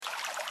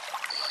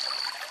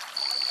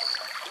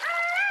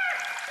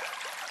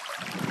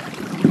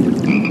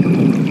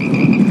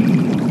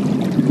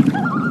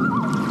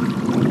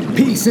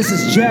Peace,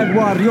 this is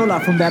Jaguar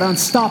Ariola from that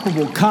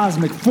unstoppable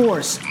cosmic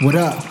force. What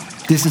up?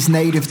 This is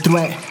Native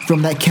Threat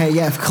from that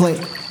KF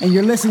clip. And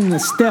you're listening to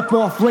Step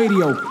Off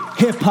Radio,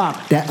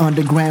 hip-hop. That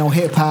underground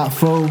hip-hop,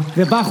 fool.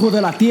 Debajo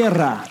de la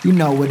tierra. You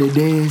know what it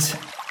is.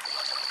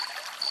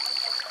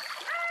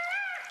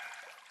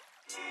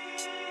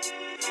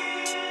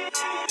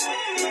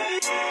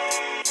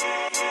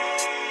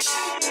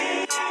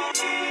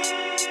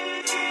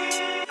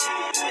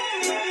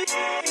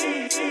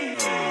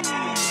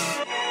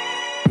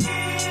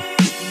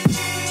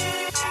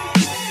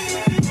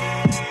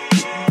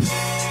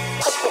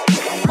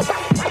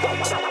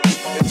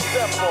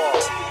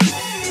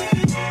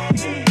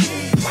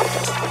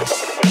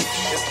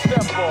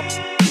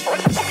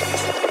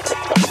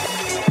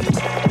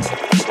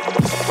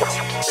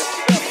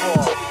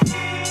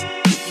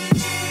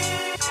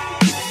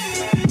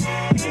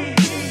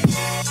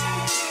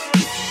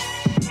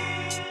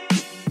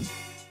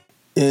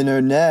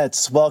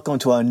 Internets, welcome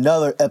to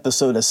another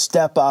episode of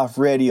Step Off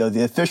Radio,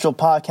 the official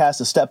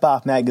podcast of Step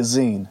Off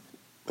Magazine.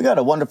 We got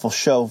a wonderful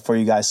show for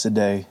you guys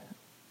today.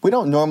 We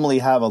don't normally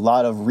have a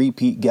lot of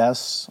repeat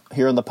guests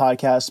here on the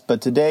podcast,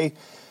 but today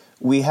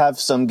we have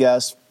some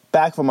guests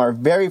back from our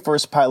very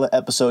first pilot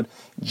episode,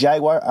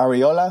 Jaguar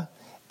Ariola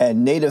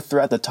and Native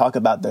Threat, to talk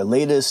about their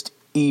latest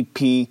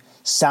EP,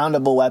 Sound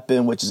of a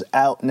Weapon, which is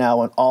out now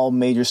on all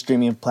major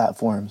streaming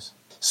platforms.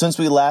 Since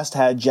we last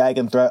had Jag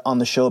and Threat on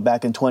the show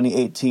back in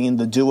 2018,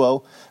 the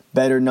duo,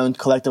 better known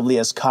collectively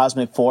as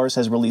Cosmic Force,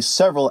 has released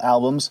several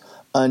albums,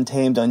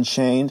 Untamed,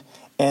 Unchained,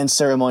 and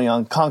Ceremony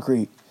on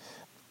Concrete.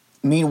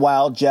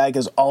 Meanwhile, Jag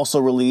has also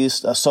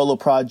released a solo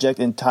project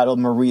entitled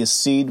Maria's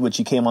Seed, which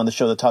he came on the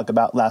show to talk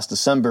about last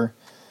December.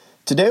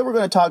 Today we're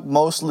going to talk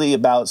mostly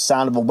about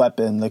Sound of a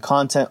Weapon, the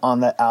content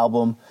on that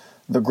album,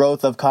 the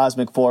growth of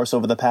Cosmic Force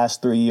over the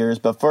past 3 years.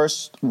 But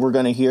first, we're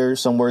going to hear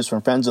some words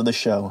from friends of the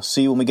show.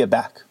 See you when we get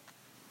back.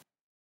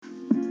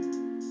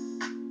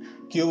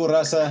 Cuba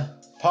Raza,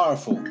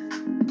 powerful,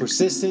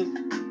 persistent,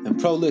 and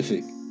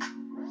prolific.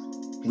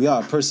 We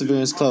are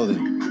Perseverance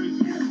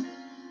Clothing.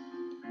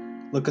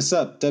 Look us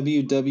up,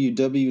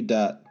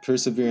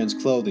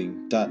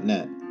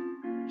 www.perseveranceclothing.net.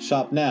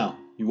 Shop now,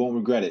 you won't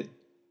regret it.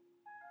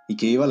 Y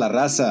que viva la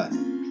raza.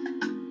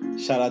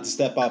 Shout out to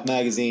Step Off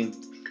Magazine.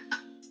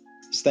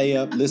 Stay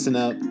up, listen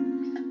up.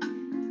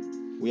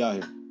 We out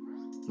here.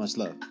 Much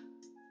love.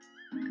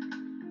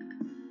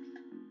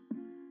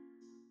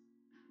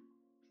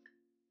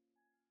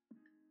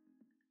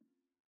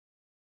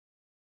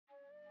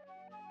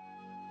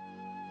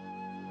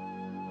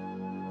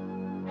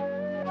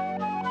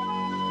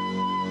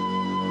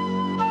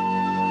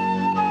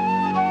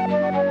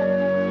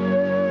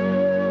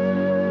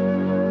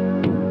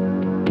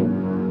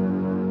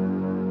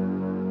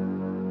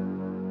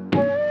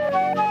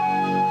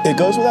 It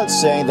goes without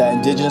saying that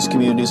indigenous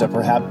communities are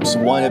perhaps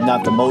one, if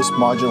not the most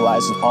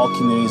marginalized of all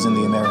communities in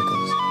the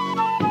Americas.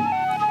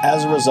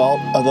 As a result,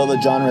 although the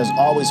genre has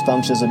always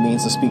functioned as a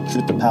means to speak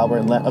truth to power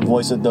and lend a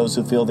voice to those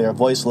who feel they are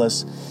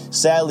voiceless,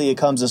 sadly it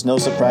comes as no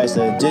surprise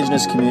that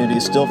indigenous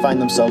communities still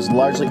find themselves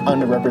largely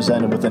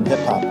underrepresented within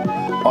hip-hop,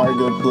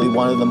 arguably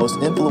one of the most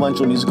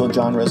influential musical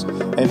genres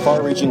and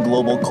far-reaching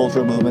global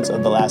cultural movements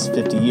of the last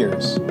 50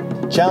 years.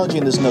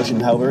 Challenging this notion,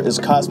 however, is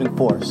Cosmic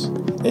Force,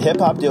 a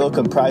hip-hop duo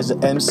comprised of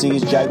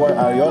MCs Jaguar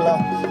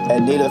Ariola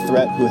and Native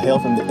Threat, who hail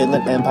from the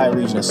Inland Empire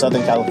region of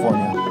Southern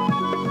California.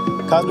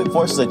 Cosmic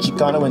Force is a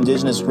Chicano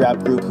indigenous rap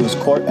group whose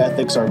core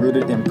ethics are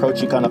rooted in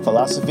pro-Chicana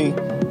philosophy,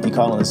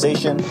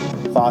 decolonization,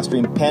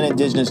 fostering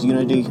pan-indigenous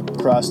unity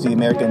across the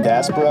American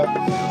diaspora,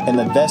 and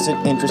the vested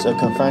interest of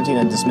confronting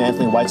and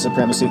dismantling white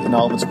supremacy in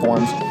all of its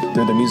forms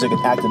through their music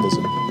and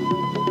activism.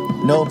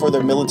 Known for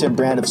their militant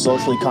brand of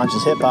socially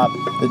conscious hip-hop,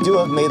 the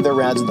duo have made their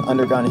rounds in the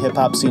underground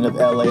hip-hop scene of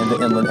LA and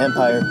the Inland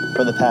Empire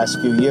for the past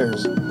few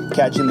years,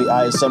 catching the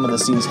eye of some of the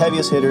scene's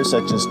heaviest hitters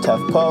such as Tef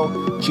Poe,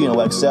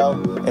 Chino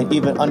XL, and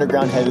even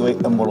underground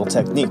heavyweight Immortal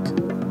Technique.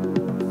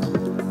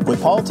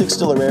 With politics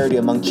still a rarity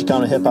among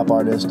Chicano hip-hop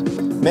artists,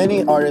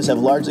 many artists have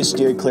largely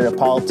steered clear of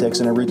politics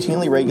and have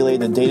routinely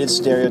regulated the dated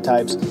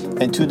stereotypes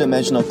and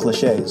two-dimensional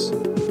cliches.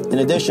 In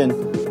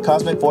addition,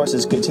 Cosmic Force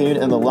has continued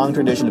in the long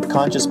tradition of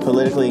conscious,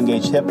 politically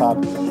engaged hip-hop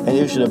and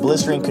issued a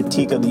blistering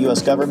critique of the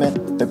U.S.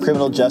 government, the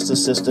criminal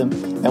justice system,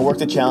 and worked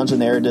to challenge the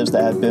narratives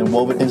that have been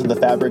woven into the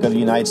fabric of the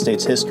United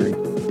States history.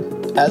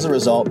 As a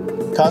result,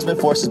 Cosmic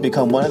Force has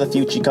become one of the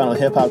few Chicano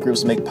hip-hop groups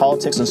to make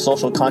politics and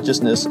social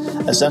consciousness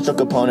a central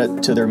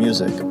component to their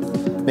music,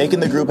 making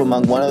the group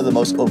among one of the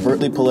most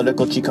overtly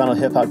political Chicano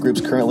hip-hop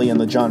groups currently in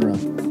the genre.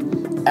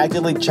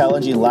 Actively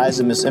challenging lies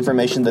and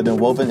misinformation that have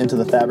been woven into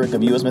the fabric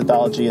of U.S.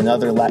 mythology and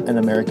other Latin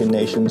American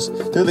nations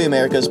through the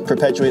Americas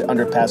perpetuated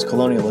under past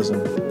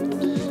colonialism.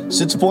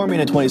 Since forming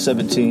in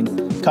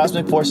 2017,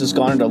 Cosmic Force has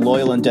garnered a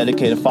loyal and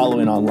dedicated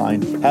following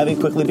online, having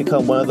quickly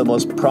become one of the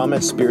most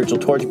prominent spiritual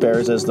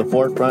torchbearers as the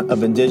forefront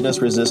of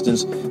indigenous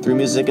resistance through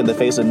music in the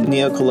face of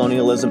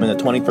neo-colonialism in the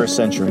 21st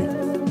century.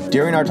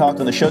 During our talk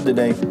on the show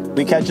today,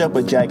 we catch up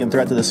with Jag and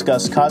Threat to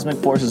discuss Cosmic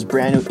Force's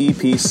brand new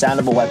EP, Sound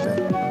of a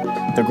Weapon,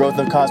 the growth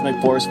of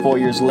Cosmic Force 4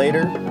 years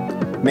later,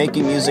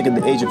 making music in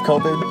the age of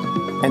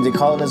COVID, and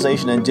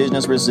decolonization and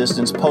indigenous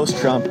resistance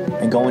post-Trump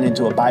and going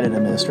into a Biden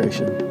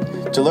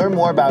administration. To learn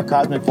more about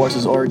Cosmic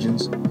Force's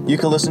origins, you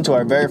can listen to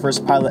our very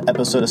first pilot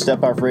episode of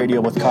Step Off Radio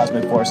with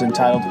Cosmic Force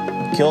entitled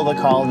Kill the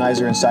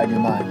Colonizer Inside Your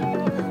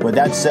Mind. With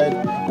that said,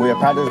 we are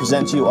proud to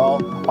present to you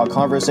all our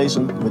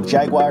conversation with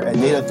Jaguar and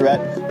Native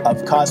Threat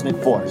of Cosmic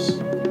Force.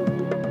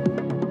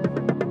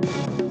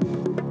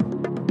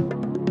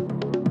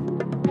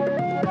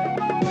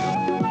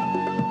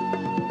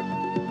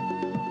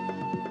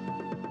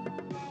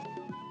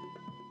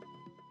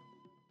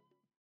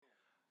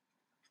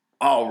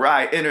 All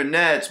right,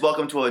 internets,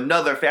 welcome to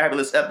another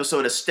fabulous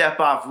episode of Step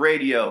Off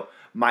Radio.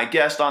 My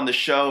guest on the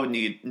show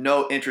need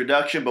no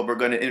introduction, but we're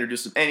going to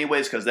introduce him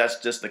anyways because that's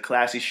just the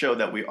classy show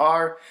that we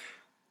are.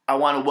 I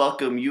want to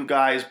welcome you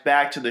guys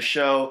back to the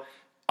show.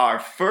 Our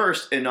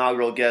first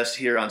inaugural guest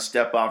here on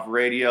Step Off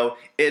Radio.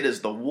 It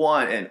is the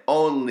one and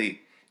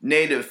only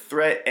Native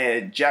Threat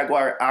and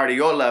Jaguar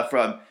Arriola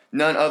from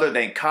none other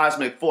than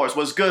Cosmic Force.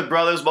 What's good,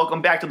 brothers?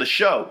 Welcome back to the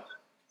show.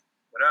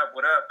 What up?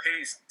 What up?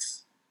 Peace.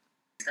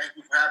 Thank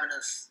you for having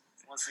us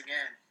once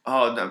again.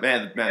 Oh, no,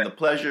 man, the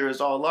pleasure is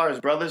all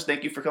ours. Brothers,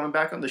 thank you for coming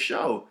back on the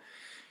show.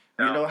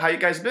 You know, how you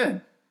guys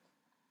been?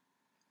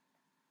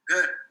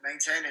 Good.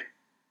 Maintaining.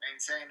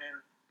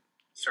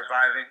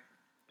 Surviving.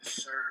 Yes,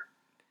 sir.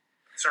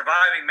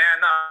 Surviving, man.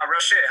 Nah,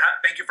 real shit.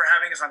 Thank you for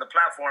having us on the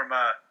platform.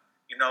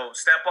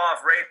 Step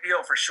Off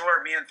Radio for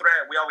sure. Me and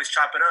Threat, we always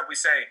chop it up. We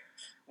say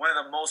one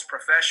of the most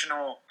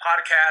professional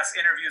podcast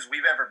interviews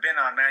we've ever been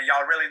on, man.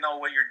 Y'all really know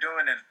what you're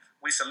doing, and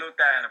we salute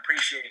that and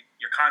appreciate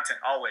your content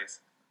always.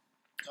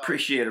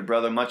 Appreciate it,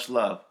 brother. Much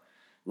love.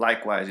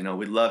 Likewise,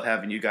 we love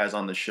having you guys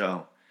on the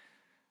show.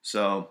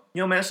 So,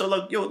 man,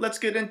 let's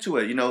get into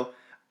it.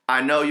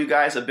 I know you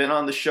guys have been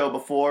on the show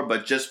before,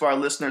 but just for our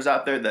listeners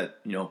out there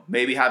that,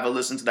 maybe haven't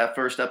listened to that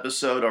first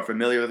episode or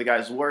familiar with the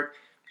guys' work,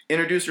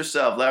 introduce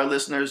yourself. Let our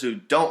listeners who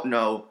don't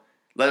know,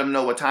 let them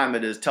know what time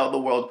it is. Tell the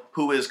world,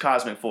 who is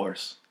Cosmic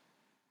Force?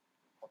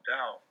 No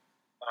doubt.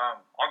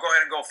 I'll go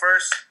ahead and go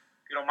first.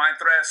 You don't mind,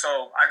 Threat.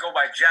 So I go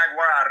by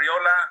Jaguar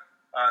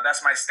Arriola.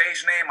 That's my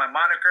stage name, my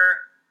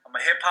moniker. I'm a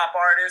hip-hop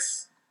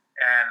artist,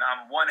 and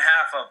I'm one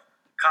half of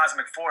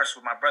Cosmic Force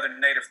with my brother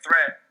Native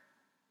Threat.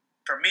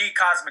 For me,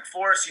 Cosmic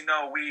Force,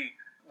 we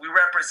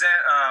represent,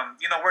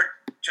 we're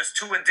just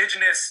two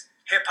indigenous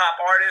hip-hop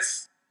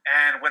artists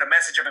and with a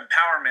message of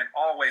empowerment,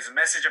 always. A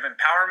message of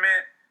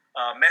empowerment,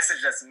 a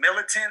message that's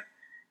militant,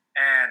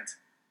 and,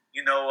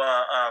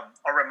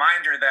 a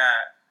reminder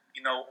that,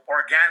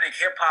 organic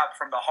hip-hop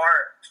from the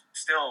heart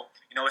still,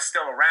 is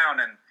still around,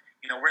 and,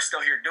 we're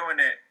still here doing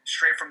it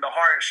straight from the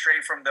heart,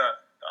 straight from the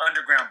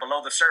underground,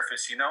 below the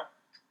surface, Yeah,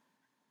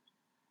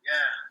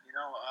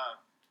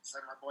 it's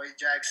like my boy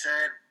Jag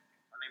said,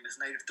 my name is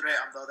Native Threat.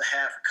 I'm the other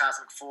half of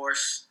Cosmic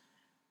Force.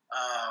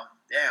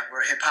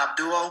 We're a hip-hop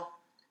duo,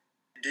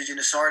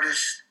 indigenous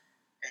artists,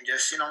 and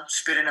just,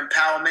 spitting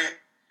empowerment,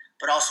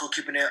 but also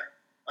keeping it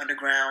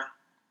underground,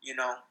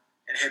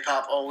 and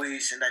hip-hop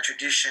always in that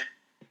tradition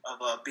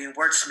of being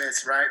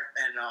wordsmiths, right?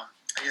 And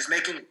just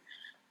making,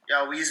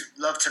 we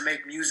love to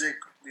make music.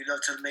 We love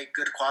to make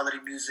good quality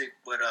music,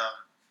 but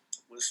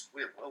with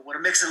a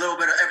mix a little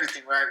bit of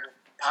everything, right?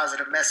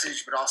 Positive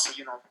message, but also,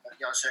 like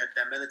y'all said,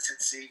 that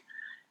militancy,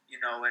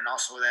 and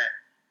also that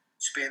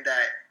spin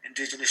that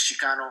indigenous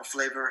Chicano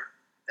flavor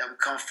that we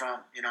come from,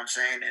 you know what I'm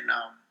saying? And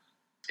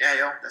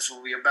that's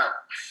what we about.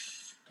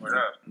 What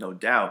up? No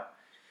doubt.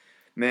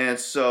 Man,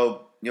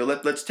 so,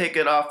 let's take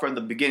it off from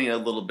the beginning a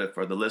little bit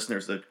for the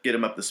listeners to get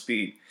them up to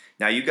speed.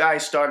 Now, you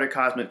guys started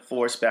Cosmic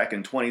Force back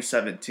in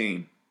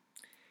 2017.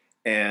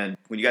 And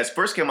when you guys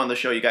first came on the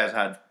show, you guys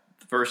had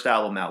the first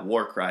album out,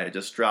 Warcry. It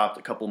just dropped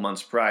a couple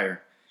months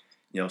prior.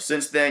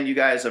 Since then, you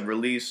guys have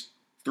released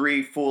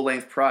 3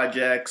 full-length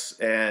projects,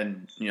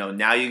 and,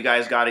 now you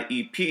guys got an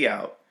EP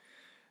out.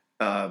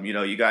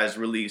 You guys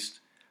released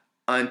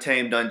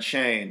Untamed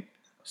Unchained,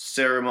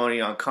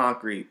 Ceremony on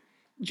Concrete,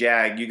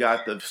 Jag, you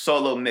got the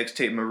solo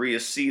mixtape Maria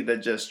C that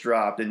just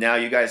dropped, and now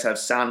you guys have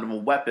Sound of a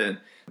Weapon,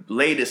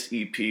 latest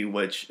EP,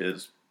 which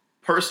is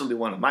personally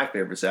one of my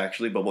favorites,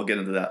 actually, but we'll get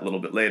into that a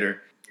little bit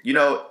later.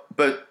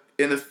 But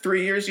in the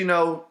 3 years,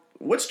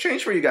 what's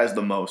changed for you guys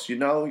the most,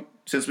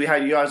 since we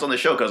had you guys on the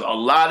show? Because a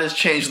lot has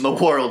changed in the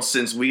world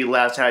since we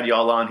last had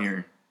y'all on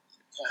here.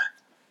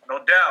 No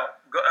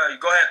doubt. Go ahead,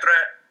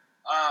 Threat.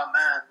 Oh,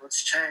 man,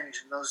 what's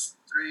changed in those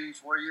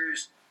 3-4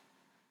 years?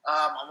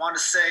 I want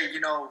to say,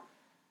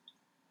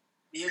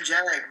 me and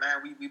Jag,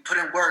 man, we put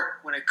in work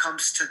when it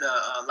comes to the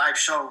live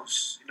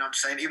shows. You know what I'm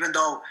saying? Even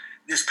though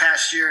this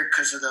past year,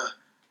 because of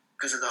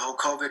the whole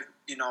COVID,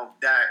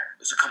 that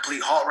is a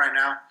complete halt right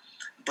now.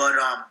 But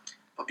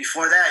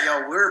before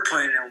that, we were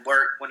putting in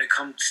work when it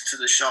comes to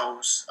the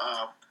shows.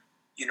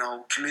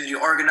 Community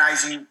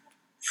organizing,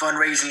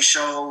 fundraising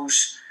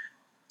shows,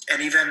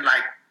 and even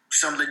like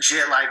some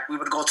legit, like we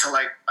would go to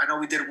I know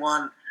we did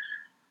one.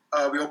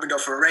 We opened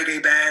up for a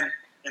reggae band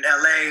in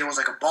LA. It was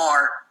like a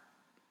bar.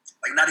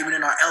 Not even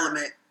in our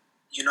element,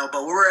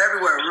 but we were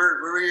everywhere.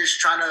 We were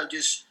just trying to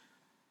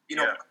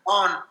Yeah.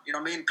 on, you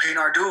know what I mean, paying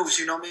our dues,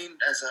 you know what I mean,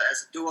 as a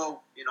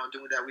duo, you know,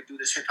 doing that, we do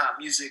this hip hop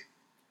music,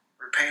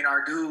 we're paying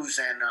our dues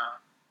and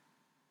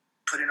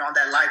putting on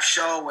that live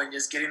show and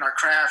just getting our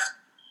craft,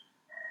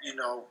 you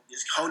know,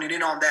 just honing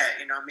in on that,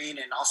 you know what I mean,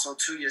 and also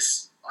too,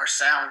 just our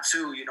sound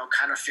too, you know,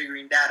 kind of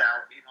figuring that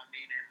out, you know what I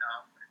mean, and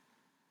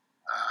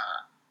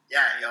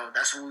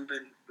that's what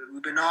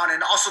we've been on,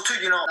 and also too,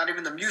 you know, not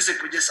even the music,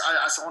 but just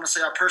I want to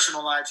say our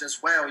personal lives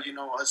as well, you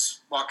know,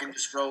 us walking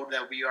this road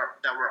that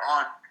we're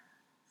on.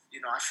 You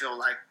know, I feel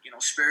like, you know,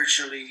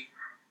 spiritually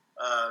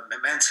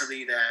and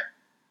mentally that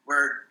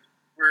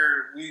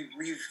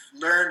we've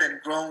learned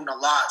and grown a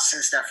lot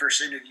since that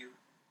first interview.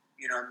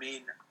 You know what I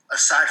mean?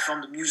 Aside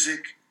from the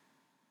music,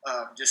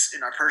 just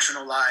in our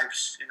personal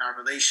lives, in our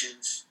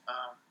relations.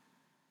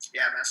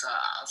 Man, so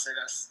I'll say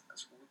that's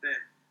what we've been.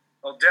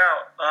 No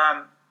doubt.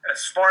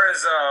 As far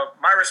as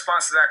my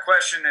response to that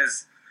question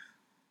is,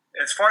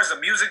 as far as the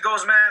music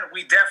goes, man,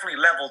 we definitely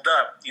leveled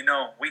up. You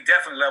know, we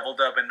definitely leveled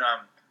up, and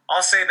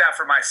I'll say that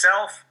for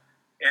myself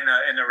in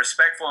a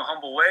respectful and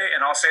humble way,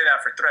 and I'll say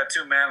that for Threat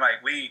too, man.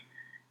 Like we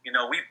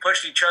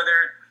pushed each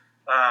other.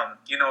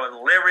 You know, the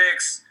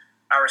lyrics,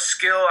 our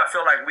skill. I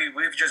feel like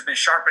we've just been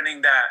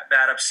sharpening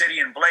that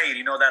obsidian blade.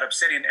 You know, that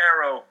obsidian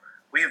arrow.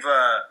 We've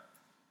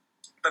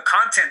the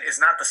content is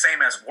not the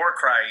same as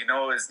Warcry. You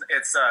know, it's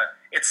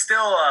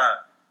still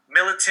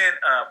militant,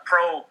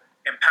 pro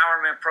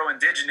empowerment, pro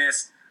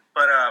indigenous.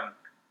 But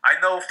I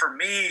know for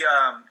me,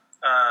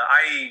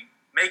 I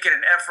make it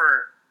an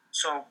effort.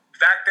 So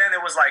back then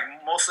it was like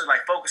mostly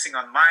like focusing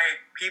on my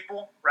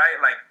people, right?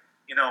 Like,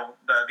 you know,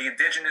 the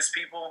indigenous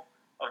people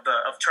of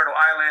Turtle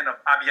Island,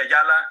 of Abya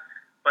Yala.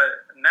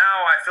 But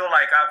now I feel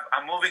like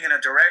I'm moving in a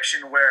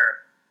direction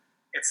where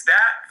it's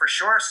that for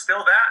sure,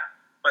 still that.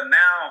 But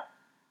now,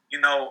 you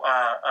know,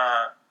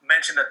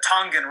 mention the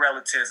Tongan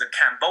relatives, the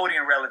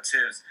Cambodian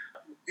relatives,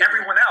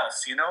 everyone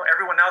else, you know,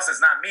 everyone else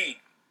is not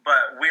me,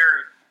 but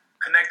we're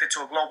connected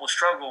to a global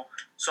struggle.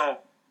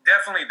 So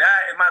definitely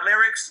that in my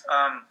lyrics.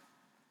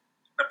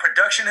 The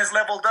production has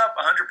leveled up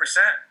 100%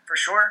 for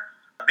sure.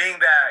 Being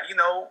that, you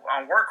know,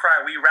 on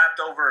Warcry, we rapped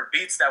over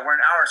beats that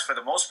weren't ours for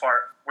the most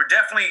part. We're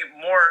definitely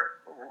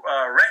more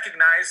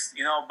recognized,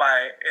 you know,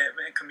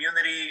 in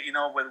community, you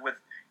know, and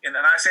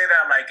I say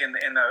that like in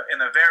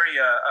a very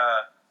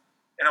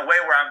in a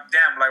way where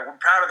we're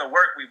proud of the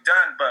work we've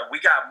done, but we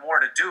got more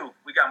to do.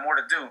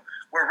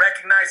 We're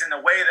recognized in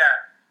a way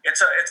that it's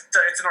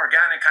an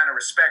organic kind of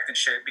respect and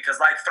shit. Because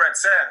like Threat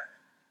said,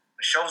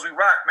 the shows we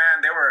rock,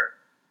 man, they were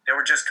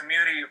just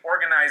community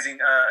organizing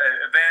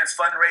events,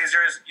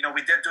 fundraisers. You know,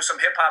 we did do some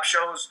hip hop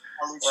shows,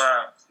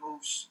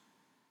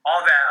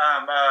 all that.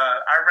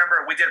 I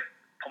remember we did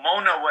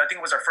Pomona. I think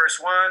it was our first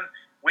one.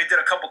 We did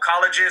a couple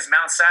colleges,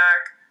 Mount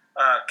Sac,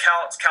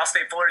 Cal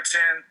State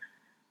Fullerton.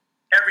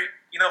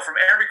 From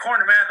every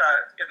corner, man,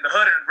 in the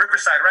hood and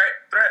Riverside, right?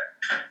 Threat.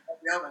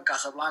 Yep, in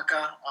Casablanca.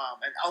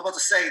 And I was about to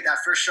say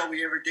that first show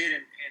we ever did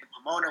in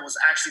Pomona was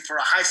actually for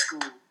a high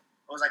school.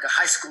 It was like a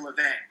high school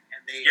event,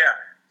 and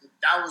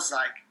that was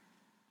like,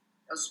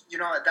 you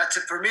know, that's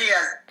it for me.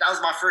 That was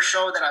my first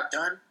show that I've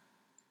done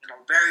in a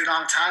very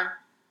long time,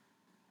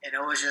 and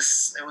it was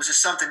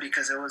just something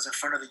because it was in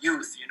front of the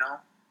youth, you know.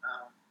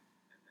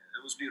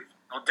 It was beautiful,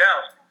 no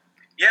doubt.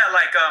 Yeah,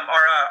 like our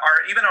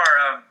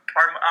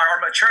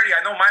maturity.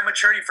 I know my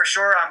maturity for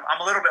sure. I'm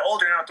a little bit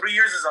older. You know, 3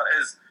 years is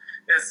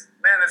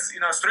man. It's, you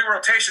know, it's 3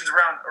 rotations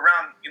around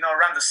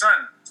the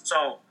sun.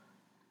 So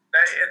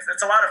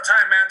it's a lot of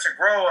time, man, to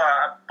grow.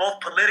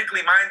 Both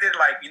politically minded,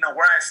 like, you know,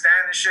 where I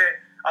stand and shit.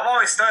 I've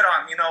always stood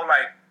on, you know,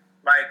 like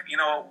you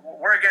know,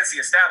 we're against the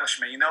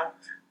establishment, you know.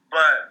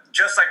 But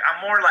just like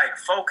I'm more like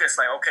focused,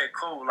 like, okay,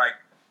 cool. Like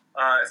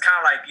it's kind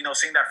of like, you know,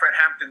 seeing that Fred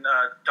Hampton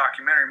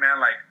documentary,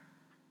 man. Like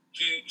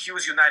he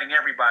was uniting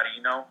everybody,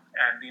 you know,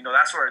 and you know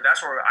that's where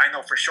I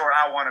know for sure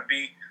I want to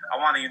be. I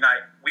want to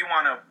unite. We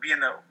want to be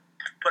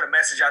put a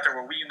message out there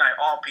where we unite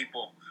all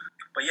people.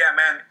 But yeah,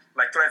 man,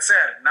 like Threat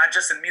said, not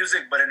just in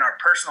music, but in our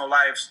personal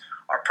lives,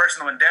 our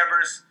personal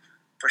endeavors,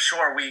 for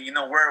sure. We're in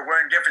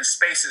different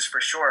spaces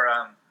for sure.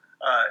 In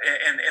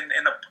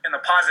a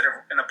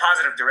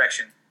positive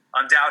direction,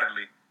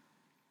 undoubtedly.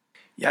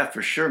 Yeah,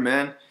 for sure,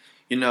 man.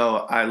 You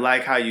know, I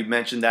like how you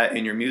mentioned that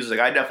in your music.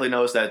 I definitely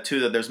noticed that too,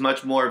 that there's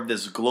much more of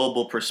this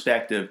global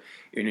perspective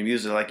in your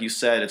music. Like you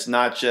said, it's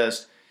not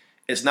just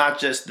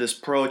this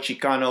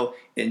pro-Chicano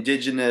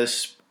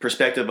indigenous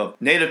perspective of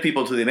native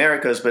people to the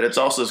Americas, but it's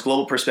also this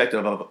global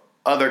perspective of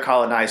other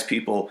colonized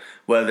people,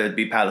 whether it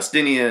be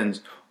Palestinians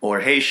or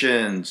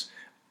Haitians,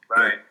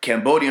 right,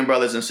 Cambodian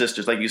brothers and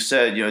sisters. Like you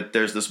said, you know,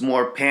 there's this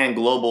more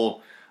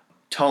pan-global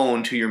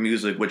tone to your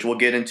music, which we'll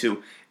get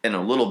into in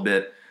a little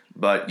bit.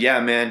 But yeah,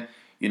 man,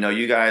 you know,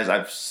 you guys,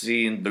 I've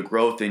seen the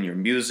growth in your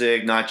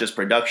music, not just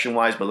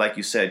production-wise, but like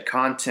you said,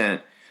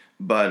 content.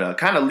 But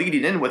kind of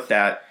leading in with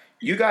that,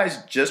 you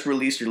guys just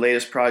released your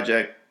latest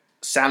project,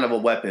 Sound of a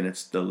Weapon.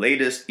 It's the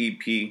latest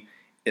EP.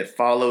 It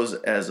serves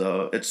as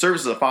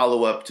a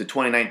follow-up to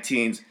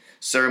 2019's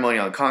Ceremony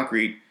on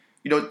Concrete.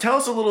 You know, tell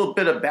us a little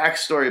bit of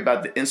backstory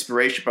about the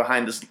inspiration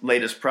behind this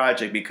latest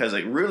project, because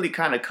it really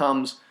kind of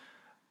comes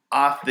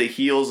off the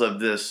heels of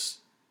this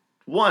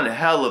one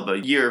hell of a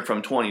year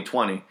from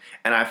 2020.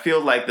 And I feel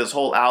like this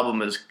whole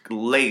album is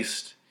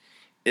laced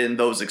in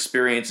those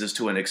experiences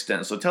to an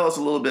extent. So tell us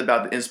a little bit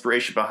about the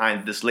inspiration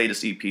behind this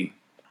latest EP. Yo,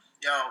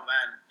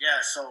 man.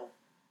 Yeah, so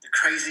the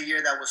crazy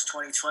year that was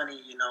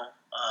 2020,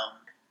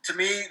 to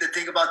me, the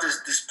thing about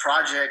this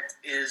project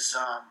is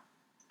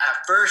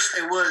at first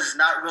it was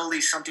not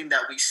really something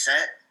that we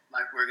set,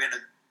 like we're going to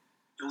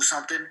do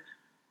something,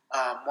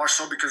 more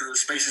so because of the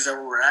spaces that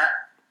we were at.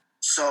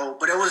 So,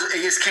 but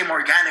it just came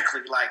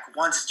organically. Like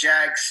once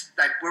Jags,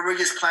 like we were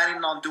just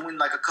planning on doing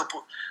like a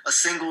couple of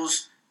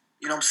singles,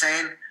 you know what I'm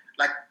saying?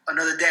 Like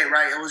Another Day,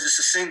 right? It was just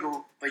a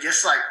single, but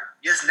just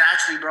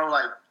naturally, bro,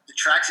 like the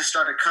tracks just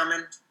started coming,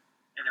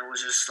 and it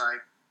was just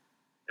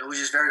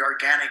very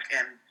organic.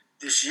 And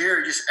this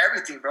year, just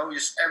everything, bro,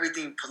 just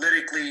everything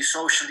politically,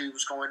 socially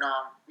was going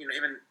on,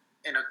 even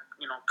in a,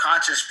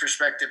 conscious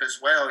perspective as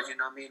well, you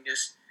know what I mean?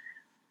 Just,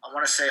 I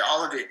want to say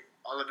all of it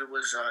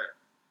was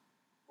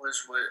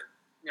what,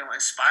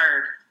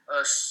 inspired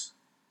us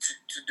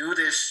to do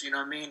this, you know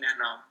what I mean?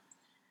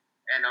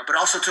 And but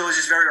also too, it was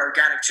just very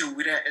organic too.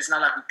 It's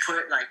not like we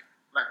put like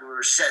we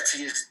were set to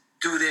just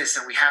do this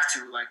and we have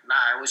to, like,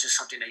 nah, it was just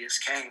something that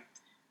just came.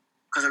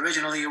 Because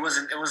originally it was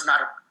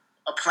not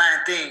a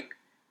planned thing.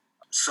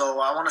 So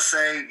I want to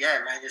say, yeah,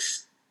 man,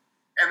 just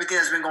everything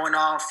that's been going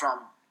on from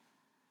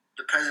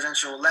the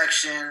presidential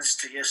elections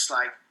to just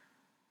like,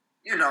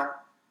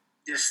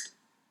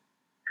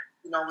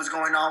 what's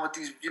going on with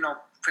these,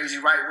 crazy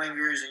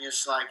right-wingers and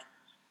just like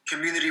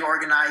community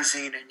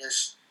organizing and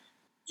just,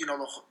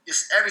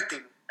 just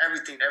everything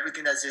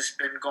that's just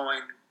been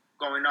going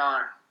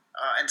on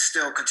and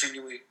still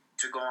continuing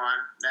to go on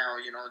now,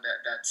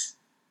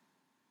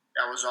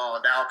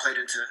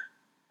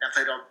 that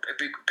played a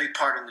big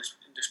part in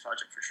this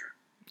project for sure.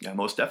 Yeah,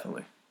 most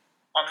definitely.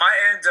 On my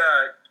end,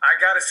 I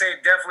gotta say,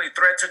 definitely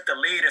Threat took the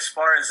lead as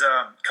far as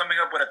coming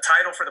up with a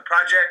title for the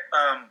project.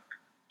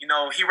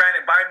 He ran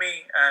it by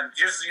me, and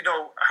just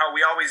how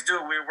we always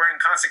do, we're in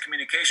constant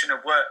communication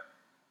of what,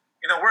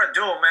 we're a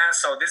duo, man.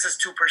 So this is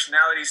two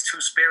personalities,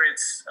 two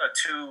spirits,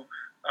 two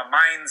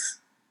minds,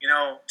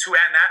 two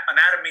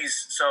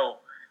anatomies. So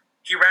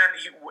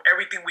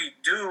everything we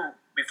do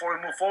before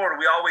we move forward,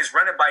 we always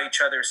run it by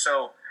each other.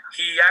 So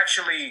he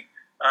actually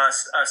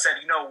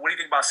said, what do you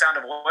think about Sound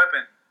of a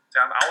Weapon?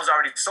 I was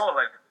already sold,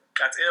 like,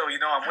 that's ill,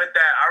 I'm with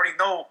that. I already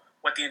know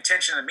what the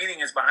intention and the meaning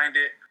is behind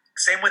it.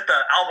 Same with the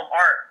album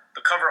art,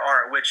 the cover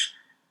art, which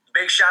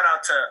big shout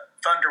out to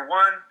Thunder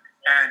One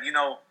and,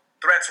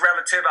 Threat's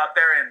relative out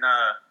there in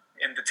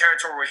the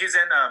territory where he's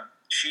in.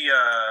 She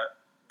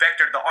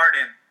vectored the art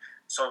in.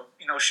 So,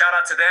 shout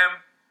out to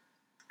them.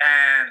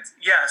 And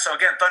yeah, so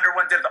again, Thunder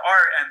One did the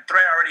art, and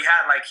Threat already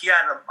had,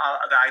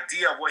 the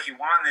idea of what he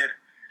wanted.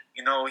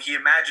 He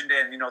imagined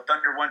it, and,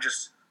 Thunder One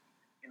just,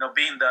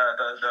 being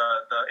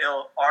the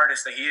ill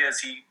artist that he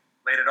is, he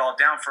laid it all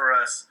down for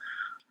us.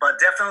 But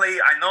definitely,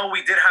 I know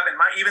we did have in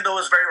mind, even though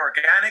it was very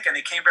organic and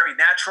it came very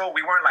natural,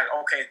 we weren't like,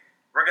 okay,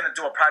 we're going to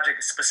do a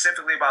project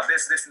specifically about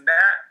this, and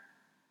that.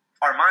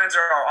 Our minds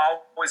are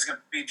always going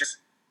to be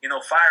just,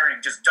 firing,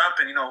 just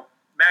dumping,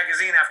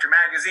 magazine after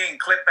magazine,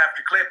 clip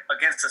after clip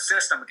against the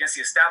system, against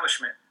the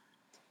establishment.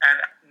 And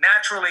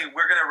naturally,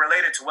 we're going to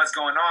relate it to what's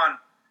going on.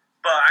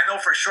 But I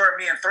know for sure,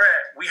 me and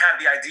Threat, we had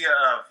the idea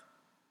of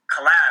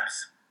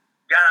collabs.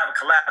 We got to have a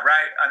collab,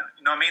 right?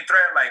 You know what I mean,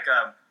 Threat?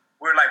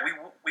 We're like,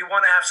 we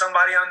want to have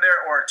somebody on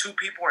there, or 2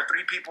 people or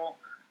 3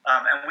 people,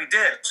 and we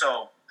did.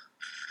 So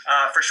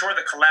for sure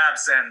the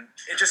collabs, and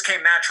it just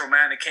came natural,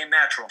 man. It came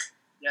natural.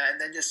 Yeah, and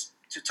then just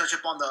to touch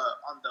up on the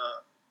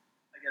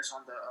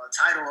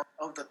title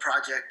of the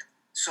project.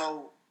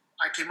 So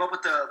I came up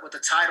with the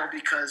title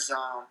because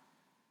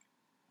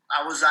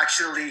I was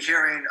actually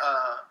hearing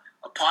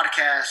a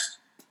podcast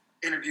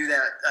interview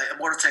that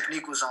Immortal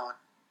Technique was on,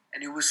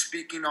 and he was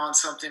speaking on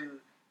something.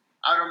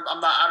 I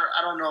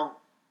don't know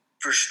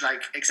for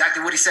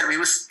exactly what he said, but he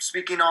was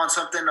speaking on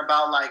something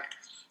about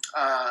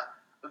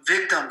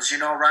victims,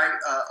 right?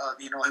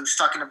 He was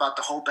talking about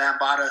the whole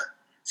Bambaataa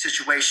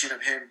situation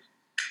of him,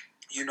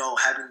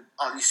 having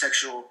all these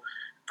sexual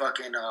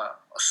fucking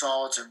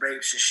assaults and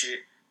rapes and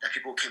shit that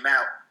people came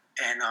out,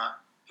 and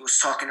he was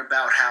talking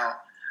about how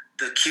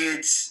the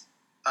kids,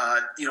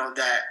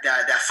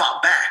 that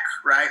fought back,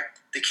 right?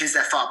 The kids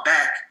that fought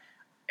back,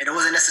 and it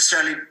wasn't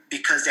necessarily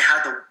because they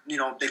had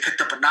they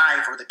picked up a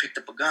knife or they picked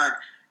up a gun.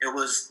 It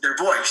was their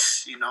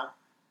voice,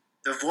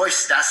 Their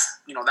voice, that's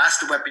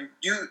the weapon.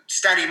 You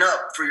standing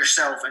up for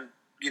yourself and,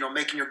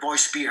 making your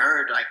voice be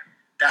heard,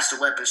 that's the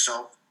weapon.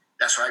 So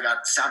that's where I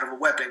got Sound of a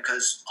Weapon,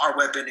 because our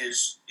weapon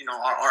is,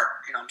 our art,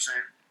 you know what I'm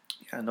saying?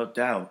 Yeah, no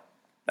doubt.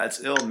 That's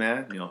ill,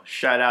 man.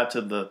 Shout out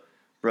to the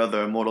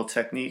brother Immortal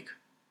Technique.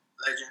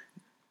 Legend.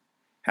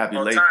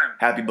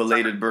 Happy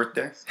belated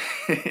birthday.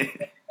 Happy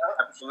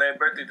belated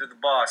birthday to the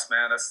boss,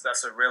 man.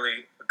 That's a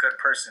really good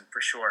person, for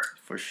sure.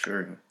 For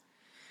sure.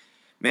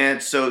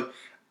 Man, so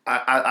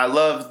I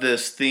love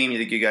this theme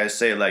that you guys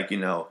say,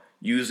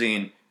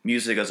 using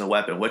music as a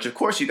weapon, which of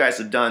course you guys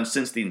have done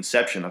since the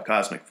inception of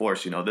Cosmic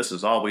Force. This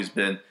has always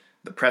been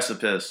the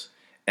precipice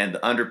and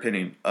the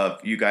underpinning of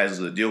you guys as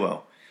a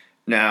duo.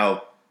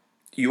 Now,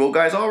 you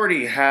guys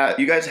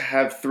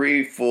have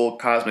 3 full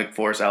Cosmic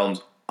Force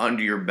albums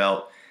under your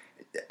belt.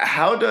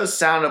 How does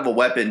Sound of a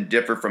Weapon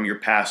differ from your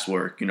past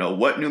work?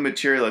 What new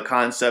material or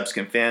concepts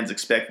can fans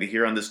expect to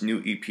hear on this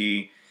new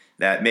EP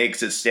that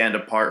makes it stand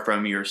apart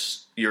from your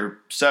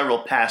several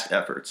past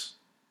efforts?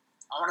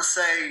 I want to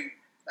say,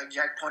 like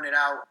Jack pointed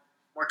out,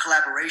 more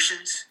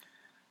collaborations.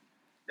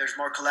 There's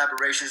more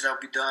collaborations that will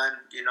be done.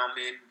 We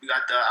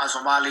got the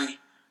Azomali,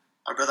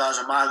 our brother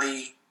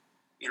Azomali,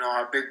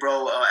 our big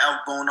bro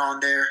Elkbone on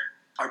there.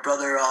 Our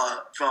brother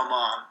from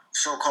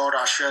so-called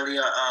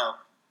Australia,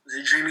 is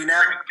it Dreaming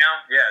Now? Dreaming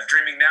Now, yeah,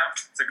 Dreaming Now.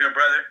 It's a good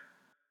brother.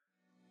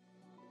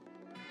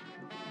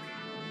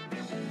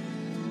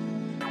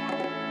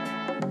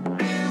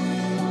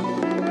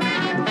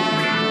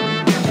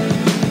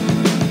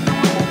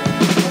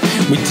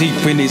 We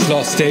deep in these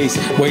lost days,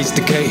 ways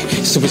decay.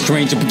 So it's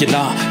strange if we get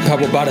out,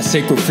 powered by the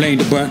sacred flame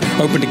to burn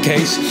open the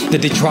case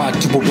that they tried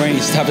to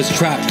arrange. Have us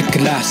trapped to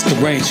collapse the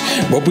range.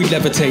 Where we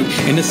levitate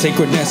in the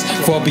sacredness,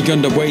 far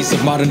beyond the ways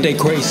of modern day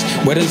craze.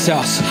 Where in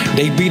south,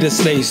 they be the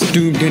slaves,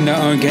 doomed in their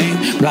own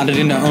game, blinded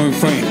in their own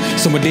frame.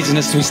 So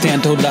indigenous we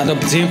stand to light up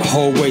dim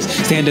hallways,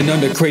 standing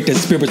under created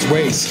spirit's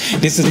ways.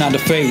 This is not a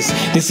phase,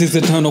 this is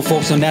eternal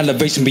focus on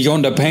elevation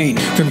beyond the pain.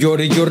 From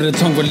Yorta the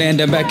tongue will land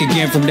and back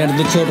again. From there to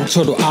the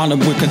total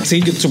island we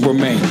continue to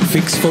remain.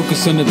 Fixed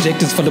focus on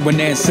objectives, following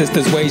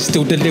ancestors' ways,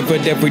 still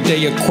delivered every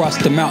day across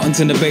the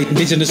mountains and the bay.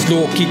 Indigenous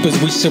law keepers,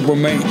 we should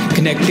remain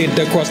connected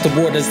across the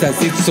waters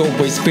as it's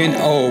always been,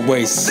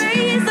 always.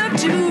 Face up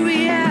to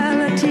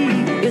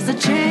reality is a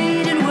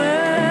changing world.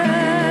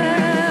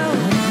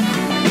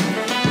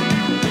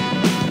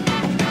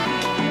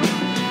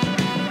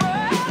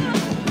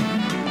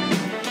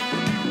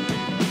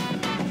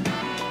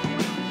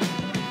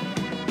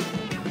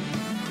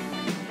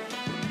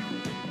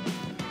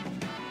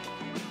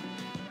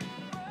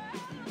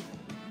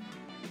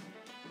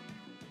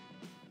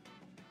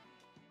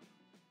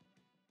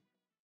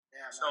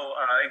 So,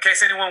 in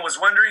case anyone was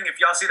wondering, if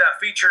y'all see that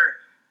feature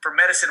for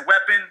Medicine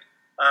Weapon,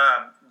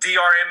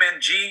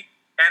 DRMNGNOW,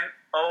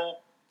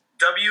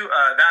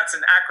 that's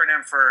an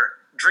acronym for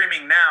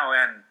Dreaming Now,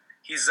 and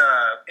he's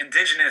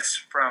indigenous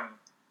from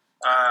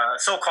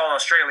so-called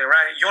Australia,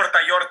 right?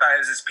 Yorta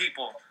is his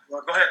people. Go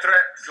ahead, Threat.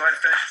 Go ahead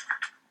and finish.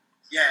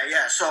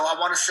 Yeah. So I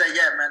want to say,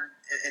 man,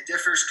 it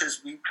differs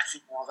because we,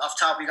 off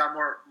top, we got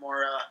more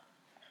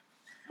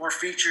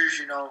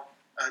features.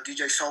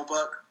 DJ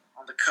Soulbuck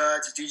on the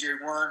cuts, DJ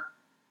One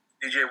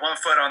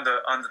Foot on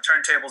the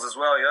turntables as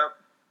well. Yep.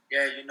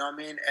 Yeah, you know what I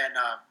mean. And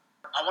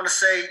I want to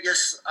say,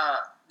 yes,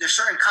 there's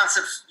certain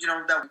concepts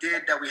that we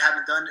did that we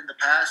haven't done in the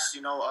past.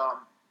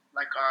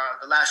 Like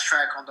the last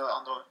track on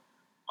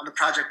the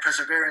project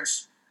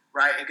Perseverance,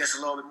 right? It gets a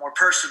little bit more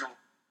personal.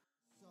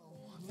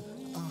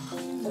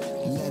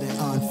 Let it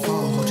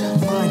unfold.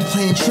 Mind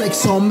playing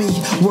tricks on me,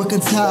 working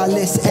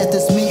tireless at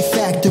this meat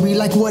factory.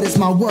 Like, what is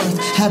my worth?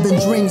 Having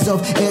dreams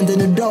of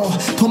ending it all.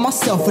 Put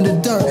myself in the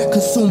dirt,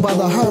 consumed by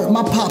the hurt.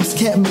 My pops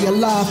kept me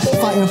alive,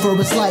 fighting for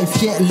his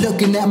life. Yet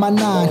looking at my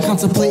 9,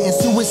 contemplating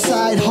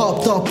suicide.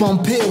 Hopped up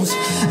on pills,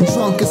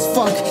 drunk as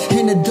fuck.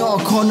 In the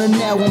dark corner,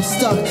 now I'm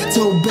stuck.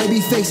 Told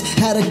Babyface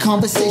had a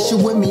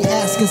conversation with me,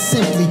 asking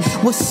simply,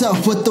 what's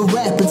up with the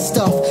rap and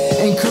stuff?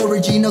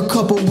 Encouraging. A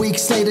couple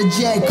weeks later,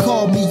 Jag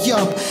called me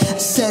up,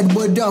 said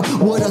what up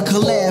with a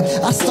collab.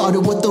 I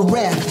started with the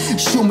rap,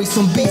 show me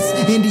some beats.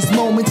 In these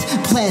moments,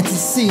 planted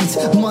seeds.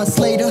 Months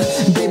later,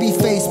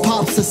 Babyface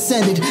pops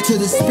ascended to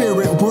the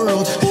spirit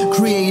world.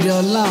 Created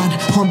a line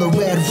on the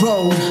red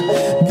road.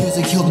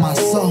 Music healed my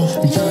soul.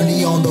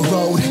 Journey on the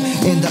road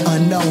in the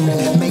unknown.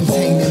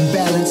 Maintaining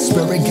balance,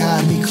 spirit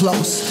guide me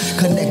close.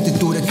 Connected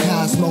through the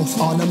cosmos.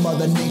 Honor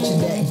Mother Nature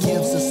that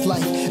gives us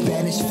life.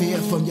 Banish fear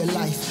from your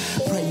life.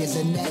 Prayers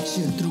in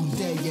action through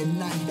day and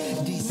night.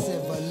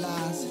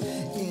 Decivilize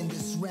in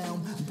this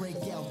realm. Break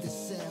out the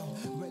cell.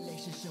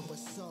 Relationship with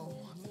soul.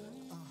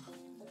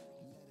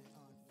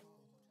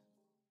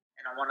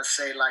 And I want to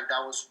say, like,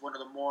 that was one of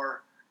the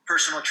more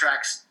personal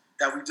tracks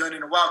that we've done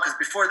in a while. Because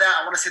before that,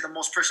 I want to say the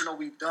most personal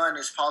we've done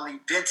is probably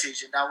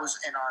Vintage, and that was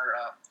in our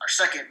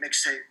second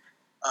mixtape,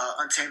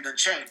 Untamed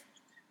Unchained.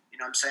 You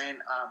know what I'm saying?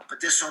 But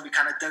this one, we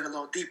kind of dug a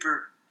little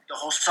deeper. The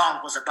whole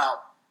song was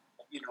about,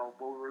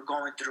 what we were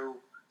going through,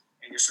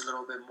 and just a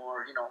little bit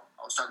more,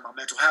 I was talking about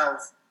mental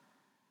health,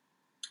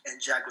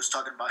 and Jack was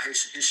talking about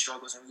his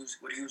struggles and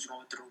what he was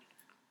going through.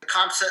 The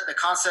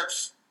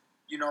concepts,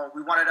 we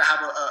wanted to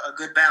have a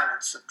good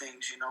balance of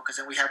things, because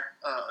then we have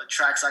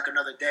tracks like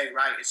Another Day,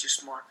 right? It's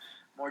just more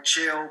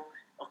chill.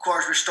 Of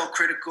course, we're still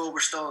critical, we're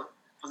still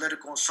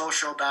political and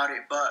social about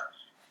it, but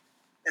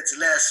it's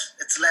less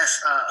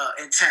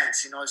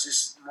intense. It's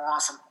just more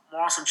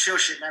on some chill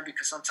shit, man.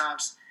 Because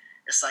sometimes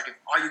it's like if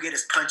all you get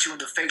is punch you in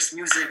the face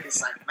music,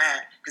 it's like,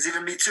 man. Because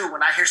even me too,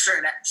 when I hear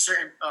certain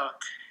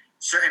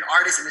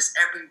artists and it's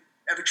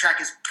every track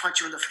is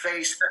punch you in the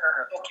face,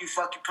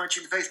 fuck you, punch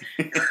you in the face.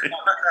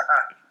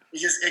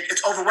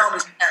 It's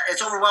overwhelming.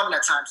 It's overwhelming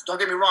at times. Don't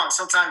get me wrong.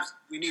 Sometimes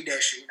we need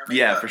that shit.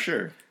 Yeah, for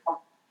sure.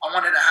 I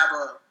wanted to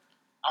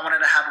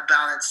have a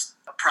balanced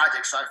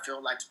project. So I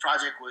feel like the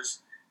project was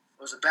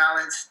a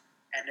balance,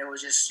 and it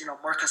was just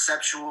more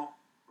conceptual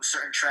with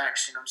certain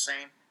tracks. You know what I'm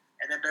saying?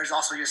 And then there's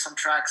also just some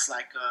tracks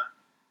like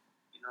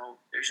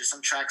there's just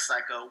some tracks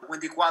like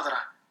Wendy Cuadra,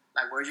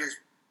 like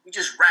we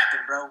just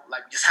rapping, bro,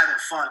 like just having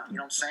fun. You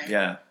know what I'm saying?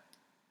 Yeah.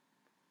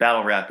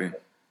 Battle rapping.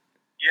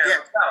 Yeah. No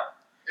doubt.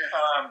 Yeah.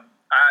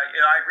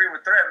 I agree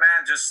with Threat,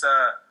 man. Just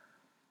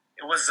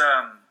it was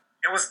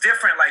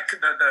different. Like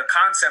the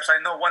concepts.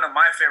 I know one of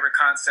my favorite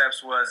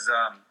concepts was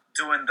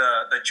doing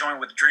the joint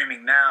with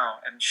Dreaming Now,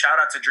 and shout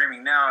out to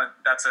Dreaming Now.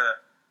 That's a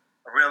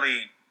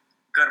really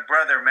good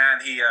brother, man.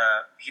 He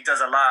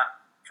does a lot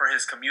for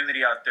his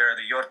community out there,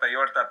 the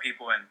Yorta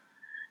people in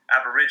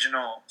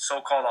Aboriginal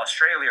so-called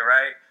Australia,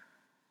 right?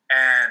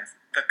 And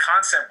the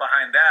concept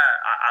behind that,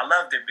 I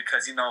loved it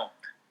because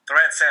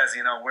Threat says,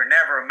 we're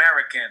never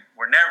American,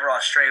 we're never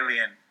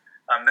Australian.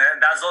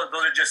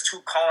 Those are just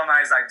two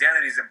colonized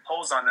identities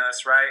imposed on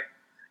us, right?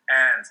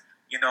 And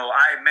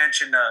I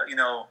mentioned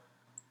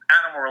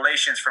animal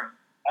relations from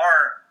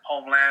our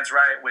homelands,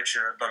 right, which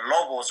are the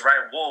Lobos,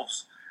 right,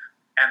 wolves,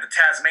 and the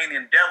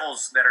Tasmanian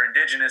devils that are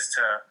indigenous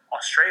to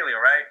Australia,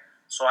 right?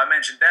 So I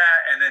mentioned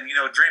that, and then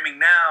Dreaming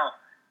Now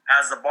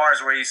has the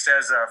bars where he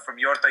says from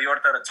Yorta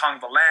to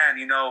Tongva land,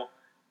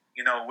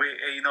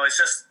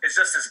 it's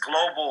just this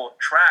global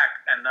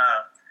track, and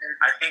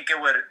I think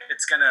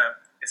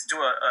it's do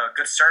a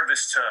good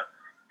service to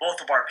both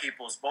of our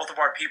peoples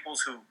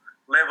who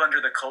live under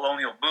the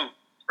colonial boot,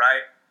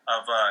 right,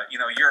 of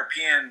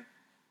European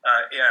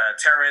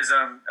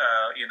terrorism,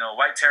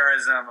 white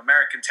terrorism,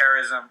 American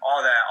terrorism,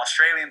 all that,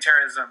 Australian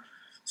terrorism.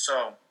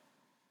 So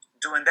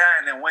doing that,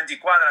 and then Wendy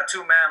Cuadra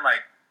too, man,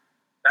 like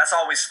that's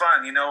always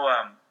fun,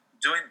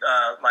 doing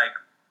like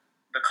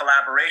the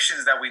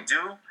collaborations that we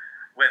do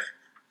with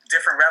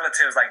different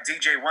relatives like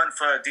DJ One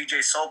Foot, DJ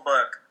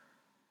Soulbuck,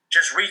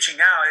 just reaching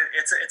out.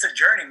 It's a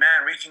journey,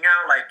 man. Reaching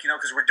out, like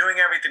because we're doing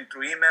everything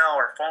through email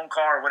or phone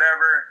call or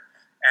whatever,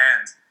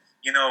 and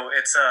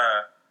it's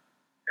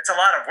a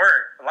lot of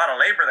work, a lot of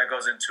labor that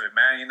goes into it,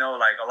 man.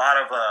 Like a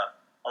lot of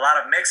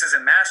mixes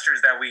and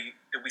masters that we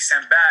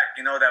send back.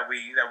 That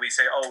we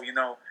say,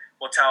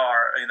 we'll tell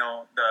our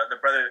the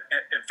brother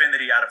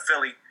Infinity out of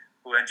Philly,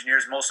 who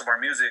engineers most of our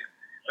music.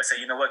 Let's say,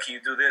 what, can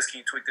you do this? Can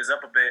you tweak this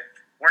up a bit?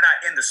 We're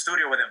not in the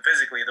studio with him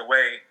physically the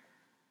way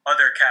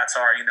other cats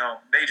are.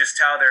 They just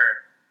tell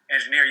their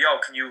engineer, yo,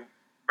 can you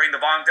bring the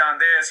volume down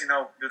this?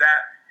 Do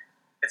that.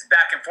 It's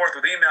back and forth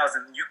with emails,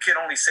 and you can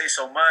only say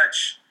so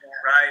much,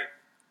 right?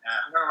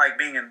 I don't like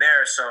being in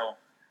there, so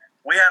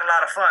we had a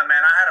lot of fun,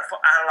 man. I had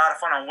a lot of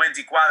fun on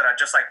Wendy Cuadra,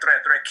 just like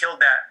Threat. Threat killed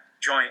that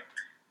joint.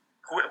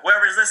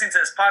 Whoever's listening to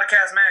this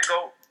podcast, man,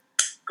 go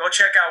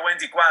check out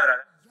Wendy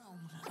Cuadra.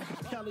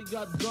 Cali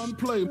got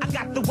gunplay. I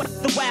got the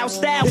wild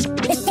style.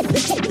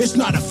 It's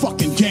not a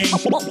fucking game.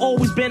 I've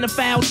always been a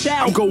foul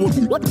child. I'm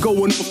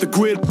going off the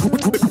grid.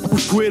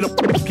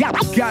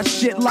 Got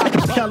shit like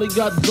Cali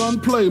got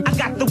gunplay. I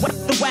got the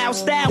wild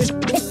style.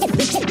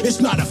 It's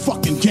not a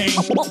fucking game.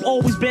 I've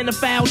always been a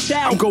foul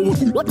child. I'm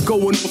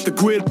going off the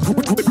grid.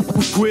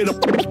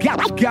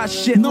 Got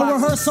shit No like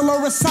rehearsal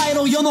or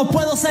recital, yo no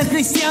puedo ser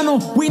cristiano.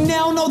 We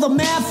now know the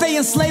math, they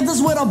enslaved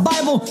us with a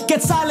Bible.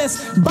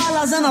 Quetzales,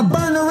 balas, and a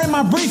burner in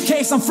my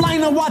briefcase. I'm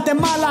flying to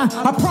Guatemala,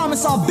 I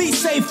promise I'll be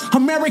safe.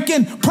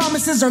 American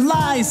promises are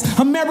lies.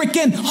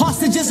 American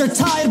hostages are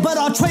tied, but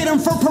I'll trade them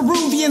for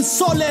Peruvian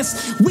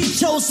soles. We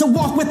chose to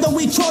walk with the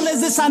huicholes.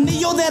 This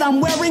anillo that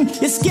I'm wearing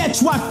is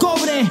Quechua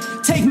cobre.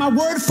 Take my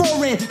word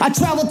for it. I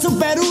traveled to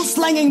Peru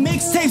slanging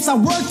mixtapes, I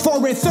worked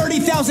for it.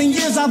 30,000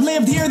 years I've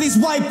lived here, these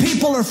white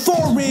people are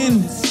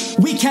foreign.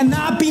 We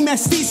cannot be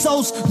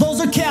mestizos, those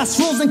are caste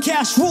rules and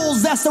cash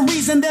rules. That's the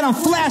reason that I'm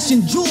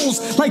flashing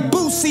jewels like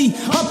Boosie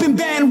up in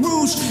Baton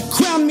Rouge.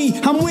 Crown me,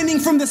 I'm winning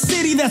from the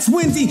city that's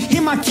windy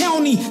in my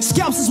county.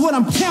 Scalps is what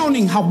I'm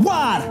counting,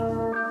 Hawad.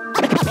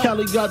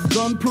 Cali got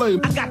gunplay.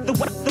 I got the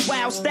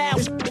wild style.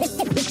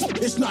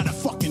 It's not a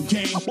fucking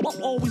game.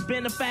 I've always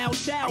been a foul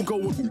child. I'm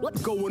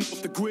going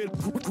off the grid.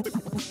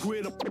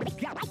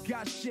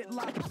 Got shit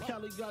like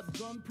Cali got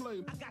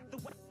gunplay. I got the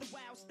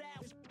wild style.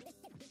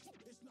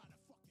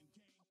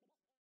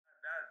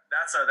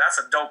 That's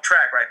a dope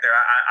track right there.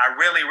 I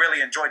really,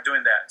 really enjoyed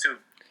doing that too.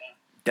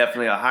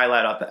 Definitely a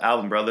highlight off the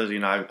album, brothers.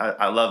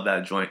 I love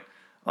that joint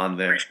on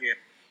there. Appreciate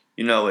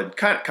it. It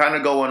kind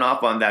of going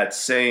off on that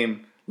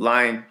same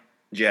line,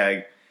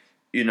 Jag.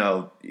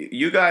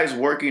 You guys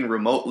working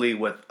remotely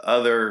with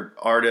other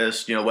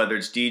artists, whether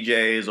it's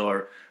DJs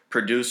or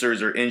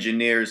producers or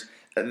engineers,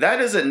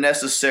 that isn't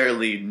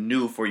necessarily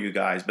new for you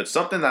guys. But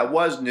something that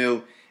was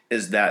new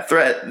is that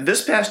Threat,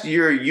 this past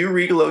year, you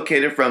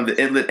relocated from the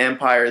Inland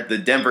Empire to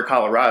Denver,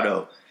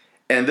 Colorado.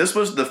 And this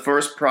was the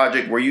first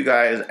project where you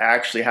guys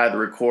actually had to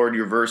record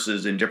your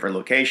verses in different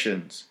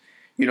locations.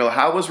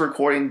 How was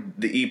recording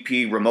the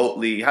EP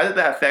remotely? How did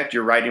that affect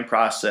your writing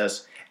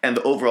process and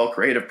the overall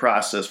creative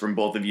process from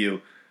both of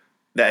you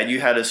that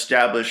you had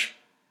established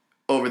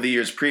over the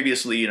years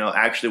previously,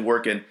 actually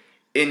working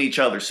in each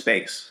other's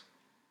space?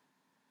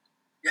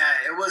 Yeah,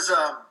 it was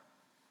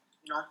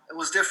it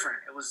was different.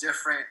 It was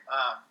different,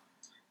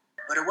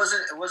 but it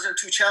wasn't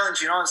too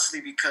challenging,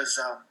 honestly, because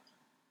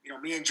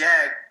me and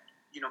Jag,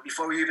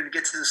 before we even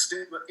get to the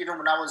studio, even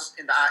when I was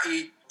in the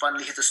IE,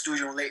 finally hit the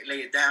studio and lay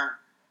it down,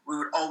 we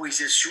would always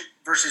just shoot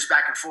verses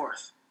back and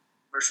forth,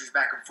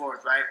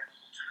 right?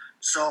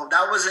 So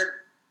that wasn't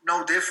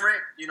no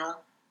different,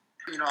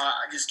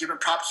 I just giving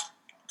props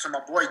to my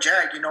boy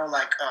Jag,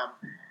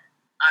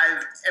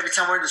 every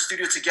time we're in the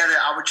studio together,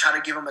 I would try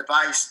to give him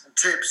advice and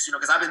tips,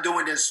 because I've been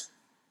doing this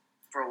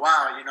for a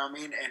while, you know what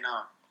I mean? And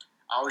I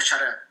always try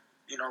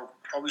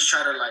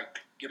to, like,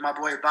 give my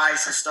boy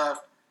advice and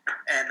stuff.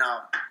 And,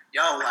 I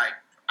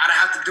don't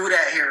have to do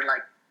that here.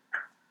 Like,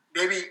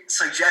 maybe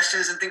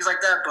suggestions and things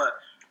like that, but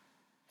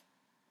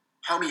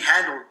homie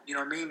handled, you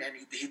know what I mean? And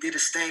he did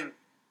his thing.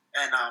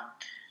 And,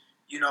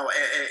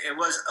 it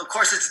was, of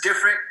course it's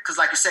different, because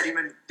like you said,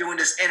 even doing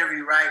this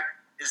interview, right,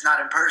 is not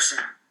in person.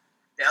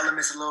 The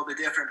element's a little bit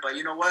different, but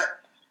you know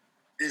what?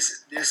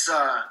 This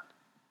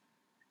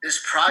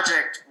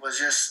project was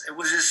just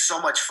so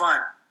much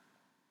fun.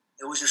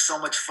 It was just so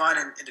much fun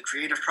in the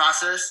creative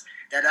process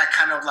that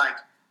kind of, like,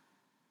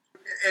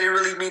 it didn't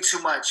really mean too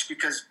much,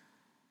 because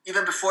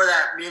even before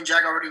that, me and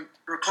Jag already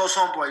were close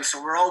homeboys,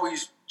 so we're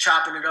always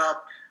chopping it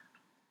up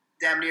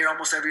damn near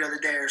almost every other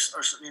day or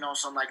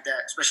something like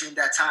that, especially in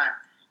that time.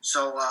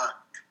 So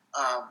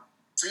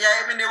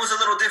yeah, I mean, it was a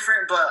little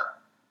different,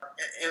 but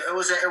it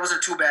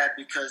wasn't too bad,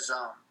 because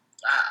I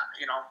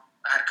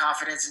had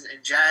confidence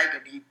in Jag,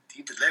 and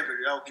he delivered.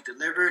 He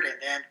delivered, and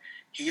then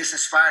he just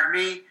inspired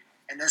me,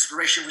 and the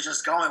inspiration was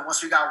just going.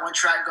 Once we got one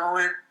track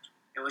going,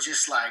 it was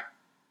just like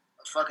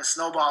a fucking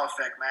snowball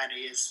effect, man.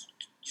 He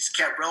just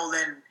kept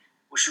rolling.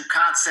 We'll shoot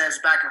concepts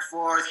back and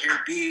forth, hear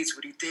beats.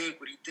 What do you think?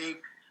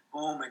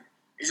 Boom, and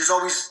it's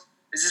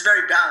just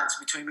very balanced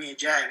between me and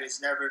Jag. It's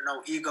never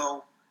no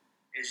ego.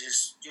 It's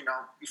just, you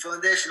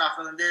feeling this, you're not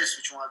feeling this,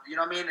 which one, you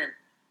know what I mean? And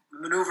we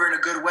maneuver in a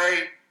good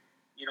way.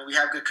 We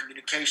have good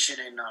communication,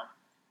 and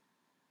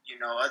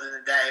other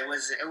than that, it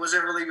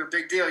wasn't really a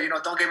big deal.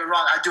 Don't get me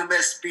wrong, I do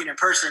miss being in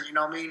person. You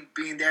know what I mean?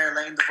 Being there,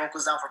 laying the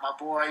vocals down for my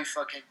boy,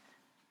 fucking,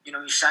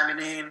 he's chiming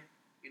in.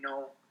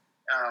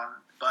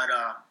 But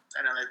I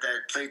don't let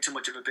that play too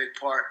much of a big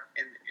part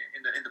in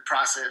the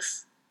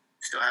process.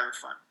 Still having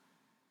fun.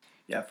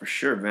 Yeah, for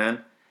sure,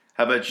 man.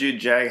 How about you,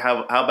 Jag?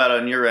 How about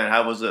on your end?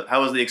 How was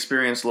the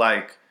experience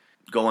like,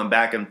 going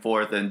back and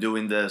forth and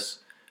doing this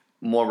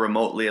more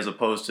remotely as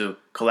opposed to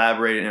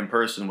collaborating in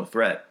person with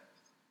Threat?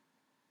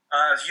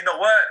 You know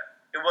what?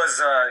 It was,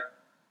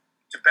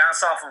 to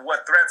bounce off of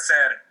what Threat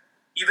said,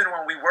 even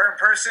when we were in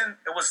person,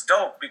 it was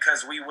dope,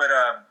 because we would,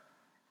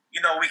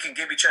 we can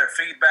give each other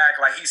feedback.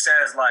 Like he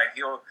says, like,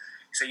 he'll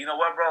say, you know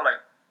what, bro, like,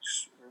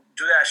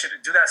 do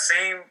that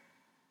same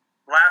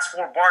last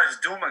 4 bars,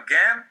 do them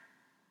again.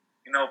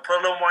 Put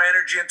a little more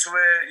energy into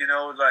it.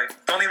 Like,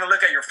 don't even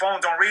look at your phone,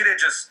 don't read it,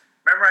 just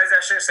memorize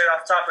that shit, say it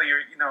off the top of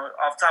your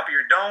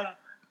dome,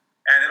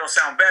 and it'll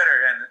sound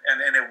better,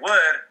 and it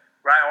would,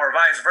 right? Or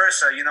vice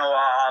versa.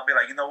 I'll be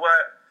like, you know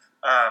what,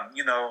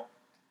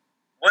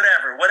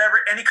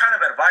 whatever, any kind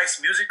of advice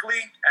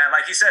musically. And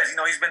like he says,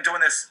 he's been doing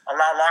this a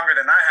lot longer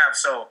than I have,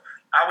 so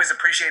I always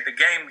appreciate the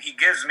game he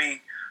gives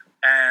me.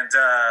 And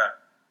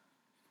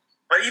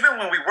but even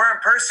when we were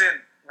in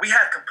person, we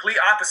had complete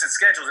opposite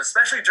schedules,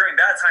 especially during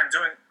that time,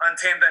 doing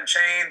Untamed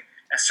Unchained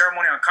and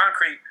Ceremony on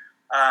Concrete.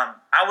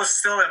 I was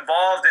still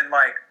involved in,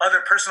 like,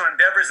 other personal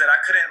endeavors that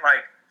I couldn't,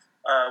 like,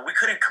 we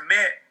couldn't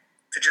commit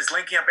to just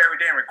linking up every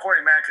day and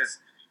recording, man, because,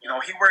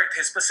 he worked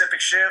his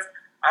specific shift,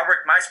 I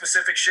worked my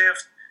specific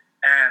shift,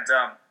 and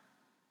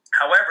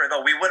however,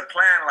 though, we would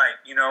plan, like,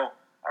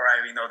 all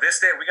right, this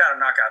day we got to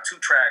knock out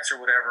 2 tracks or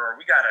whatever, or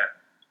we gotta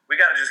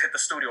just hit the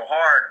studio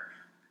hard.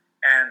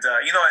 And,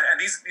 and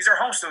these are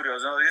home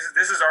studios.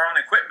 This is our own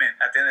equipment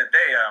at the end of the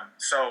day.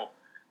 So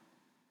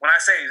when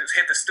I say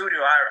hit the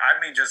studio, I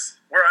mean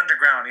just we're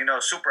underground,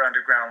 super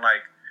underground.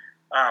 Like,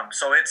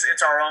 so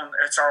it's our own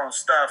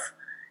stuff.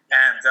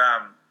 And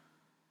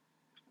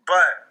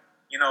but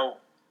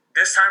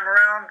this time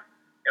around,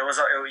 it was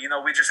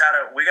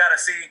we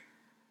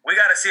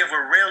gotta see if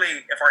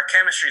our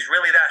chemistry is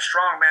really that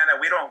strong, man.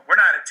 That we're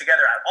not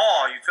together at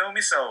all. You feel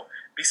me? So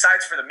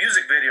besides for the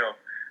music video.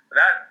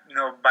 That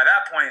by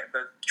that point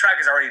the track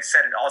is already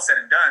all said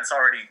and done. It's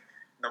already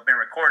been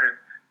recorded.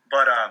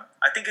 But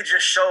I think it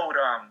just showed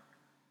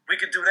we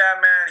could do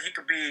that, man. He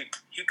could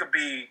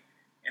be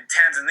in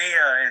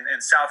Tanzania and in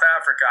South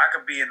Africa. I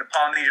could be in the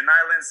Polynesian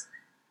Islands.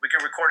 We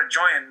can record a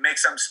joint and make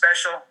something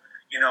special.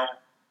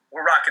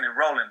 We're rocking and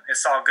rolling.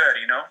 It's all good,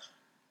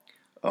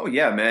 Oh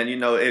yeah, man.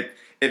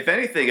 If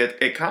anything,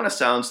 it kind of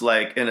sounds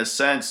like, in a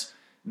sense,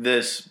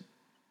 this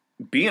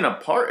being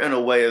apart in a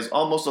way is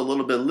almost a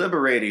little bit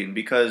liberating,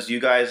 because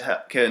you guys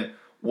can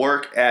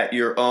work at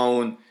your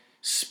own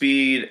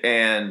speed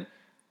and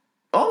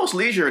almost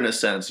leisure in a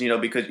sense,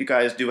 because you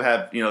guys do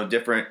have,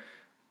 different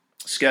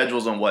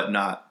schedules and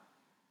whatnot.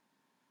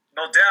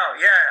 No doubt.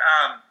 Yeah.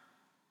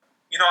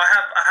 I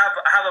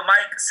have a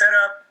mic set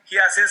up. He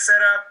has his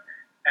set up.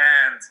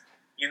 And,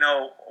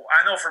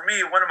 I know for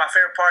me, one of my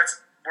favorite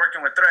parts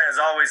working with Threat is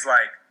always,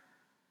 like,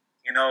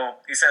 You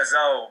know, he says,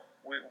 "Oh,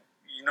 when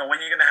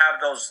you're gonna have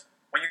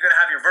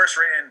your verse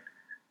written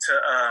to,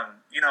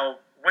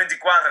 Wendy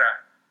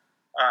Cuadra."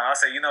 I'll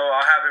say,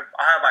 I'll have it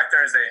by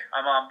Thursday.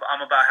 I'm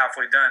about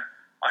halfway done.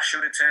 I'll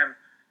shoot it to him.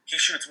 He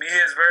shoots me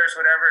his verse,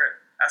 whatever.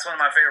 That's one of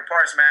my favorite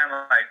parts, man.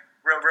 Like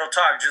real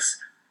talk.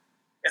 Just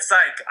it's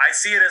like I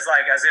see it as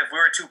if we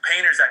were two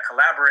painters that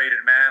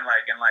collaborated, man.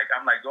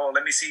 I'm like, oh,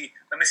 let me see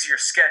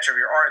your sketch of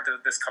your art,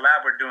 this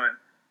collab we're doing.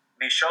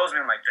 And he shows me.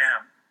 I'm like,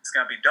 damn, it's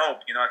gonna be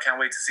dope. I can't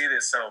wait to see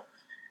this. So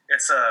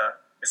it's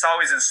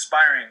always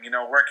inspiring,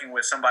 working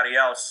with somebody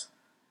else.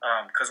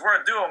 Because we're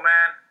a duo,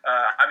 man.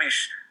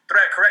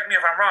 Threat, correct me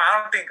if I'm wrong.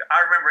 I don't think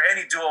I remember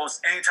any duos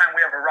anytime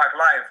we ever rock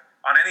live.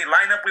 On any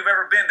lineup we've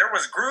ever been, there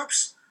was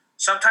groups.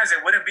 Sometimes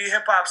it wouldn't be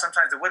hip-hop.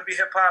 Sometimes it would be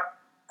hip-hop.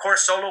 Of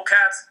course, solo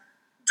cats.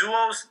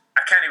 Duos,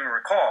 I can't even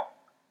recall.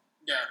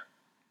 Yeah,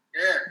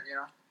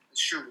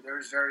 it's true.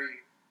 There's very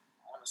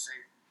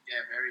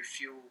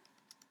few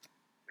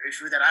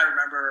that I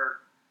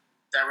remember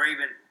that were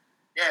even,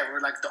 we're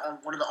like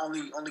one of the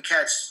only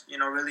cats,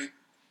 really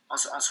on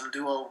some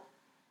duo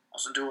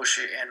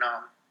shit. And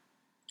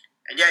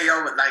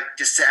like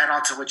just to add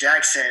on to what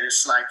Jack said,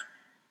 it's like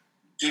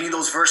getting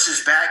those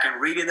verses back and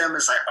reading them.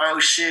 It's like, oh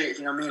shit,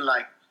 you know what I mean?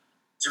 Like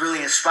it's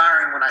really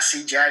inspiring when I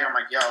see Jag. I'm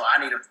like, yo,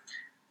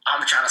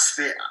 I'm trying to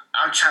spit.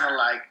 I'm trying to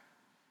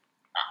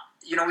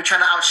we're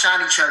trying to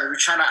outshine each other. We're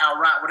trying to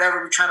outrun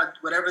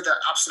whatever the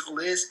obstacle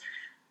is.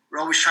 We're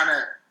always trying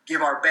to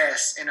give our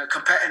best in a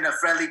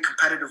friendly,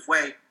 competitive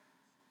way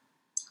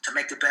to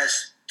make the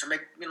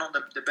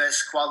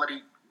best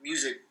quality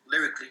music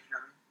lyrically. You know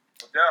what I mean?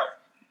 No doubt.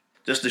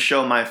 Just to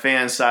show my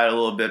fan side a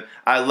little bit,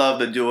 I love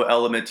the duo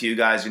element to you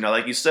guys.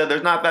 Like you said,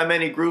 there's not that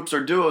many groups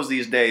or duos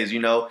these days,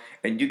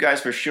 and you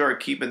guys for sure are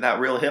keeping that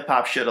real hip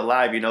hop shit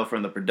alive,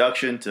 from the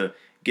production to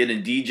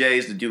getting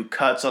DJs to do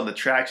cuts on the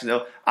tracks.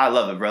 I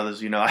love it,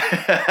 brothers.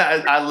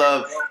 I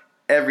love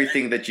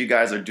everything that you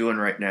guys are doing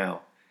right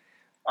now.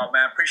 Oh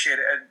man, appreciate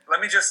it. And let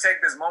me just take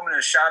this moment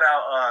to shout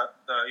out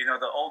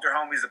the older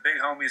homies, the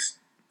big homies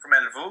from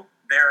El Vu.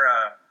 They're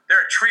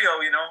a trio,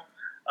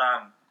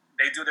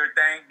 They do their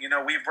thing.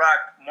 We've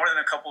rocked more than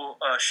a couple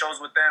shows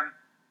with them.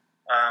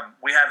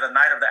 We had the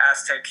Night of the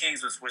Aztec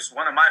Kings, which was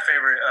one of my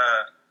favorite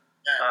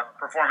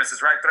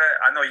performances, right,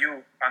 Threat? I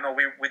know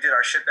we did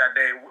our shit that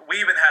day. We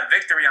even had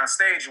Victory on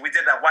stage. We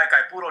did that White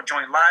Guy Puro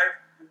joint live.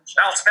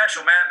 That was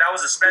special, man. That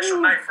was a special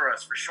night for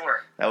us, for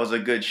sure. That was a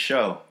good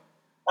show.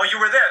 Oh, you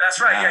were there. That's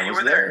right. Yeah, you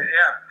were there.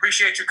 Yeah,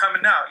 appreciate you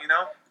coming out,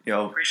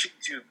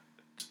 Appreciate you.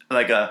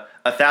 Like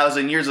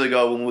 1,000 years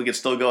ago when we could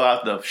still go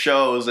out to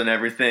shows and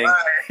everything,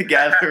 right.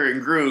 Gather in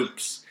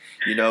groups,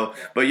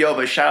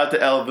 But shout out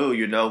to El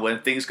Vu, when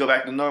things go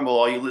back to normal,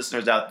 all you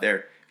listeners out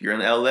there, if you're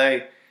in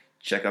LA,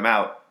 check them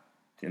out,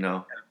 El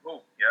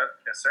Vu, yep,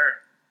 yes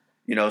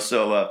So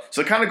sir.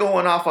 so kind of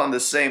going off on the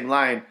same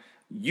line,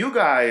 you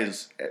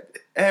guys,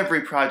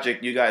 every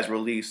project you guys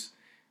release,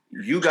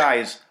 you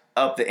guys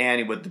up the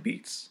ante with the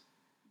beats.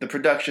 The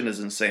production is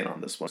insane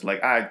on this one.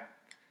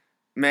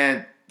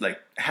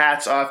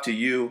 Hats off to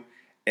you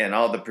and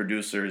all the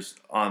producers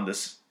on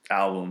this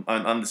album,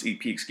 on this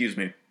EP, excuse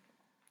me.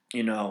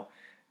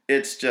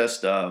 It's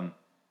just,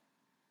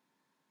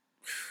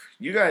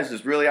 you guys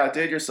just really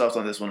outdid yourselves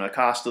on this one.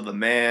 Acosta the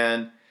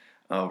Man,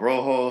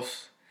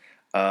 Rojos,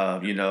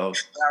 Listrado.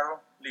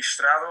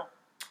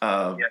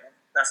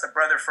 That's the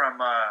brother from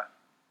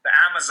the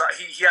Amazon.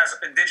 He has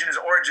indigenous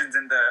origins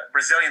in the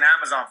Brazilian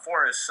Amazon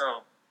forest,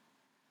 so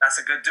that's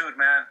a good dude,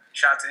 man.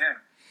 Shout out to him.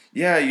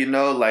 Yeah,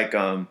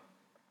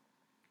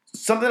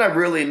 something I've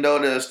really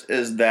noticed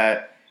is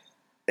that,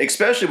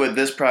 especially with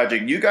this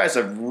project, you guys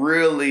have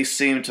really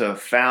seemed to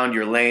have found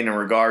your lane in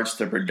regards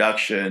to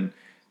production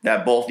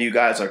that both of you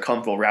guys are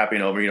comfortable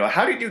rapping over.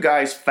 How did you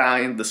guys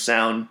find the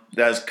sound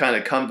that has kind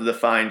of come to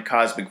define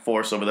Cosmic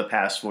Force over the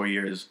past 4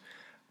 years?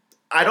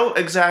 I don't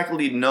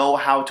exactly know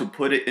how to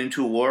put it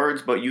into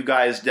words, but you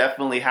guys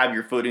definitely have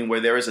your footing where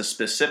there is a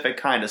specific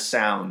kind of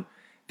sound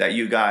that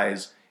you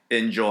guys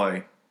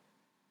enjoy.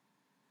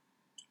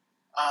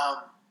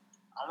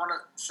 I want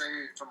to say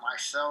for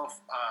myself,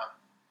 I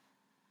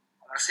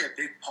want to say a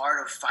big part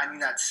of finding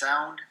that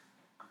sound.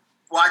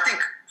 Well, I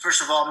think,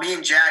 first of all, me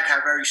and Jag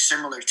have very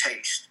similar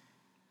taste.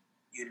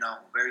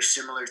 Very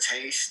similar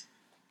taste.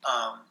 So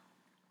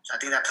I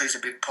think that plays a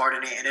big part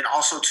in it. And then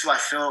also, too, I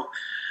feel...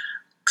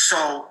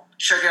 So,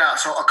 check it out.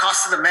 So,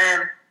 Acosta the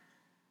Man,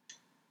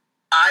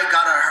 I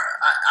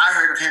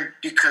heard of him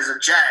because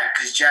of Jag.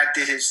 Because Jag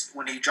did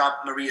when he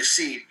dropped Maria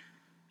Seed,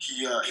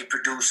 he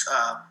produced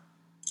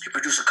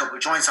a couple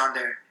of joints on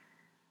there.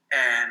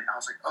 And I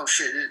was like, oh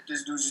shit,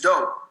 this dude's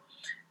dope.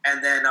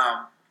 And then,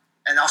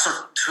 and also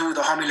to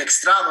the homie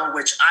Lextrado,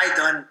 which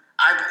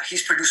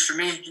he's produced for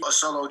me a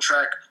solo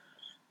track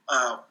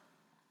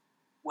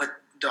with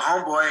the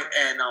homeboy.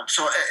 And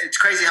so it's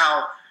crazy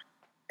how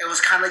it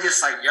was kind of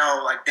just like,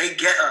 yo, like they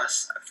get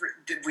us.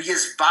 We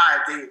just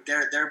vibe.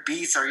 Their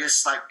beats are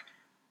just like,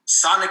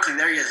 sonically,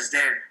 they're just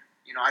there.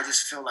 I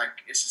just feel like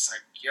it's just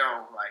like,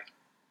 yo, like,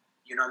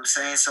 You know what I'm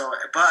saying? So,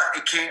 but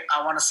it came.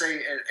 I want to say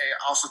it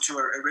also too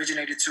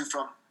originated too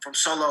from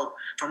solo,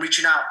 from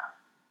reaching out,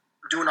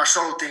 doing our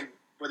solo thing,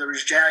 whether it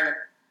was Jag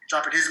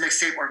dropping his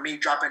mixtape or me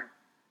dropping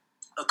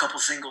a couple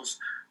singles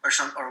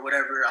or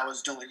whatever I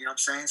was doing. You know what I'm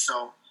saying?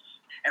 So,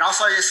 and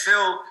also I just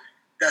feel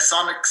that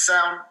sonic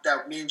sound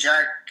that me and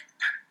Jag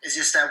is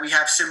just that we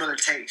have similar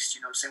taste.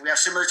 You know what I'm saying? We have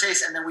similar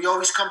taste, and then we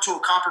always come to a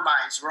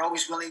compromise. We're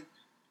always willing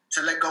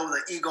to let go of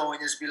the ego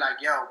and just be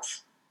like, yo,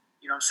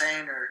 you know what I'm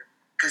saying? Or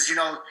because, you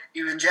know,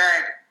 even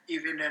Jag,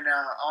 even in,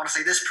 I want to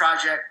say this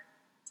project,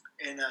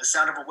 in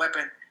Sound of a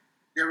Weapon,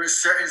 there was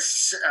certain,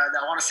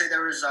 I want to say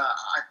there was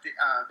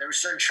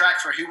certain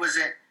tracks where he was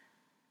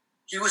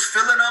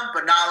feeling them,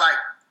 but not like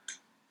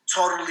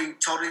totally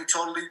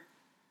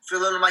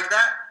feeling them like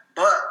that.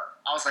 But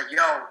I was like,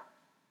 yo,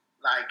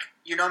 like,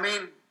 you know what I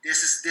mean?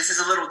 This is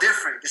a little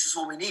different. This is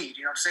what we need.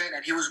 You know what I'm saying?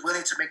 And he was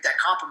willing to make that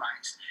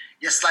compromise.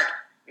 Yes, like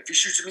if he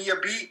shoots me a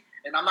beat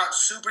and I'm not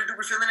super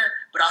duper feeling it,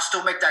 but I'll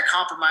still make that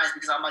compromise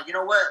because I'm like, you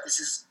know what? This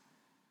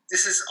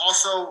is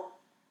also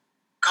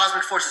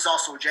Cosmic Force is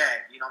also Jag.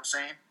 You know what I'm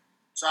saying?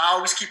 So I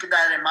always keep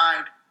that in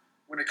mind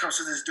when it comes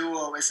to this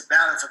duo. It's a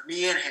balance of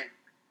me and him.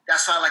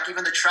 That's why, like,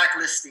 even the track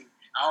listing,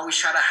 I always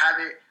try to have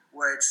it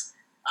where it's,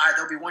 all right,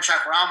 there'll be one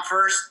track where I'm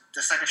first,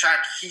 the second track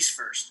he's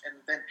first, and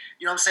then,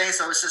 you know what I'm saying?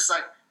 So it's just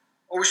like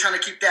always trying to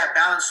keep that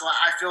balance. So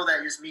I feel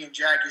that just me and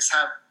Jag just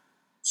have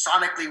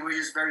sonically we're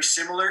just very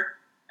similar,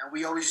 and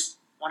we always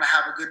want to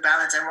have a good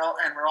balance, and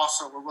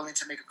we're willing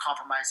to make a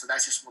compromise. So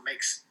that's just what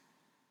makes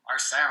our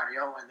sound,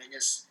 yo. And then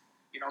just,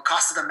 you know,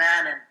 Costa the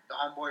Man and the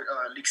homeboy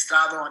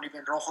Lixtrado and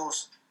even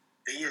Rojos,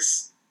 they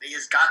just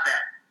got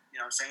that. You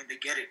know what I'm saying? They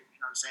get it. You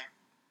know what I'm saying?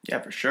 Yeah,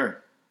 for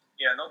sure.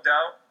 Yeah, no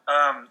doubt.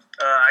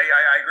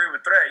 I agree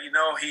with Threat. You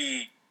know,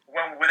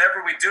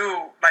 whenever we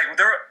do, like,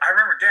 I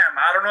remember,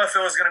 I don't know if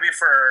it was going to be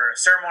for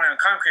Ceremony on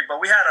Concrete, but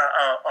we had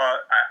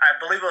I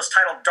believe it was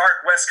titled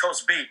Dark West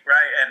Coast Beat,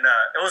 right? And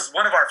it was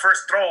one of our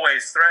first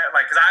throwaways, Threat,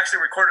 like, because I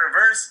actually recorded a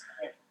verse,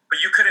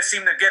 but you couldn't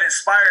seem to get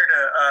inspired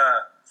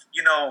to,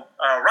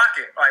 rock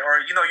it. Like,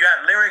 or, you know, you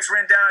had lyrics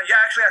written down. You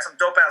actually had some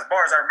dope-ass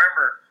bars. I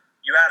remember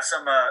you had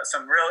some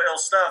real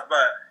ill stuff,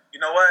 but you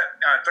know what?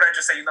 Threat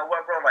just said, you know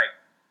what, bro, like,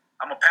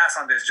 I'm going to pass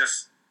on this.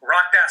 Just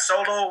rock that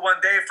solo one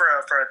day for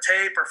a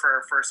tape or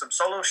for some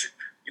solo shit,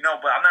 you know,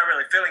 but I'm not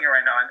really feeling it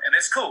right now. And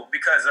it's cool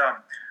because,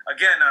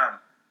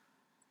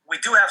 we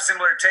do have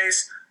similar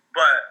tastes,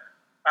 but,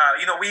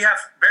 we have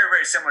very,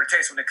 very similar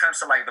tastes when it comes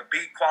to, like, the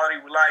beat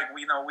quality we like.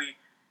 We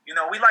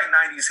like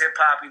 90s hip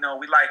hop, you know,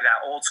 we like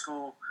that old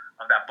school,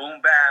 that boom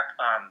bap.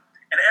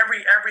 And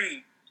every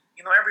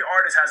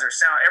artist has their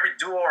sound. Every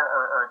duo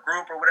or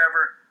group or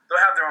whatever, they'll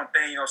have their own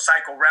thing. You know,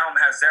 Psycho Realm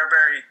has their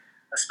very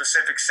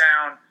specific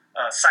sound.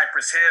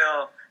 Cypress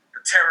Hill,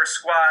 the Terror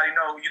Squad, you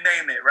know, you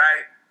name it,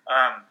 right?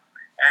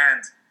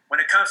 And when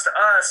it comes to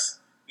us,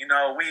 you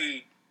know,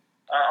 we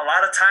a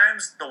lot of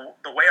times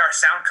the way our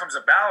sound comes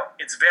about,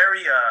 it's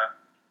very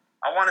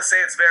I want to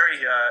say it's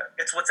very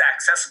it's what's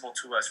accessible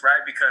to us,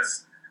 right?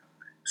 Because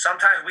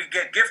sometimes we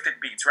get gifted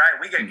beats, right?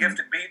 We get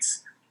gifted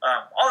beats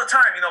all the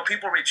time. You know,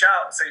 people reach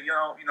out, say, you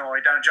know, are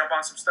you down to jump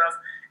on some stuff?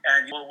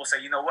 And we'll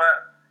say, you know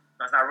what,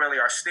 that's not really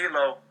our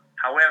stilo.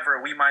 However,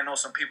 we might know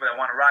some people that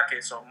want to rock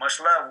it, so much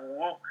love.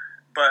 Woo.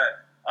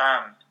 But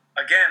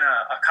again,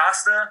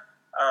 Acosta,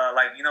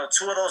 like, you know,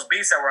 two of those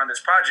beats that were on this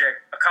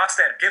project,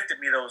 Acosta had gifted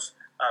me those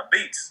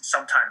beats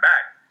some time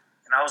back,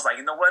 and I was like,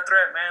 you know what,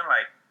 Threat, man,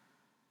 like,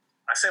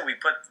 I said we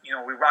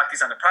rock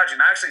these on the project,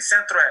 and I actually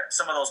sent Threat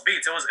some of those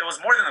beats. It was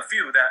more than a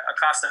few that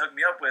Acosta hooked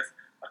me up with.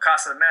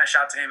 Acosta the Man,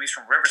 shout out to him. He's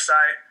from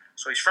Riverside,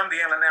 so he's from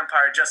the Inland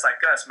Empire, just like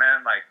us,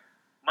 man. Like,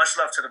 much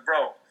love to the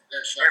bro.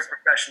 Very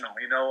professional,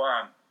 you know.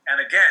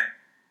 And again,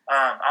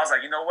 I was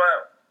like, you know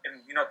what? And,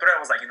 you know, Threat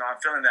was like, you know,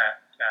 I'm feeling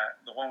that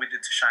the one we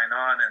did to Shine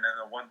On and then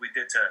the one we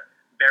did to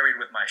Buried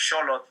with My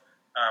Sholot.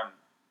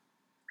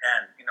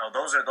 And, you know,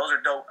 those are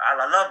dope. I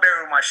love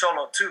Buried with My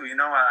Sholot too, you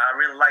know. I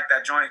really like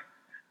that joint.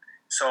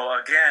 So,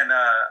 again,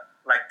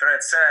 like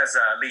Threat says,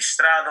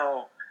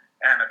 Listrado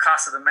and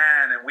Acosta the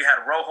Man, and we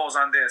had Rojos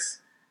on this.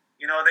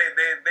 You know, they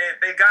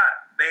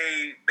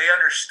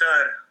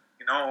understood,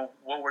 you know,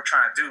 what we're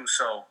trying to do.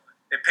 So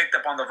they picked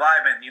up on the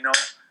vibe, and, you know,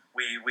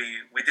 we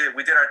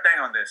did our thing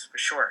on this for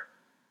sure.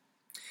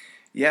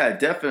 Yeah,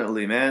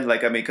 definitely, man.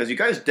 Like, I mean, because you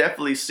guys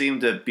definitely seem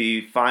to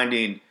be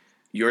finding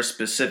your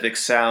specific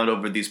sound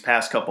over these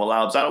past couple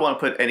albums. I don't want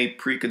to put any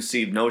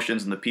preconceived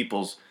notions in the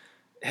people's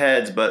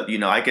heads, but, you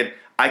know, I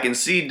can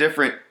see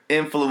different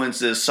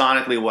influences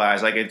sonically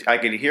wise. I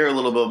could hear a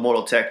little bit of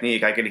Mortal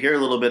Technique. I could hear a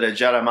little bit of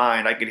Jedi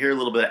Mind. I could hear a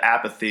little bit of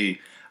Apathy.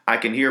 I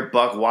can hear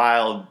Buck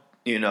Wild,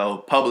 you know,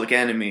 Public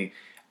Enemy.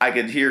 I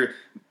could hear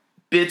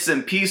bits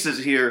and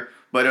pieces here,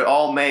 but it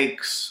all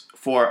makes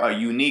for a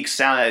unique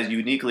sound that is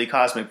uniquely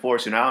Cosmic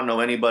Force. And I don't know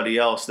anybody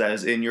else that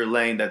is in your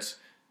lane that's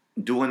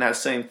doing that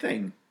same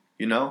thing,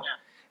 you know?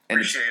 Yeah,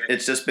 and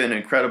it's just been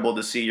incredible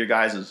to see your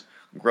guys'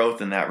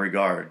 growth in that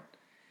regard.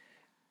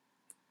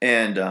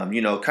 And,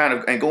 you know, kind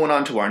of, and going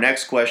on to our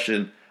next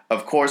question,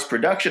 of course,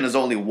 production is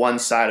only one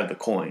side of the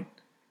coin.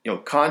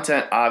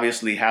 content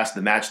obviously has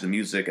to match the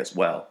music as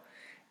well.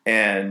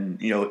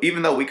 And,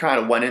 even though we kind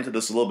of went into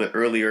this a little bit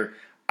earlier,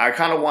 I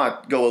kind of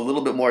want to go a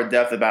little bit more in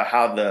depth about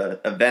how the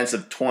events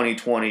of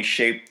 2020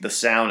 shaped the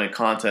sound and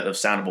content of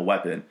Sound of a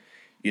Weapon.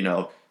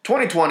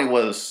 2020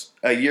 was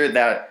a year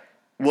that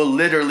will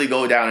literally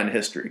go down in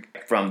history.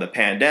 From the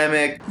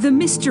pandemic. The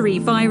mystery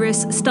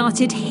virus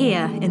started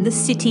here in the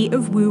city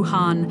of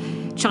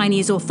Wuhan.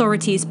 Chinese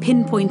authorities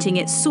pinpointing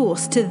its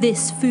source to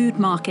this food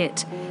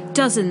market.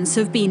 Dozens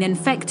have been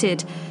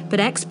infected,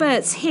 but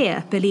experts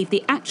here believe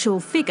the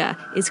actual figure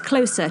is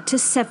closer to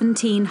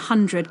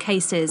 1,700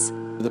 cases.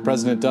 The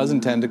president does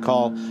intend to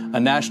call a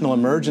national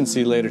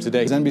emergency later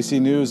today. NBC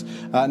News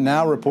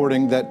now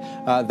reporting that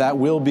that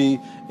will be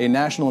a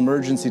national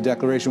emergency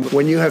declaration.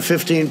 When you have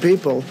 15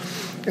 people,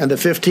 and the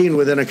 15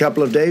 within a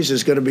couple of days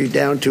is going to be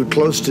down to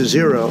close to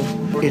zero,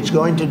 it's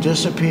going to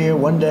disappear.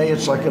 One day,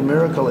 it's like a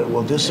miracle. It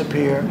will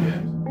disappear.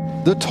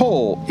 The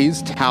toll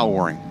is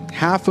towering.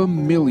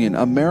 500,000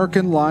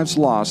 American lives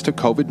lost to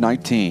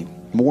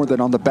COVID-19, more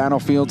than on the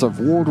battlefields of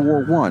World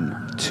War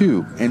I,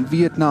 II, and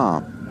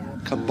Vietnam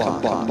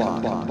combined.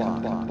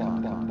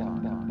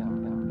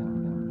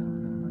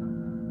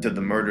 To the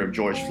murder of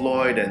George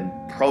Floyd and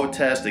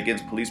protests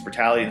against police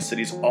brutality in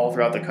cities all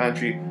throughout the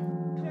country.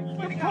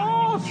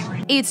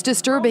 It's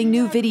disturbing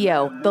new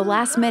video, the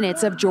last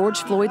minutes of George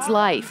Floyd's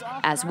life,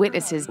 as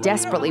witnesses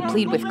desperately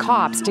plead with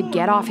cops to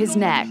get off his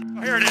neck.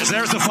 Here it is.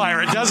 There's the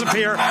fire. It does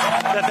appear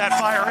that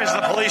fire is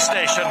the police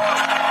station.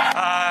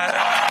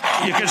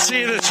 You can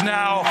see this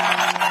now,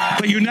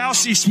 but you now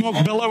see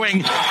smoke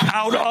billowing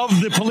out of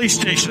the police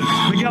station.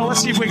 Miguel,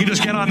 let's see if we can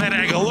just get on that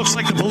angle. It looks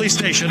like the police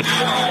station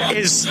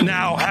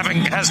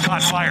has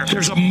caught fire.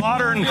 There's a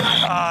modern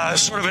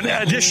sort of an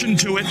addition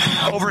to it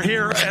over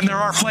here, and there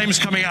are flames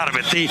coming out of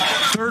it. The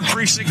 3rd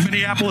Precinct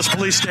Minneapolis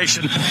Police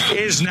Station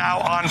is now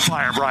on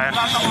fire, Brian.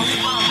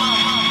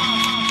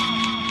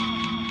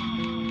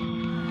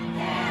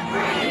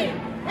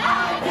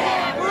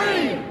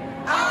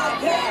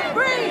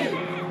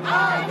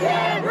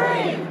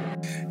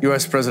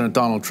 U.S. President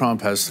Donald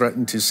Trump has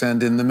threatened to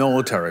send in the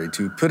military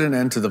to put an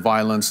end to the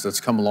violence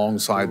that's come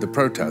alongside the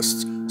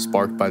protests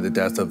sparked by the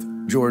death of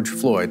George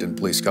Floyd in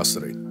police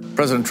custody.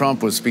 President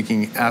Trump was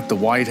speaking at the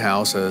White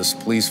House as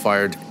police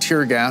fired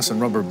tear gas and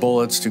rubber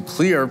bullets to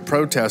clear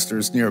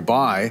protesters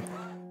nearby.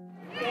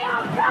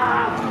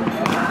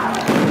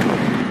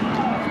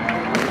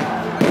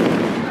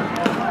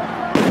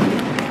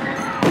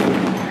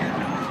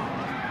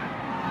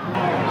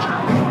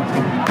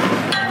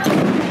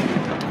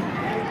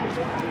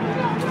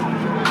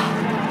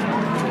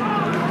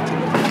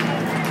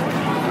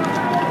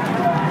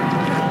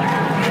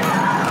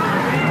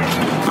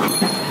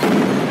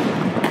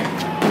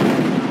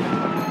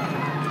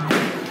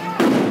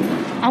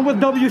 I'm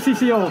with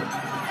WCCO.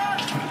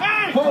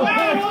 Hey! Hold.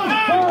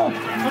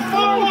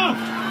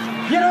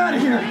 Get out of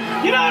here!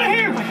 Get out of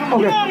here!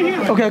 Okay. Get out of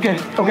here!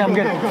 Okay, I'm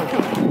good.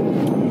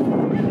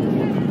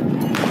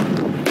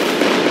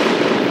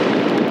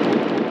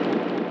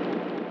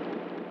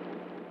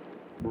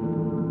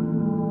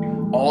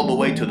 All the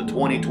way to the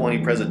 2020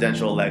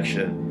 presidential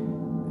election.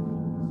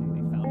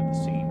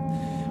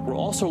 We're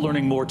also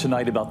learning more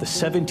tonight about the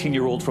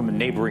 17-year-old from a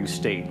neighboring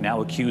state,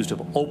 now accused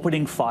of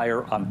opening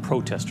fire on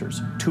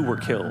protesters. 2 were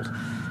killed.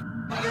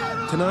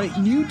 Tonight,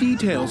 new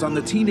details on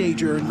the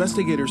teenager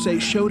investigators say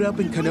showed up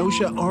in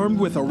Kenosha armed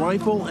with a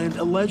rifle and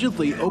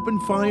allegedly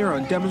opened fire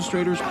on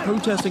demonstrators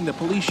protesting the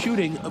police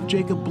shooting of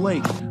Jacob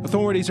Blake.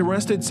 Authorities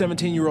arrested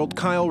 17-year-old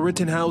Kyle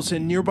Rittenhouse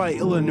in nearby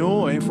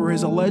Illinois for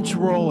his alleged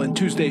role in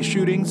Tuesday's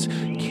shootings,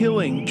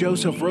 killing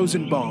Joseph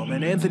Rosenbaum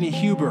and Anthony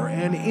Huber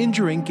and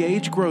injuring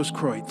Gage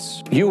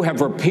Grosskreutz. You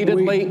have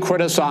repeatedly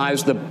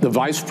criticized the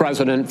vice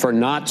president for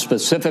not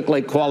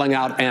specifically calling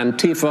out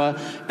Antifa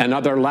and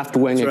other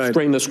left-wing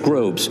extremist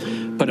groups.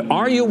 But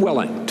are you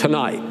willing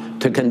tonight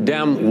to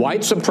condemn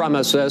white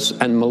supremacists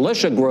and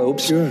militia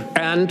groups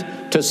and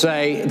to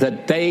say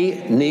that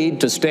they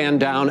need to stand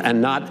down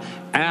and not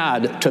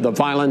add to the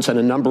violence in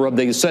a number of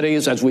these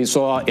cities, as we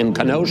saw in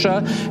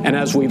Kenosha and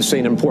as we've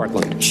seen in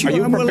Portland? Sure, are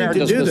you I'm prepared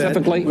to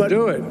specifically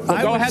do it?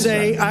 Well, go ahead,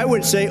 sir. I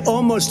would say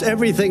almost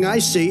everything I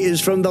see is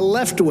from the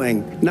left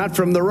wing, not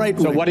from the right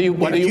wing. So what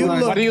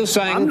are you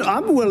saying?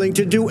 I'm willing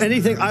to do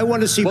anything. I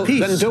want to see peace.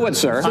 Then do it,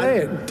 sir. Say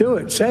it. Do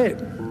it. Say it.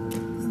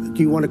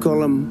 Do you want to call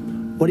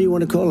them? What do you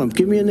want to call them?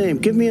 Give me a name.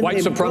 Give me a white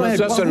name.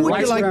 Supremacists and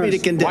white like me to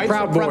condemn? White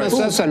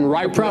supremacists and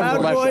right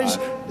Proud Boys.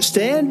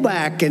 Stand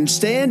back and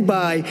stand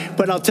by.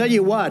 But I'll tell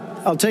you what.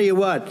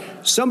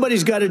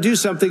 Somebody's got to do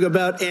something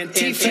about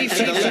Antifa.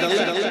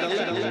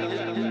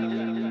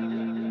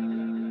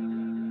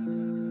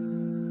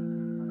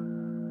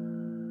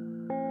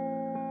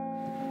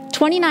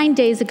 29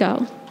 days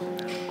ago,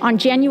 on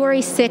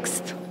January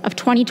 6th of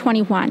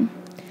 2021,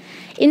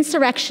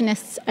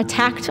 insurrectionists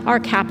attacked our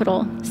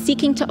Capitol,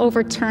 seeking to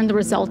overturn the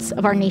results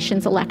of our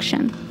nation's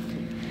election.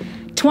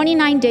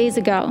 29 days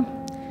ago,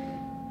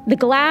 the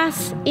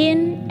glass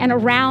in and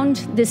around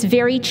this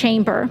very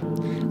chamber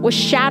was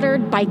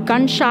shattered by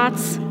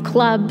gunshots,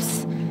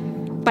 clubs,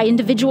 by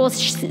individuals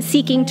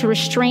seeking to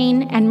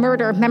restrain and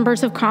murder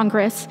members of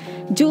Congress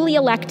duly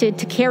elected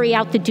to carry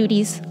out the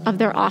duties of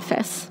their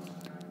office.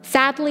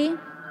 Sadly,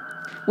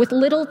 with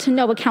little to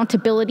no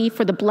accountability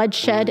for the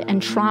bloodshed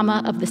and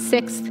trauma of the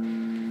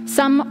 6th,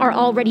 some are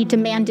already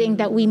demanding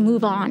that we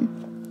move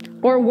on,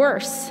 or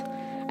worse,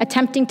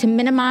 attempting to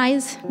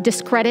minimize,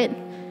 discredit,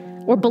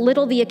 or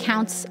belittle the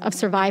accounts of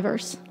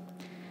survivors.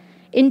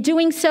 In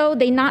doing so,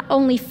 they not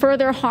only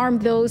further harm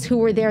those who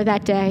were there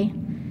that day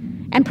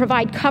and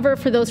provide cover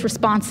for those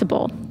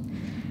responsible,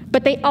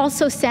 but they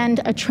also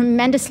send a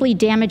tremendously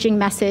damaging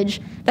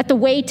message that the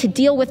way to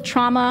deal with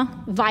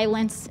trauma,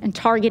 violence, and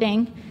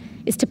targeting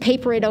is to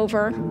paper it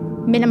over,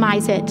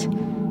 minimize it,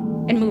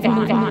 and move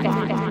on.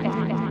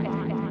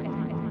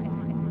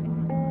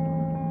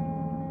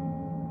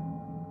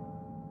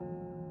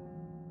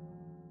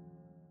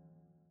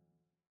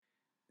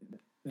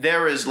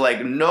 There is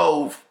like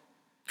no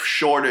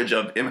shortage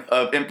of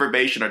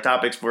information or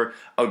topics for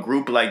a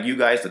group like you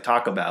guys to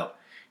talk about,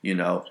 you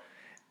know,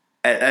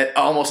 at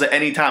almost at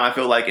any time, I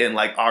feel like in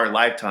like our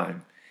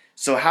lifetime.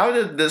 So how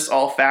did this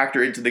all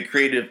factor into the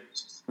creative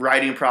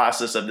writing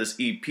process of this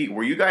EP?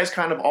 Were you guys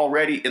kind of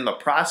already in the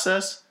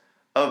process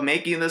of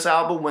making this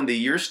album when the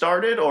year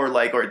started, or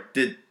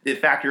did it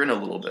factor in a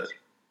little bit?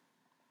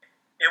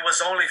 It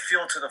was only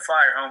fuel to the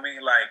fire, homie.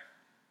 Like,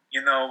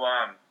 you know,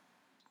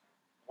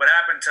 what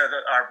happened to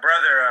our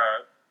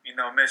brother, you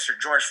know, Mr.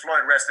 George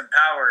Floyd, rest in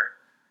power,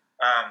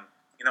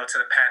 you know, to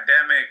the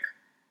pandemic,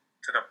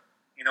 to the,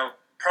 you know,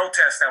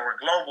 protests that were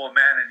global,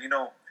 man. And, you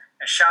know,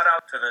 and shout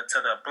out to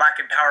the Black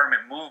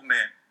empowerment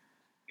movement,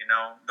 you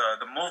know,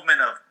 the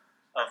movement of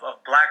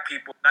Black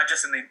people, not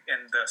just in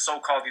the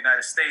so-called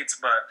United States,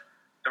 but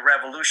their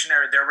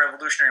revolutionary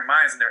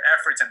minds and their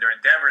efforts and their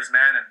endeavors,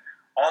 man. And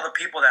all the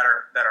people that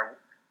are,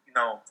 you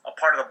know, a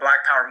part of the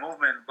Black Power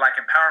movement, Black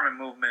empowerment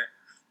movement,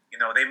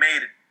 you know, they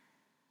made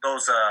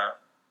those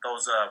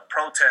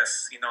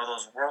protests, you know,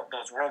 those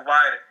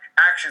worldwide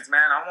actions,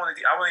 man. I won't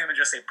even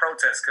just say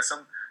protests, because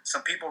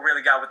some people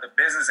really got with the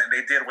business and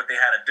they did what they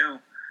had to do,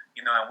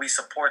 you know, and we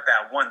support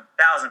that 1,000%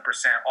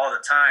 all the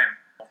time.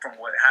 From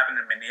what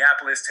happened in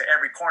Minneapolis to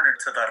every corner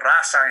to the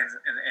Raza in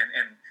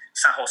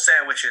San Jose,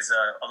 which is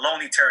a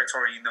lonely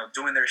territory, you know,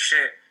 doing their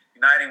shit,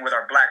 uniting with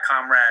our Black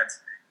comrades,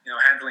 you know,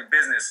 handling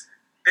business.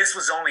 This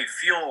was only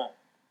fuel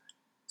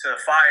to the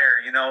fire,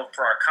 you know,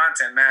 for our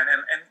content, man.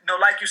 And you know,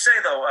 like you say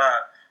though,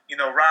 you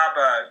know, Rob,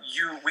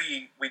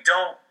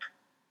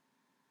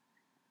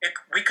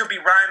 we could be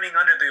rhyming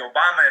under the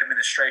Obama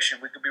administration.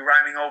 We could be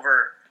rhyming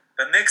over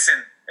the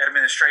Nixon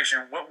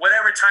administration.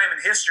 Whatever time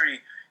in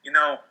history, you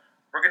know,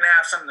 we're going to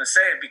have something to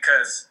say,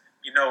 because,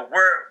 you know,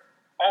 we're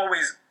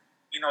always,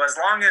 you know, as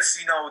long as,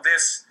 you know,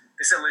 this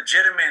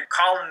illegitimate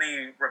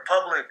colony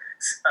republic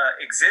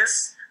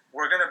exists,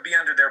 we're going to be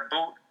under their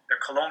boot, their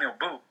colonial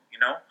boot, you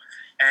know?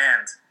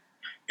 And,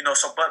 you know,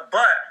 so, but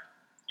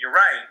you're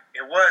right.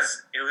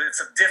 It's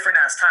a different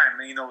ass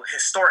time, you know,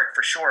 historic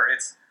for sure.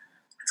 It's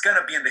going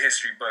to be in the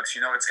history books,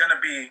 you know, it's going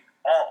to be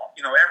all,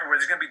 you know, everywhere.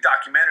 There's going to be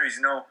documentaries,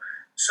 you know?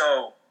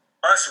 So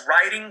us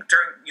writing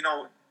during, you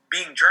know,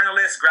 being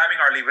journalists,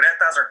 grabbing our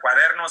libretas, our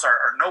cuadernos,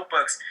 our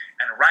notebooks,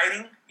 and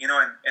writing, you know,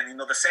 and you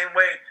know, the same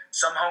way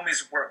some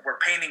homies were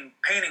painting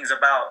paintings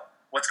about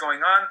what's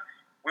going on,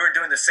 we were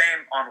doing the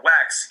same on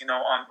wax, you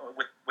know,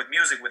 with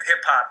music, with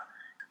hip hop,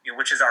 you know,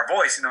 which is our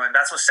voice, you know, and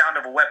that's what Sound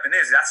of a Weapon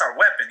is. That's our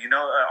weapon, you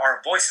know,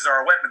 our voices are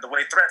our weapon, the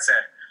way Threat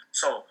said.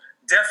 So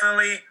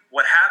definitely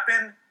what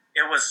happened,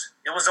 it was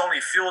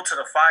only fuel to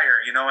the fire,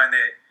 you know, and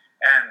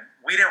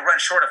we didn't run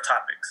short of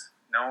topics.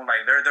 You know,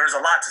 like there's a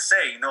lot to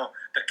say. You know,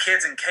 the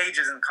kids in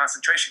cages in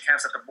concentration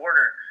camps at the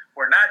border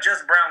were not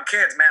just brown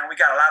kids, man. We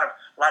got a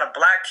lot of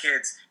Black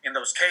kids in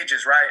those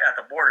cages, right, at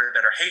the border,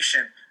 that are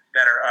Haitian,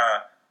 that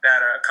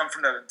come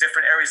from the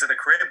different areas of the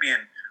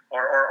Caribbean,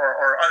 or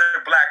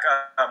other Black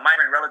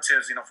migrant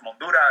relatives, you know, from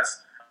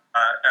Honduras,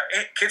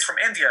 kids from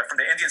India, from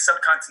the Indian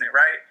subcontinent,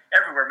 right,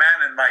 everywhere,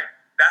 man. And like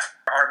that's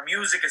our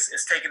music is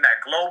taking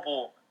that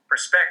global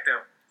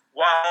perspective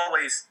while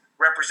always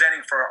representing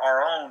for our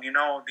own, you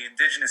know, the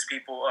indigenous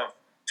people of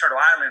Turtle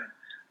Island.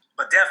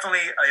 But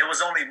definitely, it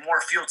was only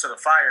more fuel to the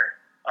fire.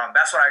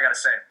 That's what I got to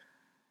say.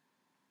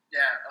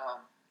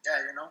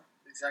 Yeah, you know,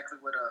 exactly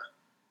what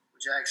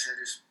Jack said,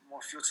 is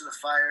more fuel to the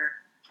fire.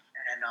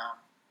 And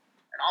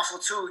also,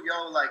 too,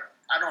 yo, like,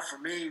 I know for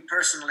me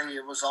personally,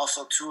 it was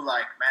also, too,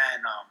 like, man,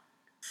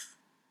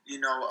 you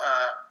know,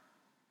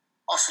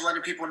 also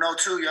letting people know,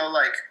 too, yo,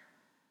 like,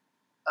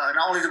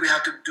 not only do we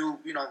have to do,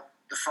 you know,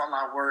 the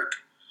frontline work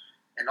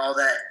and all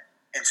that,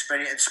 and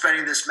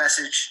spreading this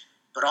message,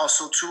 but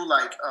also too,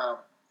 like,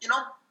 you know,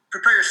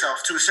 prepare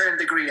yourself to a certain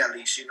degree, at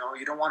least. You know,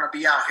 you don't want to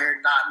be out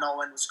here not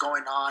knowing what's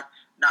going on,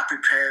 not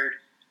prepared.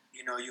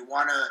 You know, you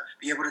want to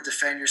be able to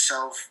defend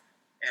yourself.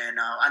 And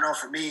I know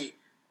for me,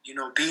 you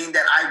know, being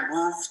that I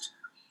moved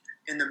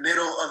in the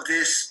middle of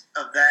this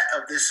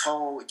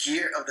whole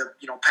year of the,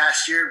 you know,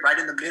 past year, right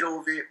in the middle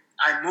of it,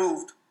 I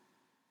moved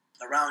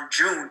around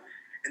June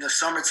in the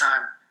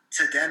summertime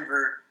to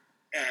Denver,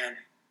 and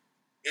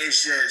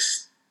it's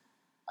just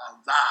a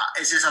lot.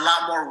 It's just a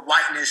lot more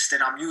whiteness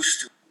than I'm used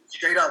to.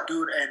 Straight up,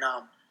 dude. And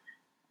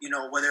you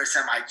know, whether it's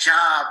at my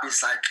job,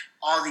 it's like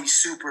all these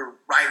super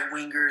right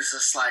wingers,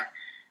 it's like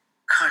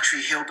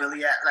country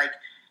hillbilly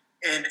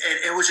and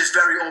it was just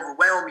very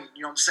overwhelming.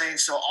 You know what I'm saying?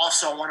 So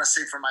also, I want to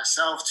say for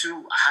myself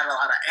too, I had a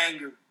lot of anger.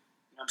 You know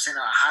what I'm saying?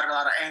 I had a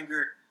lot of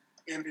anger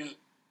in me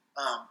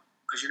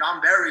because you know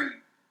I'm very,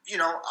 you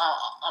know,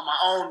 on my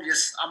own.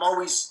 Just I'm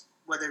always,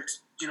 whether it's,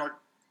 you know,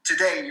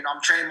 today, you know,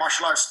 I'm training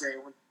martial arts today.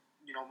 When,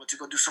 you know, went to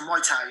go do some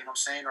Muay Thai. You know what I'm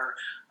saying? Or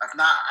if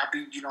not, I'll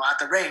be, you know, at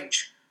the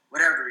range,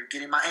 whatever,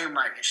 getting my aim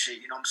right and shit.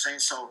 You know what I'm saying?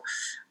 So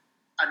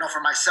I know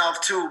for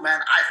myself too,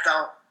 man. I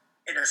felt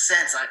in a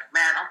sense like,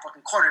 man, I'm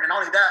fucking cornered. And not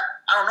only that,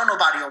 I don't know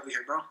nobody over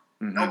here, bro.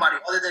 Mm-hmm. Nobody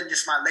other than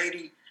just my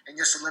lady and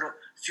just a little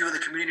few of the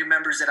community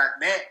members that I've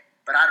met.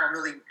 But I don't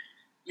really,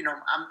 you know,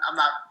 I'm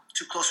not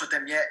too close with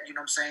them yet. You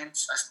know what I'm saying?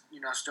 So you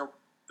know, I'm still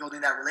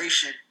building that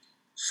relation.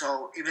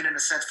 So even in a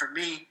sense for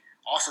me,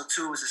 also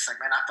too, it was just like,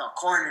 man, I felt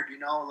cornered. You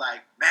know,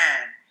 like,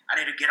 man, I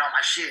need to get on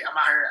my shit. I'm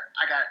out here.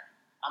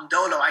 I'm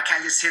Dolo. I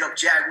can't just hit up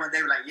Jag one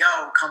day like,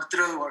 yo, come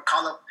through, or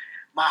call up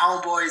my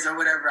homeboys or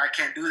whatever. I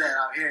can't do that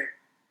out here.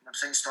 You know what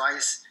I'm saying? So I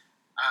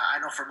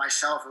know for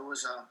myself, it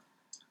was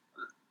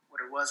what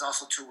it was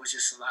also too was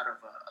just a lot of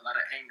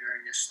anger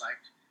and just like,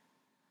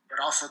 but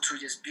also too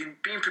just being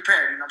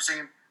prepared. You know what I'm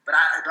saying? But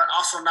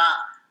also not.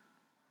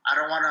 I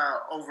don't want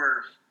to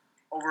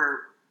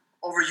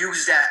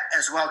overuse that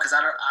as well, because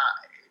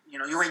you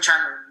know, no one's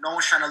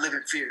trying to live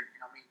in fear. You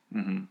know what I mean?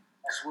 Mm-hmm.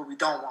 That's what we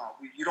don't want.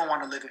 You don't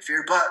want to live in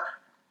fear, but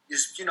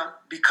just, you know,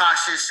 be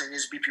cautious and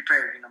just be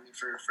prepared. You know what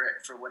I mean?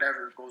 For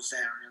whatever goes down.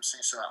 You know what I'm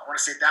saying? So I want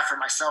to say that for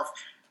myself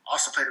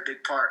also played a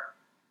big part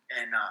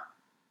in the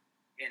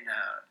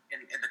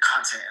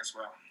content as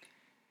well.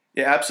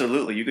 Yeah,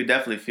 absolutely. You could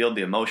definitely feel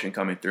the emotion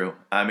coming through.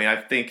 I mean, I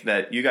think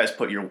that you guys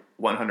put your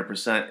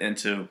 100%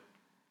 into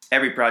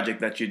every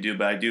project that you do,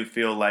 but I do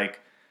feel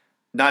like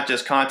not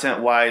just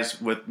content-wise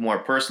with more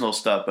personal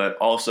stuff, but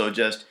also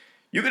just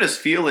you could just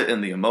feel it in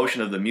the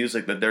emotion of the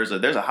music that there's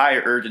a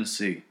higher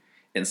urgency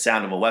in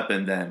Sound of a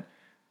Weapon than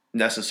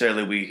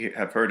necessarily we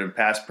have heard in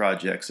past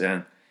projects.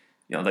 And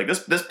you know, like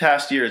this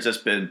past year has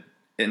just been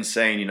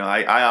insane. You know,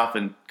 I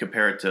often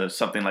compare it to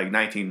something like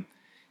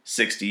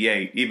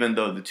 1968, even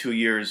though the 2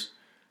 years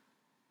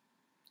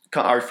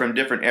are from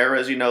different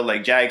eras. You know,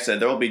 like Jag said,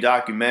 there will be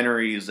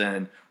documentaries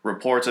and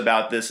reports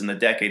about this in the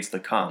decades to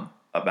come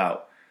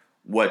about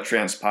what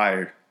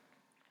transpired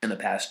in the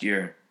past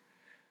year.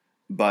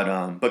 But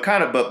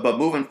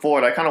moving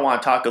forward, I kind of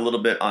want to talk a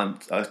little bit on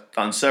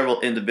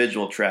several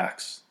individual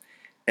tracks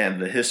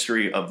and the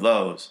history of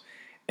those.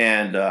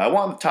 And I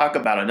want to talk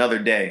about Another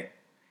Day,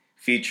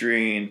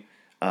 featuring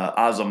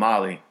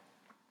Azamali.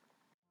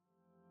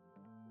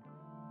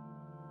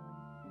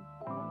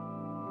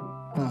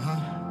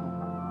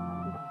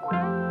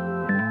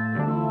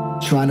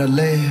 Trying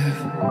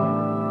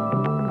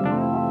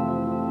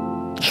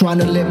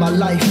to live my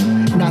life,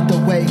 not the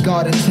way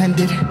God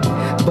intended,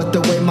 but the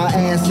way my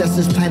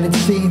ancestors planted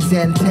seeds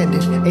and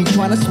tended. Ain't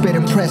trying to spit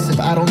impressive,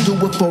 I don't do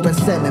it for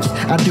incentives.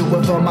 I do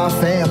it for my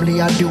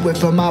family, I do it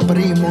for my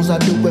primos, I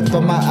do it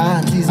for my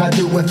aunties, I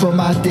do it for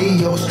my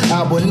tios,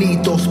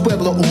 abuelitos,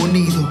 pueblo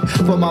unido,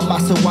 for my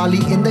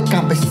masawali and the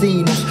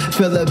campesinos,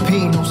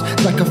 Filipinos,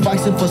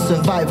 sacrificing for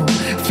survival,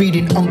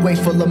 feeding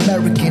ungrateful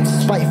Americans,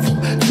 spiteful,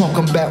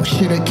 talking about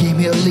shit that came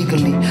here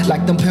legally,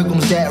 like them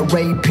pilgrims that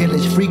raid,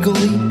 pillage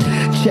frequently.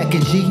 Check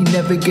it, G,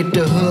 never get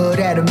the hood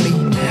out of me.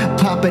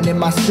 Popping in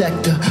my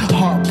sector,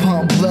 heart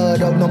pump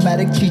blood of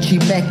nomadic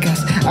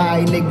chichimecas. I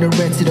ain't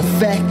ignorant to the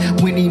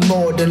fact we need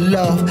more than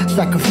love,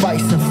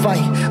 sacrifice and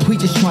fight. We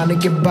just trying to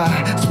get by,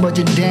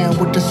 smudging down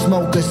with the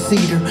smoke of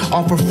cedar.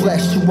 Offer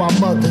flesh to our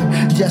mother,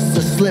 just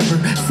a sliver.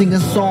 Singing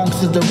songs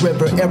to the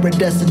river,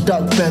 iridescent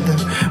dark feather.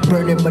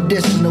 Burning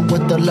medicinal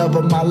with the love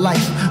of my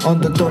life on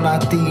the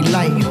Donati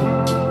light.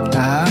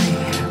 I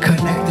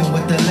connected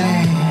with the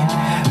land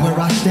where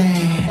I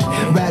stand.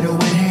 Rattle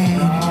in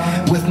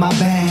hand with my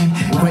band,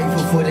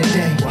 grateful for the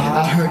day.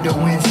 I heard the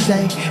wind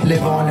say,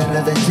 live on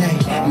another day,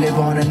 live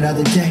on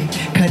another day.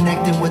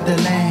 Connecting with the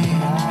land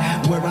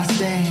where I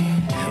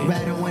stand,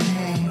 rattle in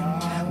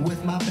hand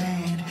with my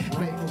band,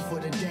 grateful for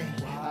the day.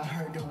 I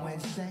heard the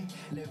wind say,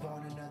 live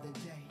on another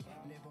day,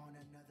 live on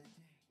another day.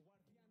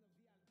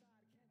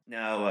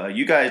 Now,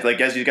 you guys,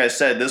 like as you guys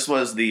said, this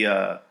was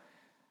the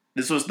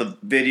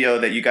video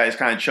that you guys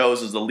kind of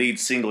chose as the lead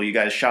single. You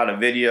guys shot a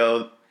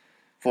video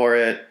for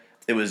it.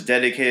 It was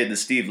dedicated to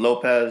Steve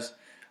Lopez.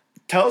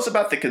 Tell us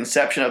about the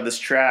conception of this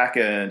track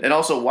and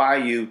also why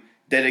you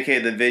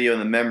dedicated the video in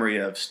the memory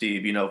of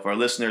Steve, you know, for our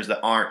listeners that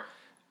aren't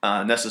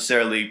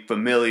necessarily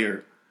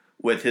familiar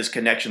with his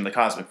connection to the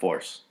Cosmic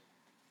Force.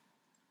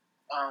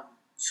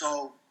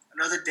 So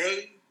Another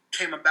Day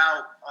came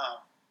about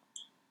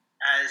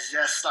as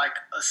just like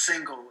a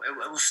single.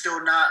 It was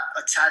still not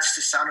attached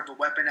to Sound of a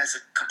Weapon as a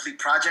complete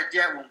project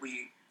yet when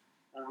we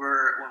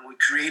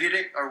created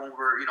it, or when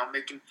we're, you know,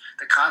 making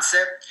the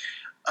concept.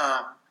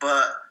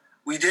 But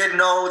we did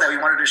know that we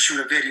wanted to shoot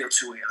a video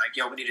to it. Like,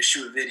 yo, we need to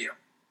shoot a video.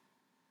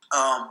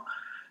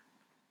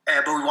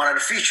 but we wanted a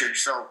feature.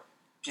 So,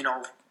 you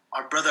know,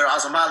 our brother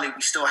Azamali,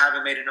 we still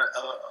haven't made it.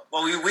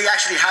 Well, we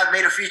actually have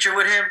made a feature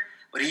with him,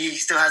 but he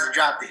still hasn't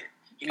dropped it.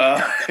 He needs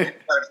to drop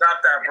that.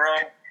 Drop that,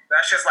 bro.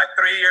 That shit's like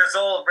 3 years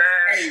old,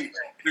 man. Hey,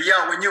 but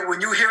yo,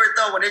 when you hear it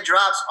though, when it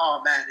drops,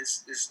 oh man,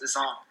 it's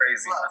on.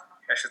 Crazy.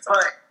 That shit's on.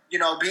 But you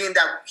know, being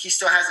that he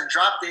still hasn't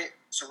dropped it,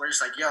 so we're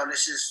just like, yo,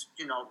 let's just,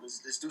 you know,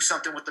 let's do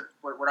something with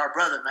our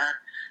brother, man.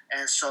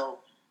 And so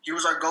he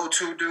was our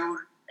go-to dude,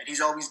 and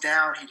he's always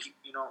down. He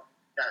you know,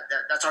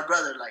 that's our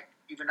brother, like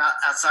even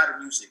outside of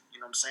music, you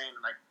know what I'm saying,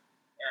 like,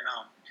 and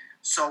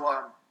so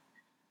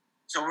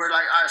we're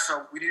like, all right,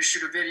 so we need to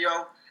shoot a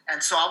video,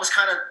 and so I was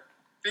kind of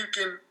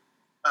thinking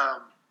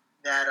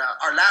that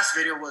our last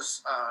video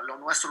was Lo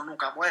Nuestro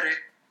Nunca Muere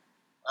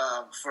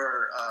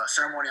for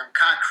Ceremony on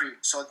Concrete.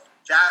 So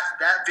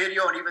that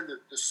video and even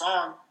the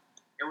song,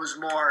 it was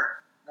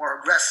more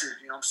aggressive,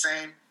 you know what I'm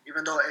saying?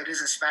 Even though it is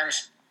in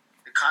Spanish,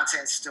 the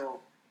content's still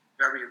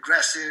very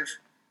aggressive,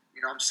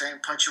 you know what I'm saying?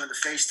 Punch you in the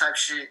face type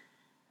shit.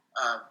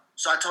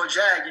 So I told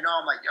Jag, you know,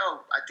 I'm like,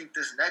 yo, I think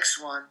this next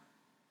one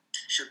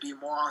should be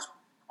more on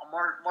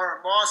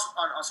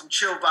some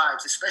chill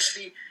vibes,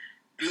 especially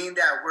being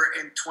that we're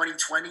in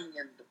 2020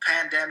 and the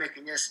pandemic,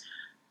 and yes,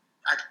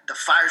 the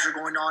fires are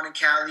going on in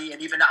Cali,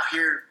 and even out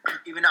here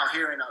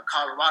in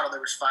Colorado,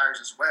 there was fires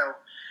as well.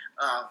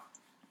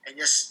 And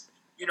yes,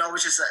 you know, it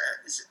was just a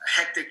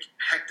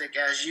hectic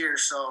ass year.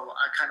 So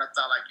I kind of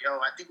thought like, yo,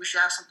 I think we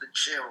should have something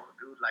chill,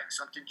 dude, like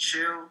something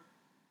chill,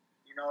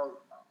 you know,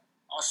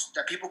 also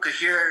that people could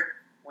hear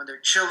when they're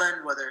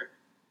chilling, whether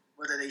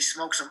they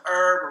smoke some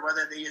herb or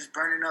whether they just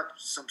burning up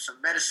some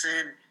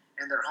medicine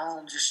in their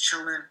homes, just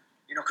chilling,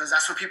 you know, because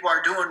that's what people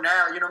are doing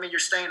now. You know what I mean? You're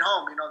staying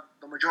home, you know,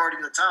 the majority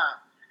of the time.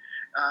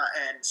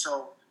 And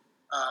so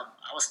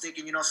I was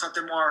thinking, you know,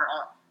 something more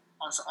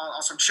on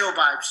some chill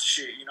vibes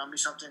shit, you know what I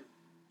mean?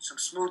 Some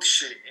smooth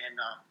shit.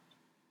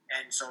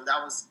 And so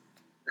that was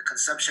the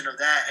conception of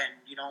that. And,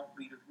 you know,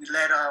 we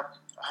let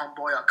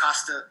homeboy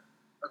Acosta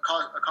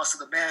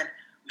the man,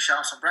 we shot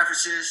him some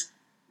references,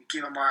 we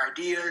gave him our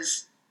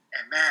ideas,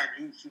 and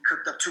man, he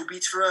cooked up 2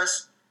 beats for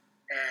us.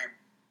 And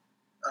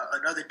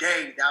another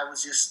day,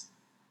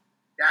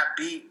 that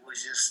beat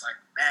was just like,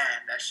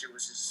 man, that shit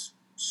was just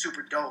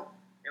super dope.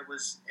 It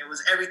was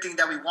everything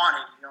that we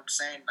wanted, you know what I'm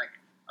saying? Like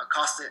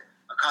Acosta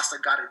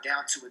got it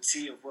down to a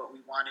T of what we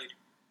wanted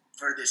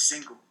for this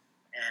single.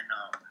 And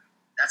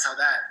that's how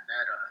that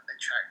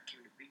track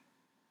came to be.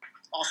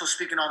 Also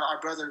speaking on our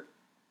brother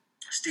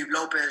Steve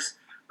Lopez,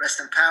 rest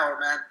in power,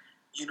 man.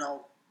 You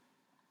know,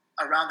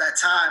 around that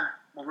time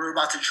when we were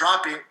about to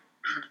drop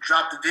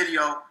the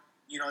video,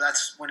 you know,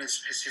 that's when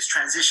his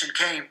transition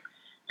came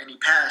and he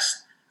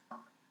passed.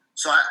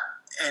 So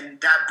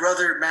and that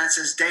brother, man,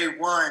 since day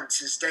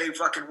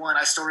fucking one,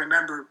 I still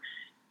remember,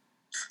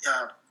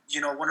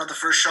 you know, one of the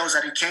first shows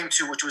that he came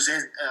to, which was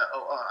in,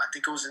 I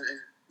think it was in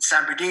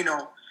San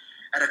Bernardino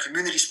at a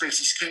community space.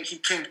 He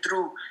came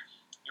through,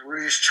 and we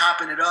were just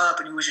chopping it up,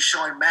 and he was just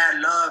showing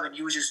mad love, and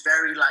he was just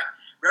very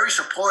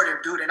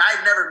supportive, dude. And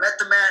I've never met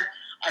the man.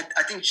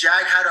 I think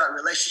Jag had a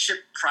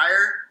relationship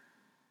prior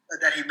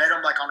that he met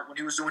him like when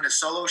he was doing his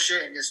solo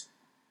shit and just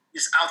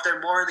out there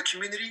more in the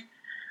community.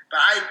 But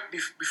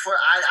before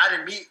I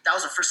didn't meet, that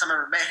was the first time I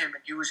ever met him,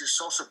 and he was just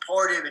so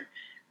supportive. And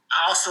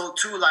I also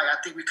too, like, I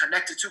think we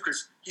connected too,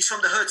 because he's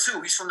from the hood too.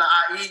 He's from the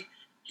IE.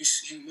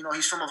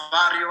 He's from a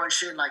barrio and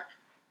shit.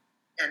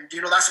 And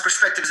you know, that's the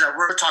perspectives that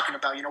we're talking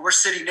about. You know, we're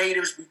city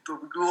natives. We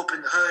grew up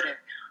in the hood, and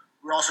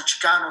we're also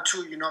Chicano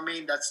too. You know what I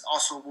mean? That's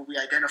also what we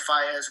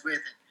identify as with.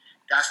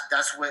 And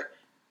that's what,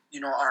 you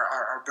know,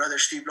 our brother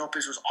Steve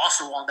Lopez was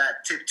also on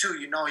that tip too.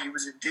 You know, he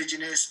was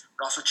indigenous,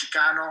 but also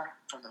Chicano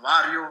from the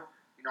barrio.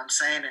 You know what I'm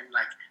saying? And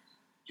like,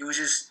 he was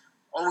just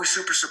always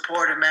super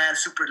supportive, man,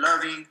 super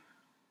loving.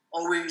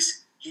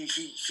 Always, he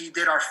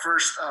did our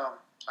first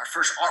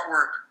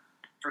artwork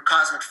for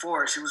Cosmic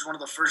Force. He was one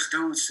of the first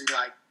dudes to,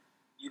 like,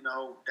 you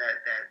know,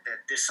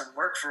 that did some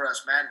work for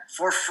us, man,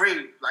 for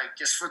free, like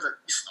just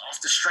off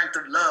the strength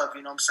of love.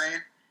 You know what I'm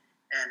saying?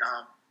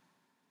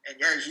 And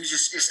yeah,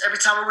 it's every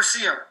time I would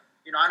see him,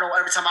 you know, I know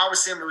every time I would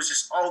see him, it was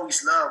just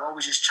always love,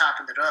 always just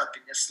chopping it up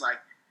and just like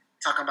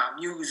talking about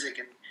music.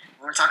 And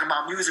when we're talking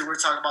about music, we're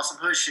talking about some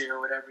hood shit or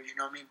whatever, you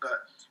know what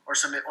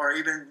I mean? Or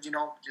even, you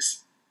know,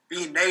 just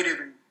being native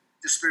and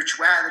the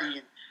spirituality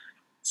and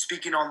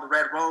speaking on the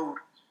Red Road,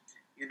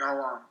 you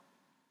know.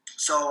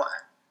 So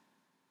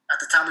at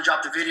the time we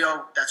dropped the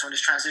video, that's when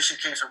this transition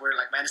came. So we're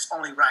like, man, it's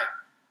only right.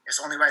 It's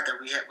only right that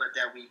we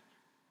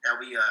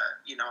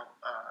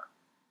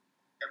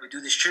do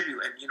this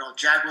tribute. And you know,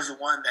 Jag was the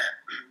one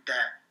that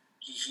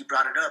he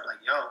brought it up, like,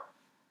 yo,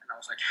 and I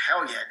was like,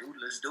 hell yeah, dude,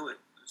 let's do it.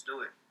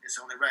 It's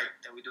only right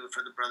that we do it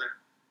for the brother.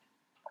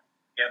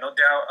 Yeah, no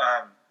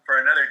doubt. For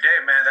another day,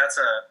 man, I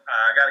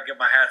got to give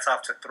my hats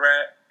off to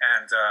Threat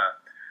and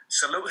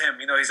salute him.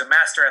 You know, he's a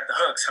master at the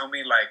hooks,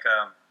 homie. Like,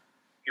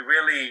 he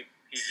really,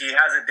 he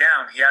has it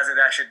down. He has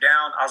that shit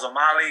down.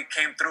 Azamali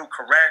came through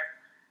correct.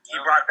 He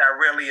brought that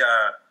really,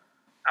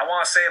 I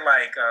want to say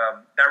like,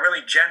 that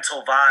really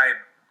gentle vibe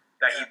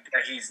that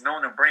he's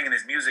known to bring in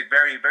his music.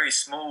 Very, very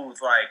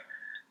smooth, like,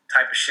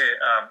 type of shit.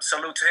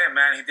 Salute to him,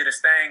 man. He did his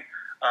thing.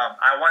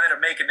 I wanted to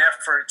make an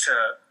effort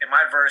in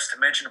my verse, to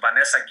mention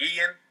Vanessa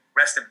Guillen,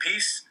 rest in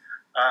peace.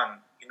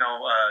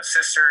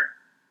 Sister,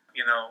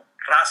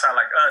 raza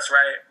like us,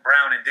 right?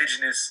 Brown,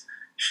 indigenous.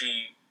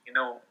 She,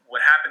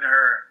 what happened to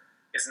her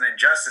is an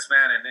injustice,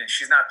 man. And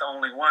she's not the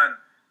only one.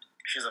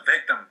 She's a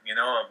victim,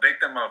 a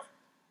victim of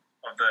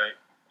the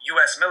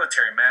U.S.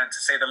 military, man, to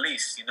say the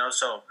least,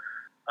 So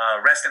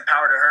rest in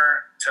power to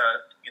her.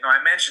 I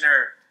mention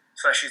her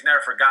so that she's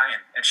never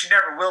forgotten. And she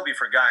never will be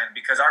forgotten,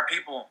 because our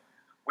people,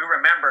 we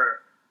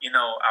remember,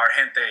 our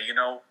gente,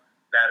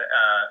 that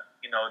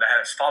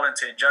has fallen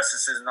to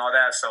injustices and all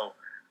that. So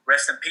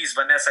rest in peace,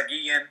 Vanessa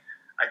Guillen.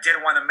 I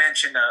did want to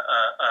mention a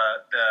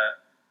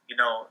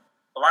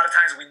lot of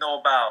times we know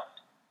about,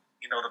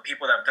 the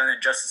people that have done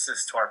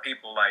injustices to our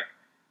people. Like,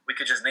 we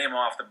could just name them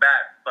off the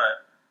bat,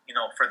 but,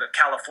 for the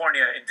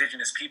California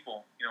indigenous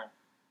people,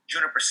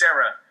 Juniper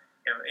Serra,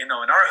 in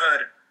our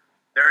hood,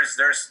 there's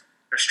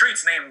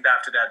streets named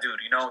after that dude.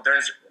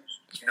 There's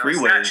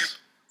freeways.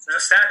 There's a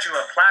statue,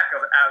 a plaque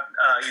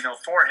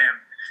for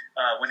him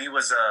when he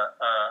was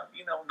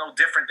no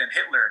different than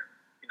Hitler,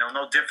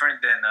 no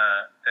different than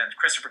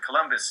Christopher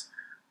Columbus.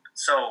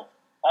 So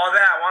all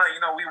that,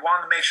 we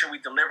want to make sure we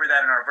deliver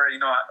that in our verse.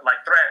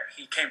 Like Threat,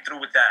 he came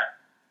through with that.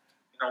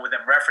 With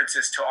them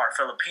references to our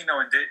Filipino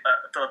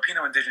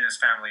indigenous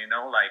family.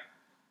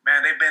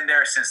 Man, they've been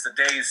there since the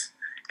days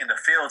in the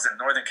fields in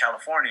Northern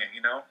California.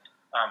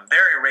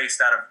 They're erased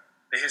out of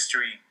the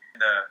history.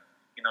 The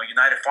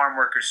United Farm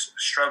Workers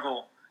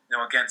struggle,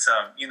 against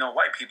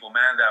white people,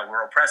 man, that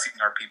were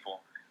oppressing our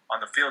people on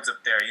the fields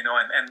up there.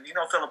 And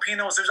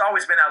Filipinos. There's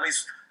always been at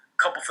least a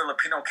couple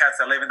Filipino cats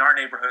that live in our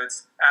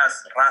neighborhoods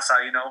as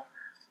raza.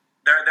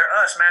 They're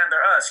us, man.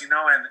 They're us.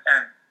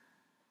 And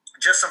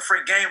just some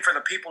free game for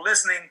the people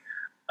listening.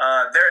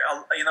 I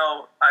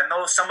know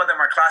some of them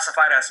are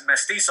classified as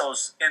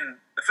mestizos in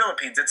the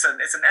Philippines. It's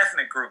an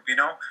ethnic group, and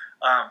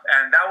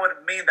that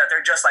would mean that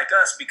they're just like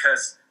us,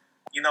 because,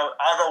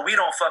 although we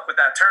don't fuck with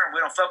that term, we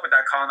don't fuck with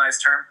that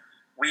colonized term.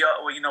 We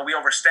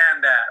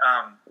understand that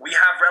we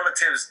have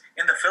relatives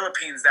in the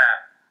Philippines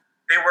that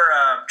they were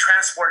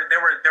transported. They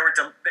were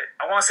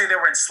I want to say they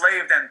were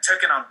enslaved and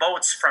taken on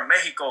boats from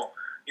Mexico.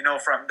 They're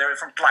from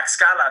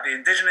Tlaxcala, the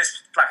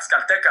indigenous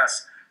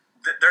Tlaxcaltecas.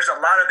 There's a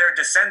lot of their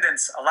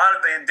descendants, a lot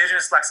of the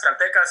indigenous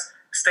Tlaxcaltecas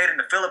stayed in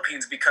the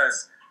Philippines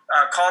because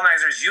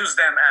colonizers used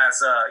them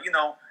as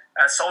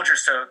as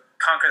soldiers to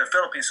conquer the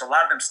Philippines. So a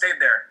lot of them stayed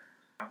there.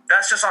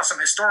 That's just on some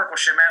historical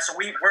shit, man. So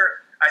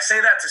I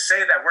say that to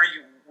say that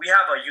we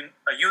have a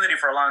unity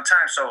for a long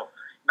time. So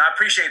I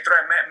appreciate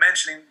Threat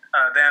mentioning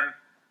them.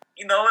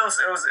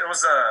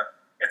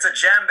 It's a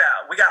jam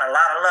that we got a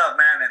lot of love,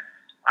 man. And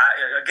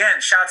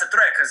again, shout out to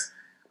Threat, because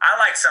I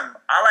like some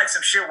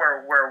shit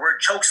where we're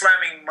choke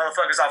slamming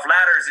motherfuckers off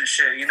ladders and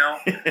shit,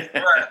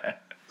 But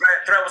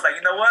Threat was like,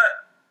 you know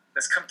what?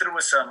 Let's come through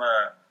with some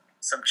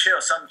chill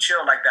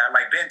like that,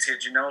 like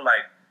vintage, and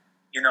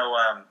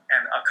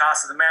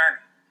Acosta the man,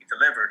 he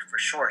delivered for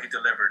sure. He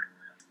delivered.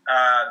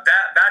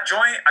 That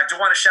joint, I do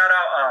want to shout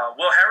out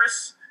Will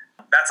Harris.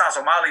 That's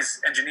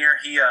Azomali's engineer.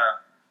 He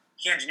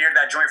engineered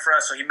that joint for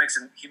us, so he mixed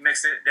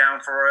it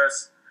down for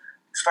us.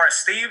 As far as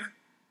Steve,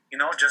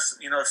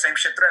 the same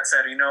shit Threat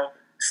said,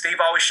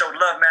 Steve always showed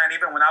love, man.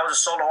 Even when I was a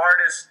solo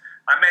artist,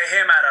 I met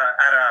him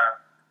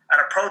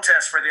at a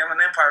protest for the Inland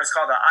Empire. It's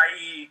called the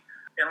IE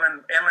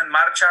Inland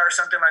Marcha or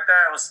something like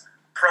that. It was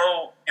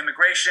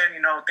pro-immigration,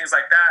 things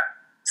like that.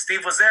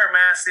 Steve was there,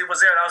 man. Steve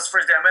was there. That was the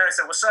first day I met him. He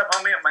said, "What's up,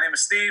 homie? My name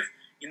is Steve.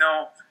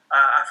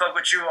 I fuck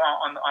with you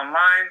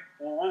online.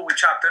 Woo-woo. We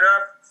chopped it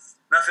up.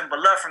 Nothing but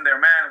love from there,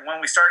 man.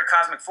 When we started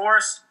Cosmic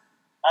Force,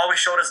 always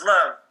showed us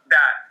love.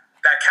 That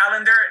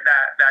calendar,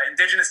 that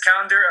indigenous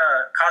calendar,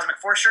 Cosmic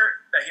Force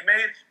shirt that he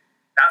made,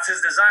 that's his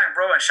design,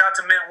 bro. And shout out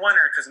to Mint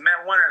Wonder, because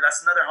Mint Wonder,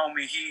 that's another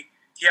homie. He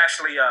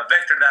actually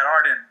vectored that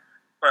art in.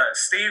 But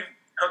Steve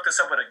hooked us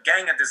up with a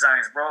gang of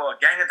designs, bro. A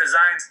gang of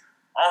designs,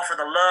 all for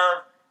the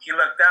love. He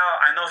looked out.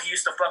 I know he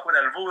used to fuck with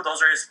El Vu.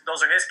 Those are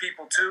his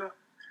people too.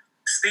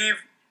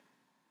 Steve,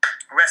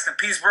 rest in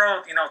peace,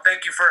 bro.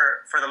 Thank you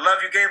for the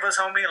love you gave us,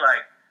 homie.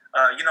 Like,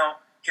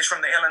 he's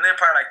from the Inland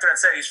Empire, like Threat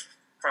said. He's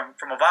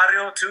from a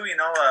barrio too.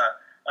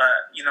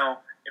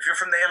 If you're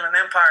from the Inland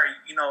Empire,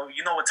 you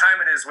know what time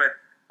it is with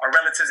our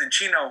relatives in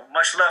Chino.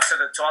 Much love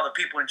to all the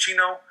people in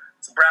Chino.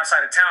 It's the brown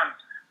side of town.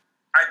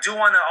 I do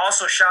want to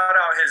also shout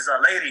out his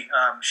lady.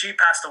 She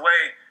passed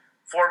away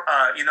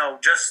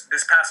just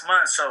this past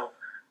month. So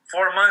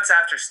 4 months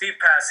after Steve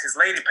passed, his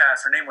lady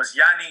passed. Her name was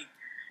Yani,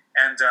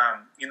 and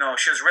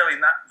she was really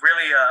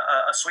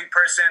a sweet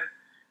person.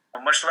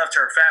 Much love to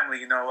her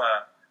family.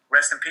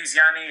 Rest in peace,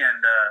 Yani,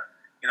 and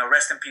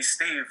rest in peace,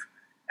 Steve.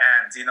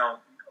 And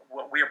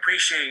we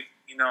appreciate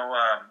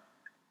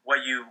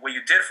what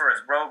you did for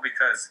us, bro,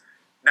 because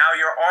now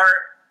your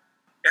art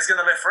is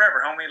gonna live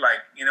forever, homie. Like,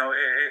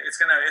 it's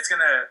gonna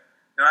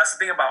that's the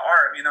thing about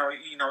art.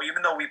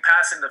 Even though we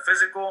pass in the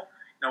physical,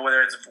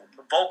 whether it's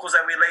vocals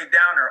that we laid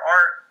down or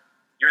art,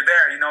 you're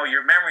there.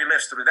 Your memory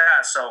lives through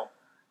that. So,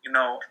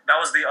 that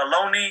was the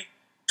Ohlone,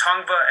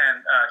 Tongva,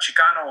 and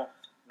Chicano,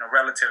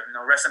 relative.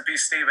 Rest in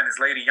peace, Steve, and his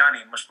lady Yanni.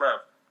 Much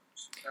love.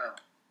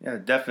 Yeah,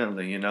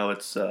 definitely.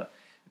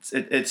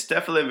 It's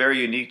definitely a very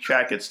unique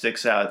track. It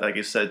sticks out. Like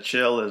you said,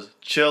 chill is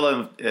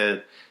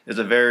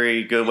a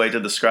very good way to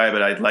describe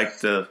it. I'd like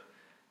to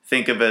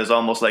think of it as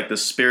almost like the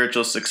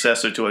spiritual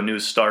successor to A New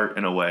Start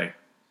in a way,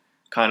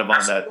 kind of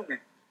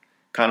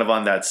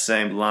on that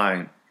same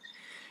line.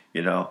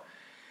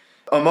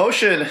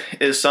 Emotion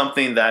is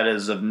something that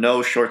is of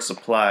no short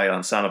supply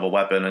on Sound of a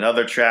Weapon.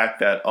 Another track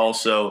that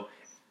also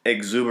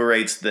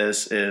exuberates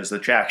this is the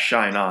track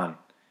Shine On,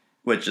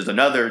 which is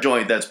another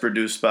joint that's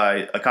produced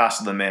by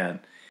Acosta the Man.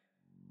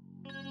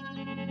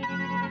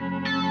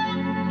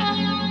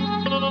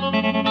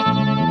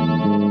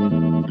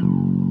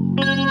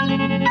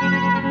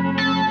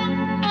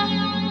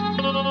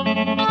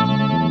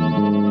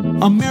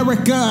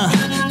 America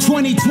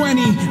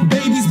 2020,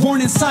 babies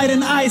born inside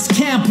an ice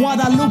camp.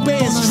 Guadalupe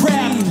is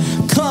trapped.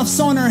 Cuffs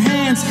on her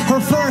hands. Her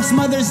first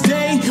Mother's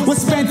Day was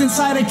spent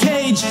inside a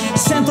cage.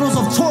 Centros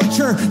of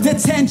torture,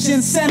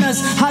 detention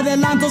centers.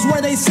 Adelantos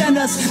where they send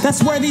us.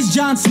 That's where these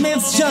John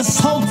Smiths just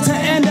hope to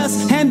end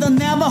us. And the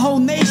Navajo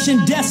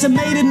Nation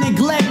decimated,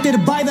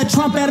 neglected by the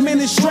Trump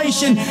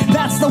administration.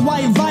 That's the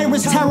white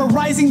virus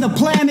terrorizing the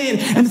planet.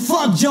 And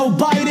fuck Joe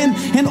Biden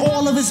and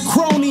all of his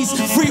cronies.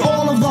 Free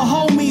all of the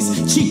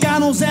homies,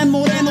 Chicanos and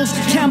Morenos,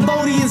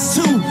 Cambodians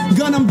too.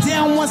 Gun them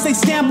down once they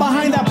stand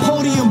behind that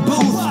podium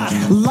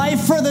booth.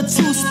 Life for the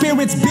two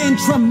spirits been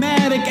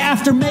traumatic.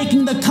 After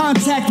making the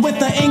contact with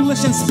the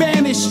English and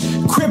Spanish,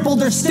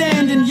 crippled or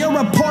standing, you're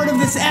a part of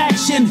this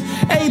action.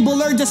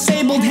 Able or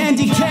disabled,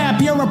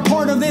 handicap, you're a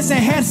part of this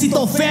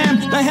ejército fam.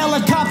 The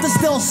helicopter's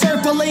still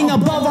circling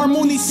above our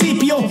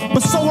municipio,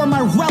 but so are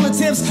my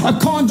relatives. A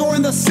condor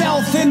in the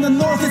south, in the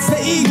north it's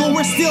the eagle.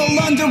 We're still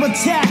under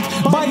attack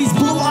by these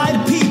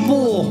blue-eyed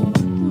people.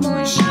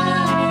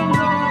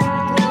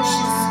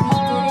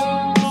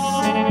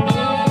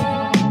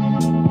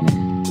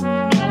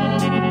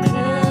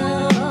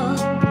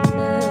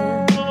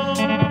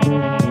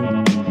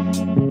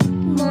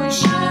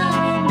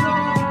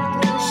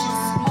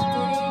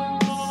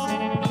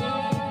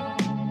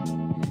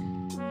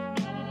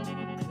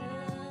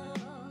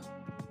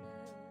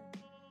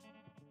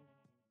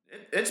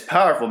 It's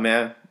powerful,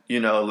 man.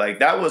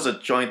 That was a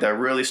joint that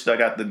really stuck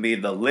out to me.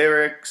 The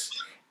lyrics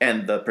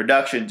and the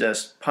production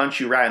just punch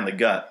you right in the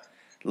gut.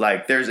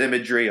 There's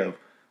imagery of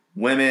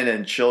women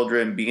and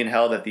children being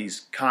held at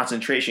these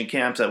concentration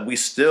camps that we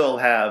still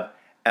have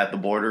at the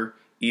border,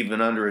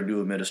 even under a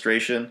new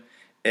administration.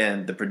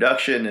 And the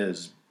production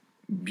is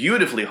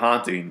beautifully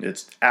haunting.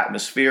 It's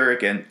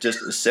atmospheric and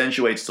just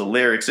accentuates the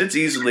lyrics. It's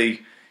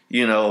easily,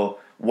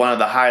 one of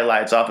the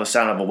highlights off of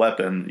Sound of a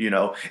Weapon,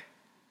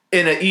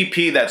 in an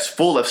EP that's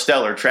full of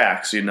stellar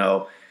tracks.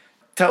 Tell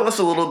us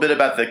a little bit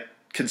about the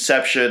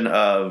conception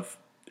of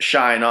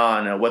Shine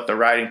On and what the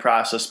writing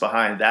process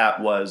behind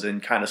that was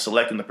and kind of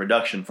selecting the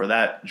production for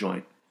that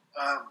joint.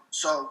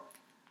 So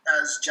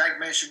as Jack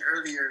mentioned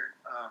earlier,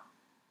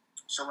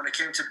 so when it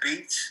came to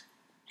beats,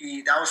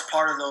 that was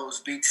part of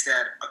those beats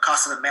that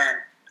Acosta the Man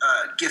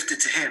gifted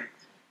to him.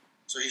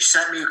 So he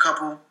sent me a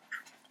couple,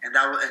 and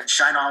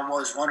Shine On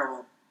was one of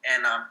them.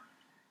 And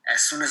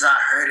as soon as I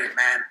heard it,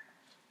 man,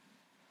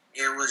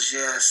 it was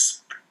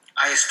just,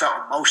 I just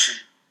felt emotion.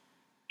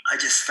 I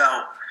just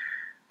felt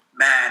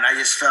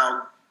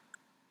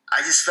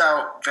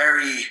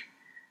very,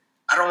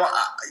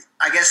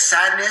 I guess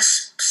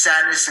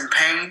sadness and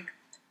pain,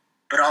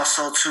 but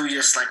also too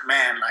just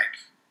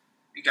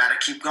you gotta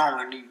keep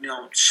going,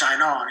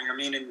 shine on, you know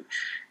what I mean? And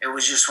it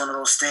was just one of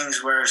those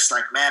things where it's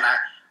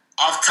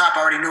off top,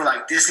 I already knew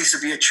this needs to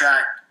be a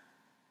track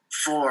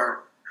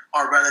for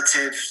our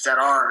relatives that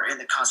are in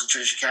the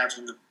concentration camps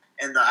and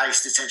the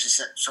ICE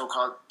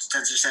so-called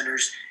detention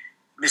centers,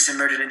 missing,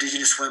 murdered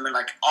indigenous women,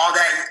 all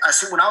that.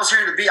 When I was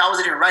hearing the beat, I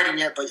wasn't even writing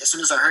yet, but as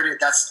soon as I heard it,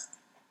 that's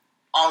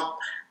all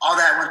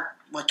that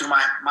went through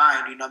my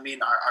mind, you know what I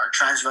mean? Our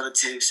trans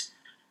relatives,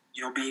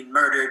 being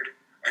murdered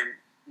and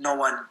no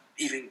one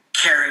even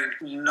caring,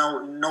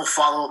 no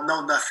follow-up,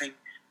 no nothing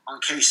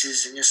on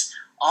cases, and just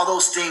all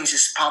those things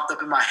just popped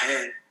up in my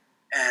head.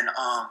 And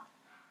I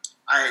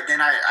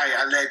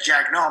let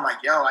Jack know, I'm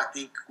like, yo, I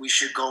think we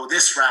should go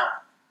this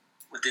route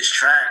with this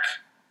track.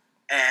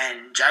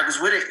 And Jack was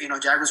with it, and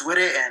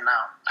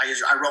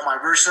I wrote my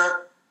verse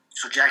up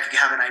so Jack could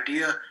have an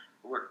idea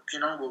what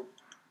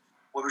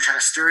we're trying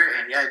to stir it.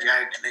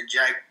 And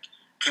Jack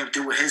came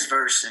through with his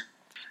verse. And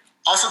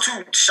also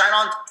too, Shine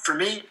On, for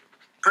me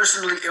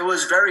personally, it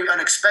was very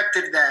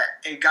unexpected that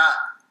it got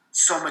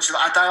so much.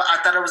 I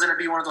thought it was going to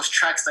be one of those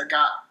tracks that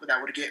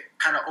would get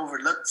kind of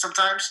overlooked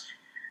sometimes.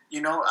 I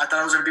thought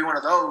it was going to be one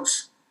of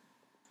those,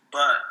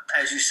 but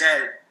as you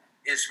said,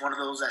 it's one of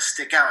those that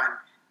stick out.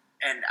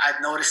 And I've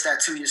noticed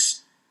that too,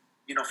 just,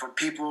 from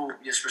people,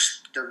 just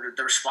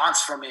the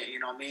response from it, you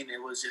know what I mean?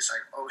 It was just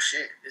oh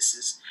shit, this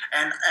is,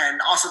 and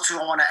also too,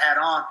 I want to add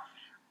on,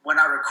 when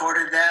I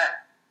recorded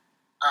that,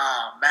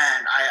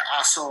 man, I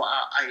also,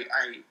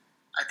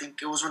 I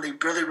think it was when they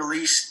really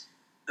released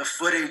the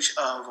footage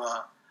of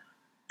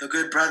the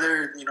good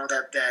brother, you know,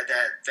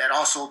 that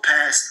also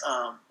passed.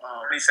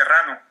 Ernie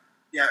Serrano.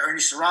 Yeah, Ernie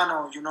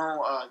Serrano. You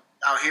know,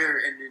 out here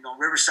in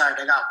Riverside,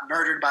 they got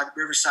murdered by the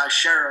Riverside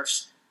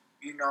sheriffs.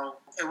 You know,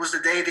 it was the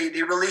day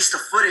they released the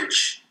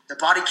footage, the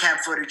body cam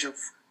footage of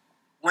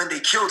when they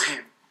killed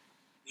him.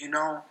 You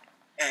know,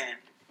 and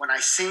when I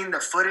seen the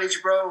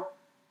footage, bro,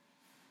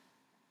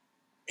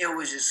 it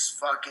was just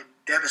fucking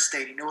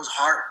devastating. It was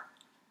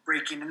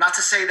heartbreaking, and not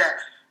to say that.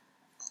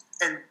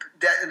 And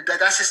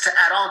that's just to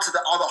add on to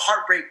all the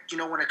heartbreak, you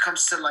know, when it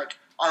comes to like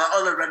all the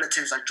other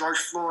relatives like George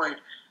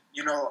Floyd,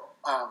 you know,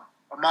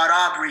 Ahmaud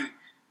Arbery,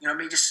 you know what I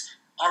mean? Just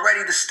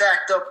already the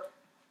stacked up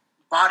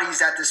bodies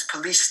that this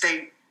police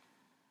state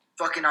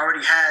fucking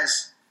already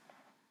has,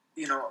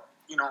 you know,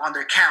 on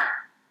their count,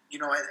 you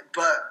know.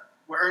 But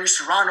with Ernie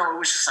Serrano, it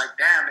was just like,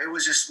 damn, it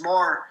was just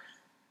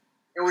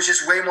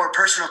way more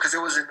personal because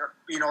it was, it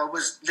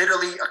was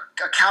literally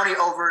a county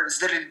over. It's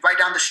literally right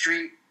down the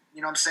street, you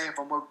know what I'm saying,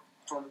 from where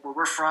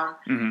we're from,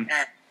 and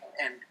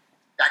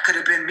that could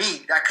have been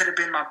me. That could have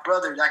been my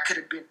brother. That could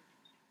have been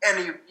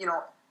any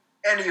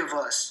of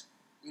us.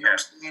 You know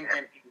what I'm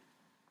saying?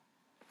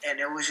 And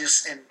it was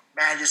just, and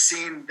man, just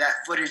seeing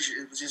that footage,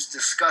 it was just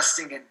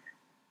disgusting and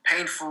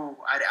painful.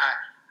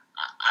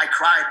 I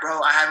cried,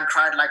 bro. I haven't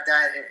cried like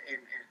that in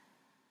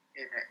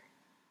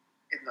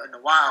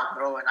a while,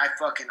 bro. And I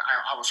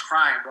was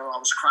crying, bro. I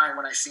was crying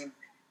when I seen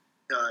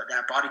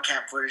that body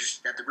cam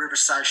footage that the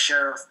Riverside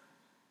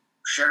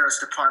Sheriff's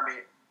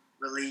Department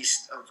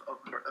released of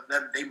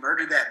them. They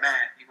murdered that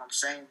man, you know what I'm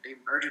saying? They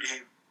murdered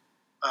him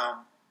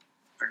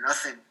for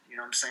nothing, you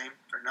know what I'm saying?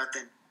 For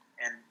nothing.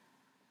 And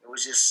it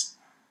was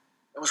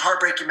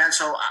heartbreaking, man.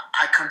 So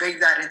I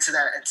conveyed that into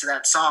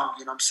that song,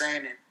 you know what I'm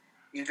saying?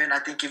 And I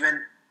think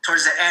even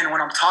towards the end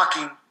when I'm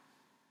talking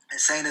and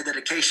saying the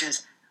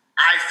dedications,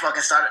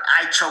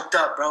 I choked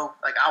up, bro.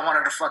 Like I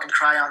wanted to fucking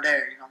cry on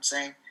there, you know what I'm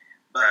saying?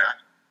 But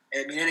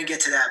I mean, it didn't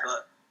get to that,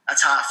 but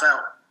that's how I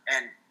felt.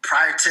 And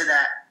prior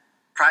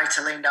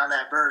to laying down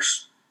that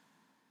verse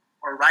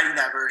or writing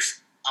that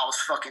verse, I was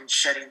fucking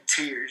shedding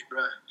tears, bro.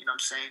 You know what I'm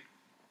saying?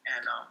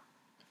 And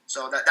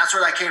so that's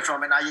where that came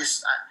from. And I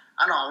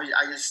don't know.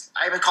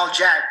 I even called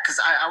Jag because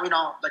I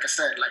like I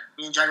said, like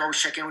me and Jag always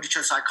check in with each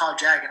other. So I called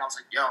Jag and I was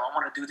like, yo, I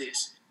want to do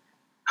this.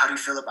 How do you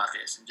feel about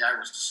this? And Jag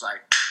was just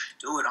like,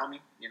 do it, homie.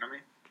 You know what I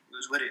mean? He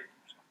was with it.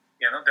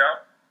 Yeah, no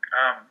doubt.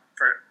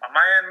 On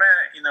my end, man,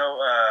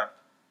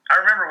 I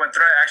remember when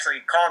Threat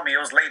actually called me.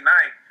 It was late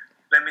night.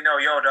 Let me know,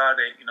 yo, dog.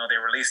 They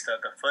released the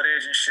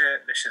footage and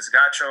shit. This shit's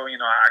gacho. You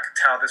know, I could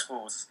tell this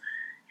fool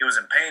he was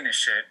in pain and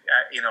shit.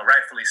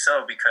 Rightfully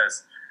so,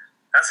 because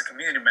that's a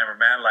community member,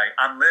 man. Like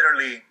I'm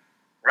literally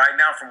right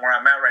now from where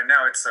I'm at right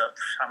now.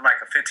 I'm like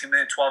a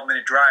 15-minute,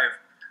 12-minute drive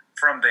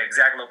from the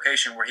exact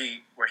location where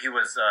he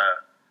was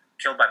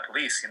killed by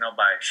police.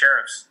 By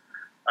sheriffs.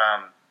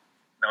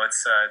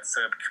 It's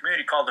a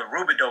community called the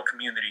Rubidoux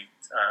community,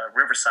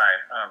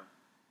 Riverside,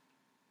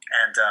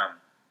 and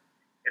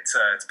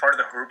it's part of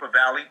the Jurupa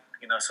Valley.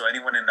 So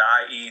anyone in the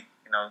IE,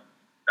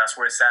 that's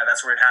where it's at.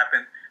 That's where it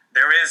happened.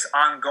 There is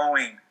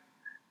ongoing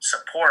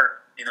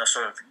support.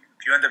 So if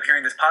you end up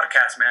hearing this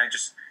podcast, man,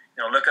 just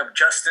look up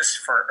Justice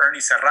for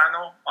Ernie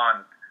Serrano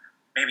on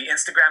maybe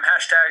Instagram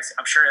hashtags.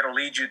 I'm sure it'll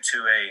lead you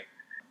to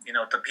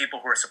the people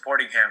who are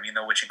supporting him.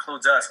 Which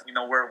includes us.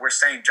 We're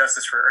saying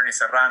justice for Ernie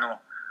Serrano.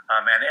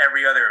 And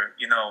every other,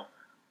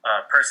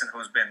 person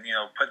who's been,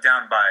 put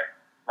down by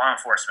law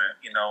enforcement,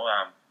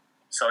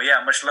 So,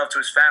 yeah, much love to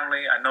his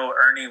family. I know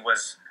Ernie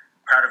was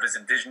proud of his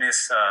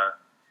indigenous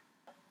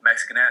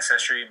Mexican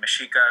ancestry,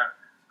 Mexica.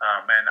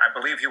 And I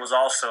believe he was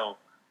also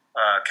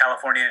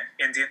California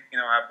Indian.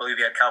 I believe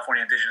he had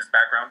California indigenous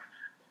background.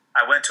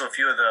 I went to a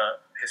few of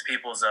his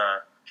people's,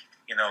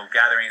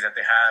 gatherings that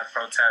they had,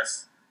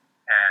 protests.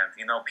 And,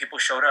 people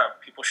showed up.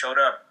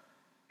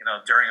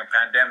 During a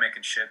pandemic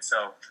and shit.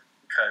 So,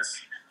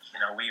 because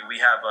we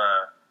have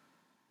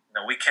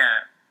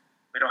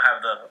we don't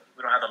have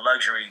the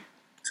luxury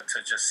to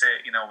just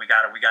sit. We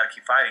gotta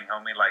keep fighting,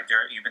 homie. Like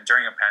even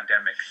during a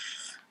pandemic.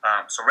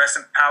 So rest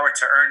in power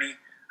to Ernie.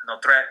 No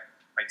Threat,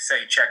 like you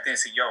say, he checked in.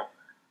 Said, yo,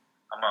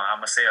 I'm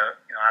gonna say I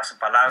have some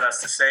palabras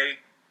to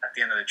say at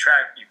the end of the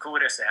track. You cool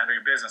with this? To handle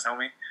your business,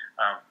 homie.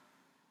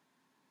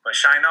 But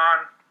shine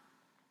on.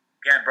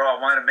 Again, bro,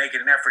 I wanted to make it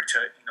an effort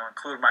to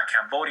include my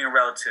Cambodian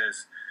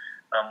relatives.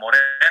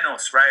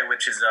 Morenos, right,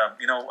 which is,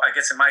 I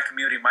guess in my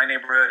community, my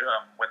neighborhood,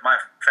 with my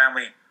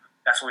family,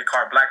 that's what we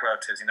call our black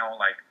relatives,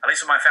 like, at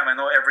least with my family, I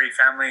know every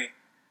family,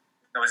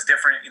 is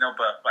different,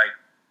 but, like,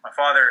 my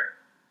father,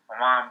 my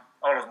mom,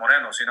 all those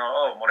Morenos,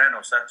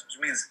 Morenos, that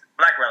means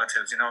black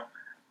relatives,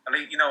 at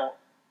least,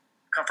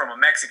 come from a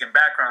Mexican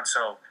background,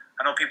 so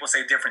I know people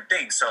say different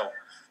things, so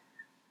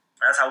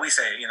that's how we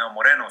say it,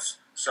 Morenos.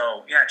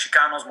 So, yeah,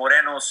 Chicanos,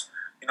 Morenos,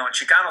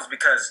 Chicanos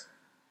because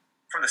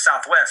from the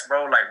Southwest,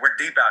 bro, like we're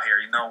deep out here,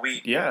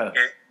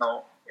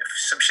 if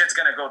some shit's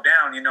gonna go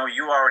down,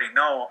 you already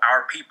know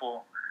our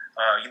people,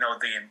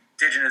 the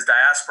indigenous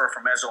diaspora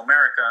from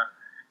Mesoamerica,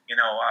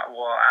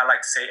 I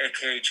like to say,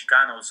 AKA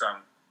Chicanos,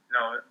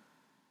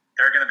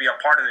 they're going to be a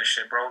part of this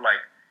shit, bro.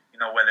 Like,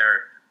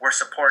 whether we're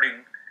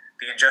supporting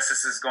the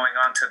injustices going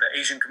on to the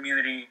Asian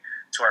community,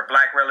 to our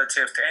black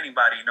relatives, to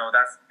anybody,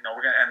 that's,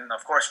 we're going to, and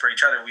of course for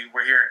each other,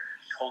 we're here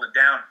to hold it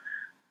down.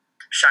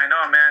 Shine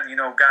on, man.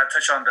 Gotta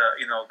touch on the,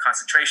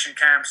 concentration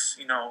camps,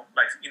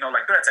 like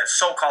threats at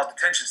so-called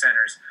detention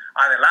centers.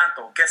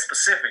 Adelanto, get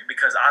specific,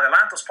 because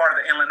Adelanto's part of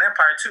the Inland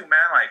Empire too,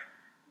 man. Like,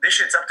 this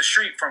shit's up the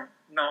street from,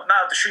 not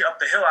up the street, up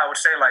the hill, I would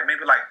say, like,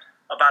 maybe like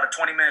about a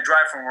 20-minute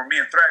drive from where me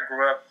and Threat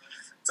grew up.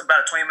 It's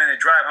about a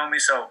 20-minute drive, homie.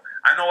 So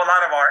I know a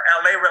lot of our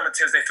LA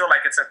relatives, they feel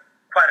like it's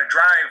quite a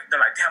drive. They're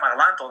like, damn,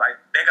 Adelanto, like,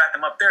 they got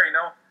them up there,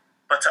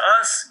 But to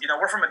us,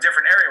 we're from a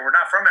different area. We're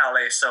not from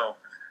LA, so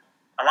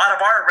a lot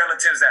of our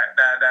relatives that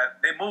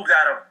they moved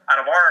out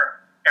of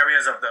our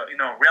areas of the,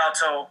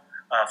 Rialto,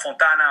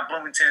 Fontana,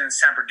 Bloomington,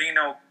 San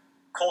Bernardino,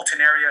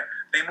 Colton area,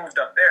 they moved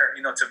up there,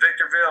 to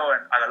Victorville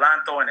and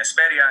Adelanto and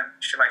Esperia and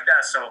shit like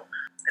that. So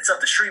it's up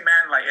the street,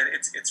 man. Like,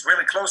 it's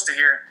really close to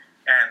here,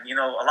 and a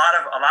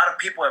lot of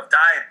people have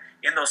died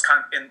in those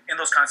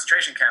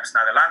concentration camps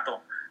in Adelanto.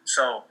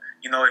 So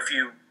if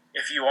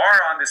you are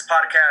on this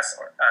podcast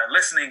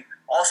listening,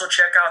 also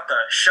check out the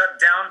Shut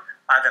Down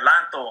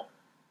Adelanto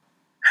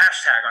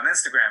hashtag on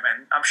Instagram,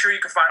 and I'm sure you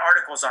can find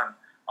articles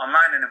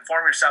online and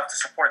inform yourself to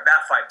support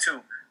that fight too.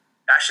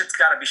 That shit's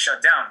got to be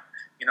shut down,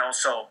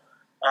 So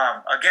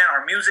again,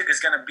 our music is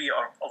going to be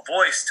a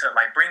voice to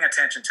like bring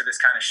attention to this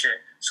kind of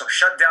shit. So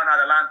Shut Down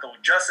Adelanto,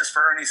 justice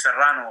for Ernie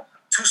Serrano.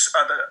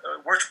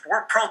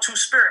 We're pro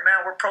Two-Spirit,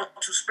 man. We're pro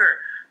Two-Spirit.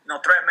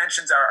 Threat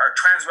mentions our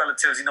trans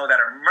relatives, that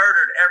are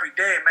murdered every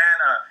day, man.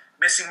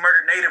 Missing,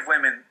 murdered Native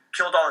women,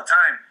 killed all the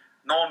time.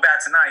 No one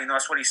bats an eye.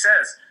 That's what he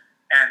says.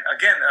 And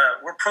again,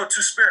 we're pro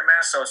Two-Spirit,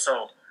 man. So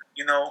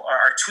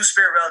our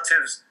Two-Spirit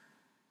relatives,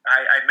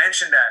 I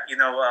mentioned that,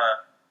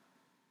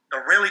 the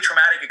really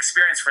traumatic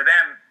experience for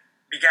them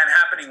began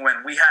happening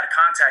when we had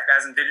contact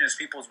as indigenous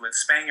peoples with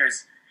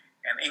Spaniards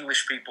and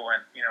English people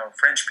and,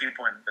 French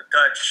people and the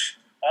Dutch,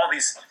 all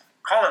these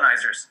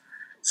colonizers.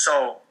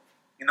 So,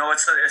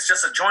 it's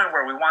just a joint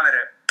where we wanted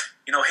to,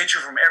 hit you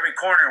from every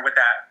corner with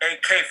that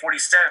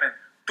AK-47,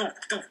 doof,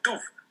 doof,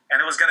 doof. And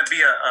it was going to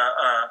be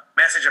a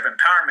message of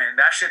empowerment. And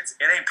that shit,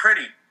 it ain't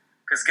pretty.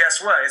 Because guess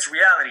what? It's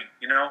reality,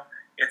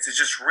 It's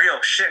just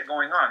real shit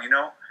going on,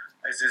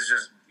 It's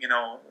just,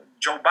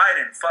 Joe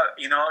Biden, fuck,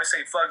 I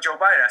say fuck Joe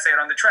Biden. I say it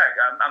on the track.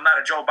 I'm not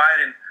a Joe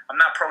Biden. I'm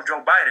not pro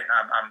Joe Biden.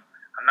 I'm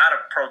not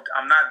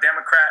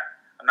Democrat.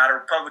 I'm not a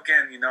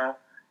Republican,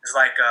 It's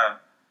like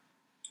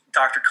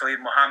Dr. Khalid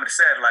Muhammad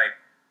said, like,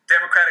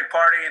 Democratic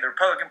Party, the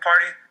Republican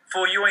Party,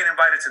 fool, you ain't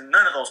invited to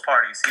none of those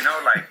parties,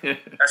 like,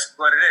 that's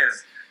what it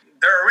is.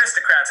 They're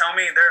aristocrats,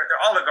 homie. They're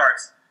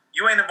oligarchs.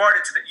 You ain't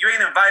invited to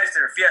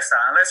their fiesta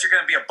unless you're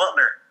gonna be a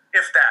butler,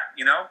 if that,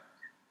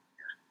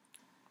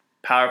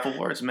 Powerful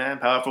words, man.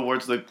 Powerful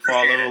words to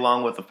follow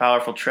along with a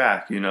powerful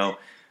track,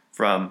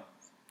 from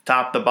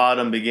top to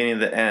bottom, beginning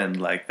to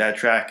end. Like, that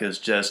track is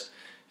just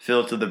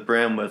filled to the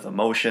brim with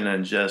emotion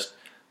and just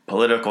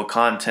political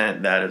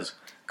content that is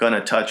gonna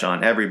touch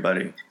on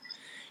everybody,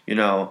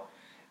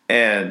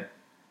 and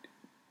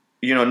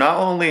not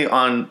only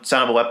on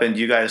Sound of a Weapon do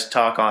you guys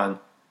talk on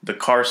the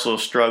carceral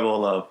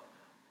struggle of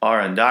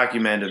our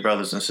undocumented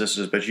brothers and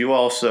sisters, but you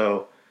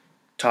also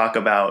talk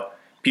about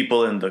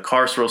people in the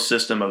carceral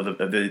system of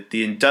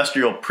the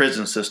industrial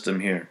prison system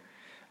here.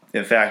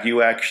 In fact,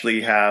 you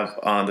actually have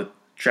on the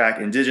track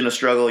Indigenous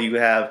Struggle, you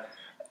have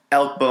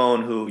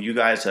Elkbone, who you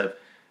guys have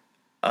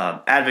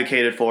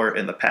advocated for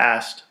in the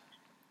past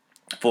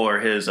for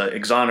his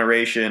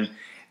exoneration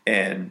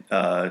and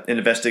an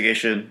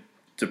investigation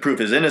to prove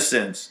his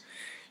innocence.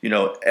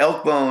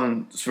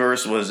 Elkbone's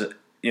verse was,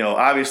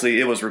 obviously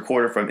it was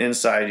recorded from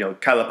inside,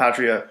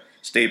 Calipatria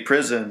State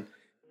Prison.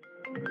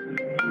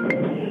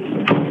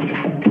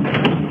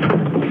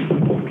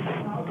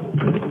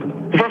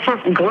 This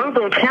is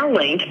Global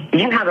Tellink.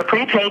 You have a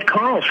prepaid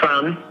call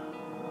from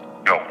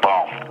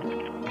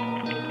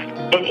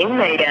an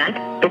inmate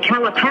at the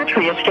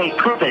Calipatria State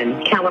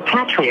Prison,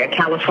 Calipatria,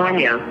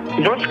 California.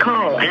 This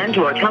call and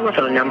your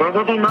telephone number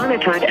will be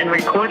monitored and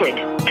recorded.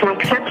 To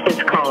accept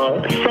this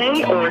call,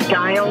 say or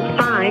dial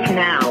 5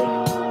 now.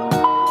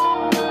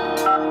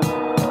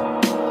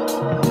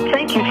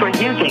 Thank you for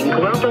using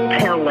Global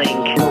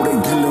Tellink.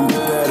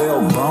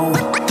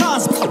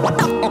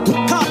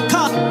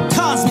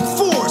 Cosmic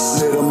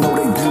Force. Let them know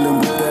they dealing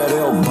with that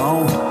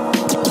L-bone.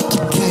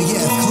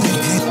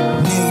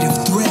 Native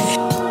Threat.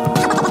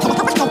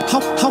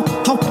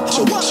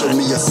 Show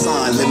me a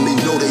sign, let me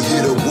know they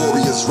hear the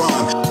warriors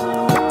rhyme.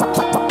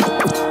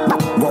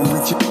 One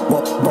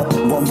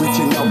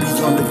reaching out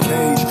beyond the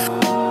cage.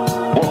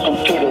 Welcome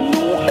to the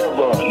new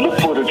era. Look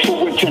for the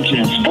true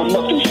intentions, but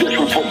nothing's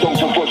different for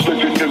those of us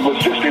living in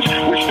resistance.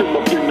 We're still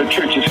up in the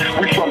trenches.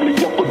 We from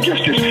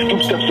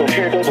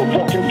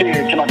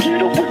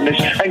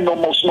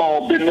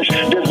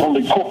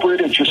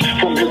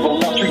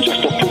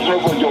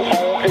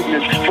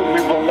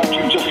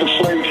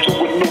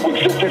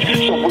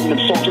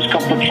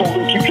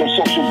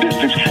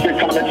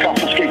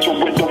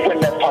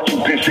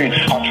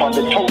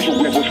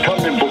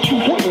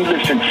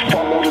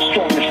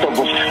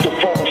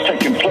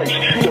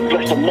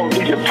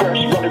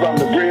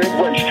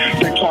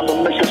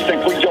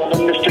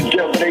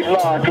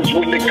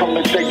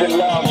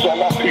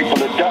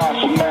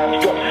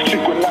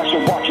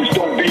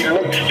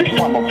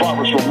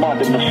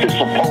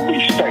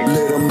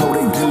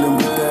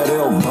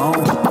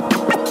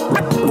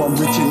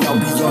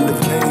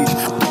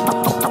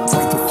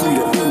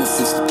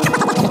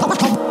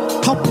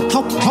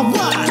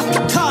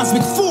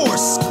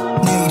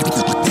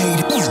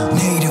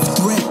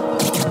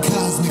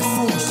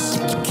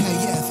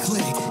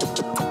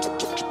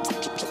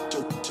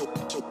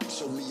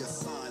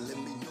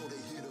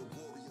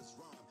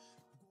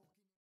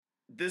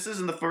this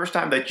isn't the first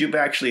time that you've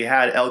actually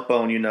had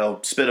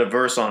Elkbone, spit a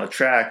verse on a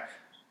track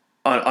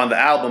on the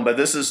album, but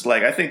this is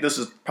I think this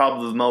is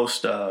probably the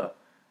most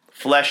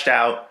fleshed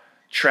out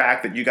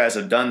track that you guys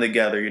have done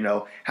together.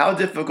 How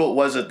difficult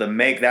was it to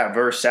make that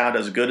verse sound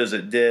as good as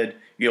it did,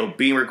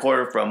 being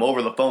recorded from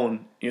over the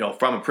phone,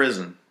 from a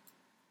prison?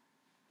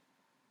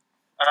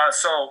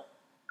 So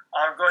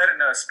I'll go ahead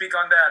and speak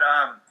on that.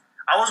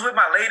 I was with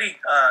my lady,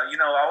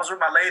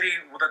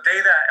 the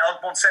day that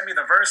Elkbone sent me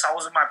the verse. I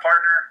was with my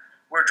partner.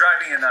 We're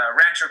driving in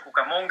Rancho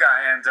Cucamonga,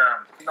 and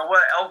you know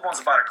what? Elkbone's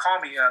about to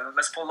call me.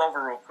 Let's pull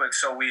over real quick.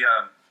 So we, me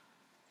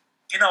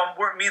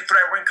and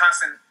Threat, we're in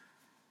constant,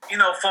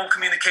 phone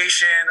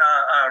communication,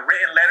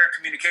 written letter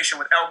communication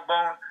with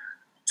Elkbone.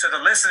 To the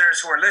listeners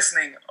who are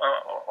listening,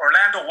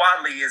 Orlando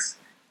Watley is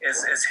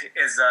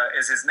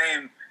his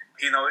name.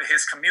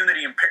 His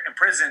community in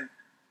prison,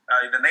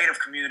 the native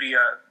community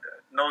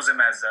knows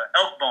him as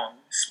Elkbone,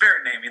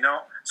 spirit name.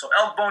 So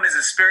Elkbone is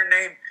his spirit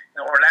name.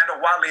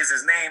 Orlando Watley is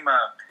his name.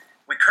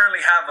 We currently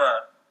have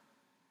a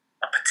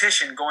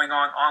petition going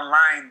on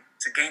online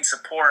to gain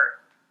support,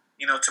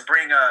 to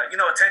bring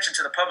attention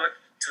to the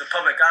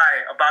public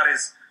eye about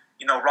his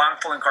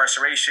wrongful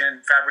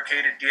incarceration,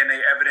 fabricated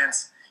DNA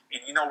evidence.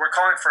 And, we're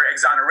calling for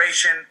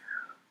exoneration,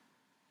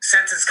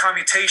 sentence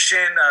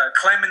commutation,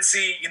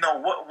 clemency.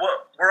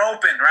 We're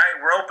open, right?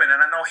 We're open,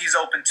 and I know he's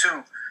open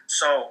too.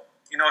 So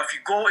if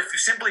you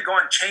simply go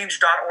on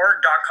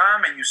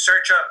change.org.com and you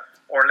search up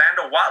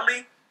Orlando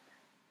Watley,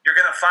 you're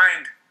gonna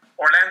find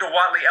Orlando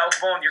Watley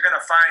Elkbone. You're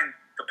gonna find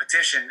the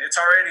petition. It's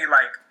already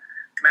I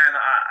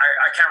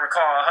can't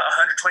recall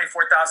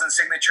 124,000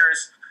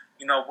 signatures.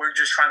 We're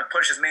just trying to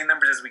push as many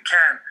numbers as we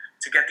can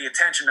to get the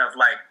attention of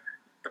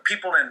the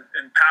people in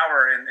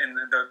power and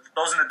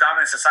those in the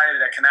dominant society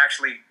that can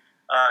actually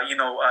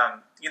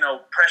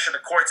pressure the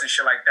courts and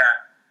shit like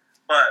that.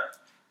 But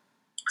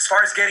as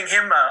far as getting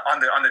him on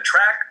the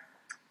track,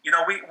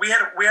 we had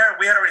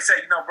already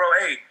said, bro,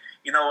 hey,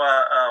 we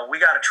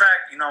got a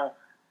track,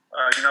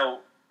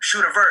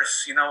 shoot a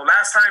verse.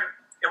 Last time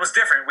it was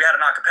different. We had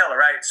an acapella,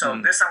 right? So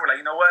this time we're like,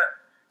 you know what?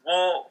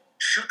 We'll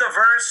shoot the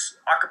verse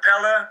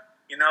acapella,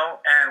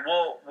 and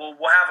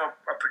we'll have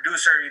a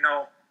producer,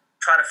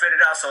 try to fit it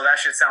out so that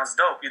shit sounds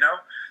dope,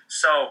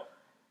 So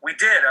we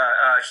did.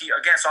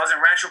 So I was in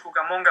Rancho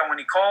Cucamonga when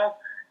he called.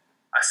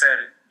 I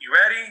said, "You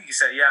ready?" He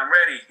said, "Yeah, I'm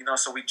ready."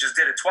 So we just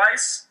did it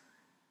twice.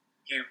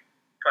 He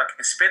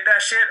fucking spit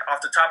that shit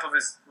off the top of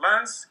his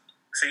lungs.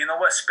 I said, "You know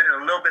what? Spit it a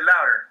little bit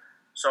louder."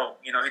 So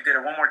he did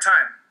it one more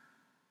time.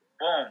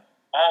 Boom,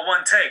 all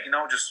one take.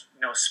 Just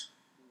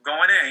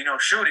going in,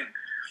 shooting,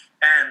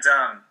 and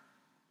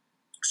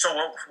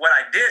so what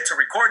I did to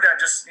record that,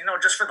 just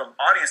for the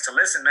audience to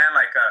listen, man.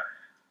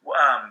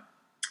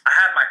 I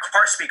had my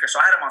car speaker, so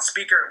I had him on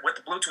speaker with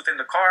the Bluetooth in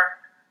the car,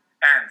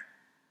 and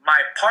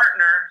my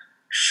partner,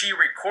 she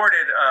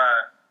recorded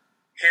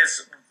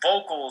his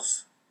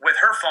vocals with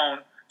her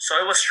phone, so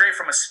it was straight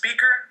from a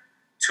speaker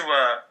to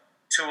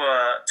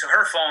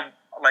her phone,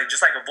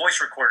 just like a voice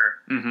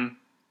recorder, and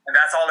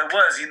that's all it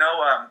was,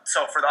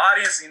 So for the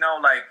audience,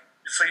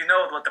 so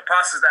what the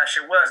process of that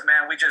shit was,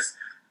 man.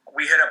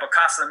 We hit up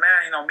Acosta,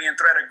 man. Me and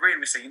Threat agreed.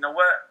 We said, you know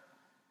what?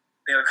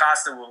 I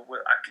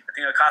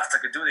think Acosta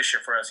could do this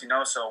shit for us,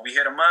 So we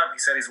hit him up. He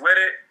said he's with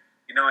it,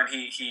 and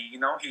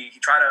he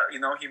tried to,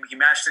 he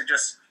matched it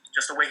just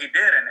the way he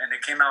did, and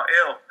it came out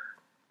ill.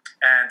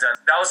 And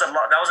that was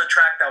a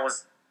track that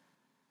was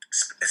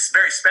it's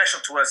very special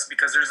to us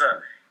because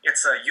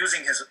it's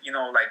using his,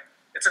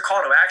 it's a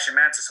call to action,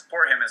 man, to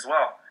support him as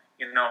well.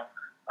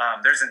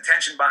 There's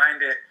intention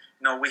behind it.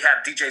 We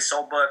have DJ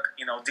Soulbook.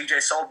 DJ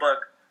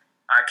Soulbook,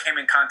 I came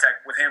in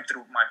contact with him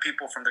through my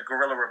people from the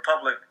Guerrilla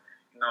Republic,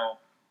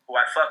 who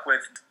I fuck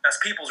with. That's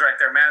people's right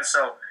there, man.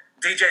 So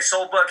DJ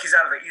Soulbook, he's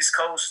out of the East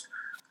Coast.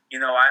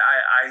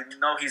 I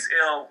know he's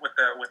ill with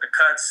the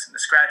cuts and the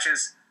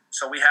scratches.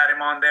 So we had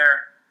him on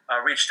there,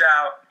 reached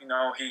out. He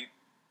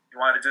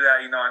wanted to do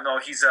that. I know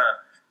he's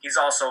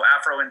also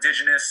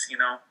Afro-Indigenous,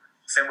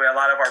 same way a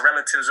lot of our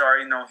relatives are.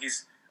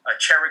 He's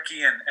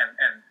Cherokee and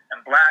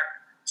Black.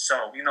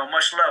 So,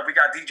 much love. We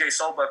got DJ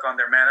Soulbook on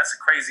there, man. It's a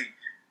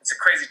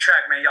crazy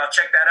track, man. Y'all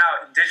check that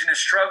out. Indigenous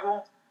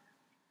Struggle,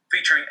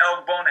 featuring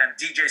Elkbone and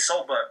DJ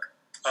Soulbook.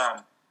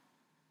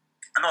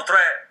 I know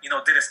Threat,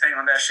 did his thing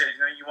on that shit.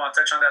 You want to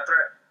touch on that,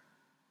 Threat?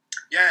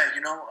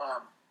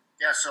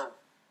 Yeah, so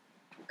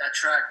that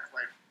track,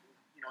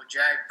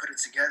 Jag put it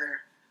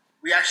together.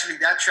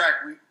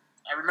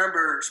 I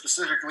remember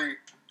specifically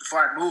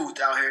before I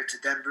moved out here to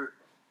Denver,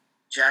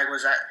 Jag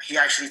he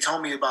actually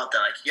told me about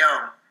that.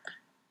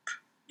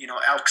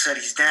 Elk said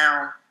he's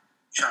down,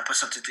 trying to put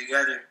something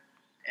together.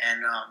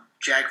 And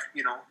Jag,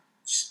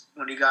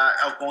 when he got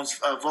Elkbone's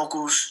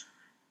vocals,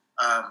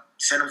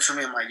 sent them to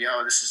me. I'm like,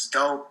 yo, this is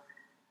dope.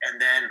 And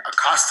then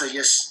Acosta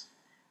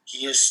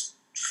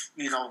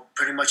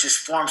pretty much just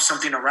formed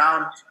something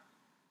around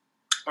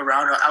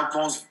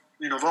Elkbone's,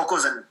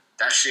 vocals, and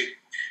that shit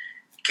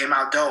came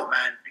out dope,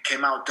 man. It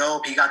came out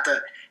dope. He got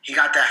that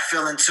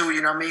feeling too,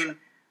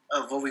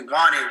 of what we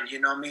wanted,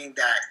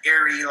 that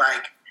airy,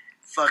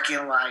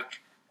 fucking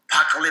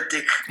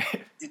apocalyptic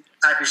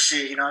type of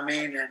shit. You know what I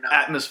mean? And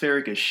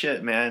atmospheric as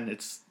shit, man.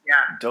 It's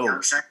dope. You know what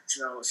I'm saying?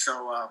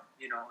 So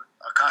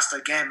Acosta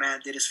again, man,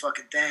 did his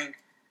fucking thing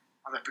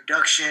on the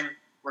production.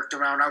 Worked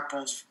around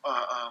Alkbone's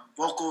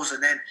vocals,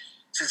 and then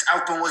since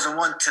Alkbone was the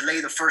one to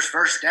lay the first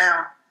verse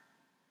down,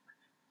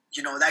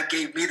 that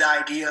gave me the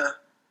idea,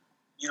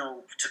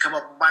 to come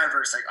up with my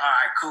verse. Like, all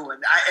right, cool.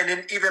 And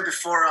then even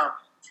before,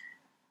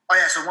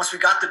 so once we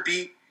got the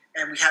beat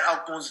and we had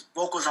Alkbone's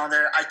vocals on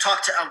there, I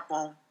talked to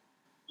Alkbone.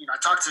 I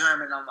talked to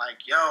him, and I'm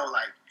like, yo,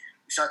 like,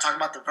 we started talking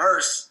about the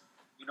verse.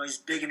 He's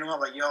bigging him up,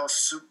 like, yo,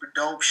 super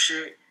dope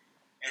shit.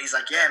 And he's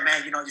like, yeah,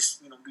 man, we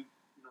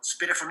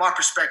spit it from our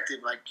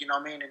perspective, like, you know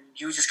what I mean? And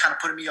he was just kind of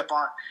putting me up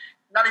on,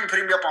 not even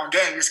putting me up on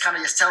game, just kind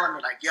of just telling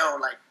me, like, yo,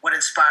 like, what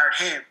inspired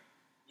him,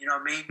 you know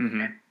what I mean?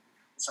 Mm-hmm. And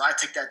so I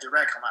take that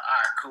direct. I'm like,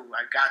 all right, cool,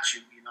 I got you,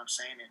 you know what I'm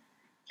saying?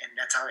 And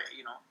that's how,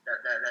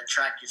 that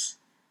track is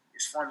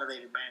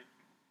formulated, man.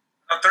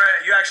 Oh,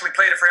 Threat, you actually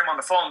played it for him on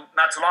the phone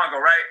not too long ago,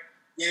 right?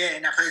 Yeah,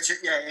 and I played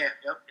it, yep.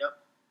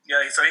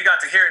 Yeah, so he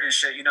got to hear it and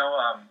shit,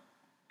 a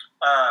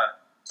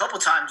couple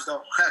times,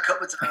 though. A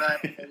couple times.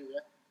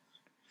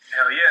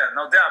 Hell yeah,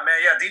 no doubt,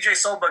 man. Yeah, DJ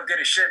Soulbug did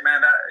his shit,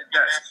 man.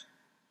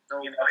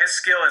 His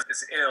skill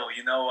is ill.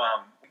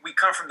 We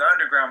come from the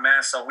underground,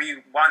 man, so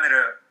we wanted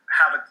to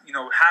have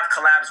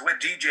collabs with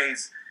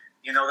DJs.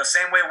 The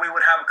same way we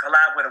would have a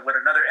collab with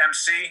another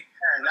MC.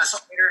 Yeah, that's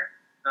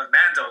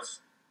Mandos.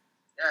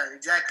 Yeah,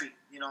 exactly.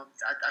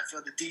 I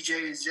feel the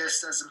DJ is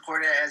just as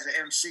important as the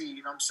MC.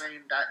 You know what I'm saying?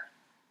 That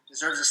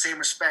deserves the same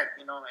respect.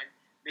 And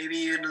maybe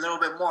even a little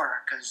bit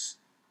more, because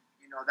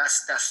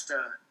that's the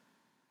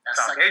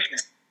foundation.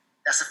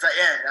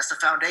 That's the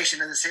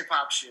foundation of this hip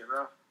hop shit,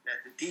 bro.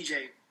 The DJ.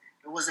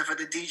 If it wasn't for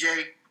the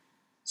DJ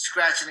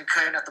scratching and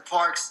cutting at the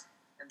parks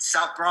in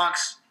South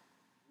Bronx,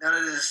 none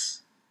of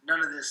this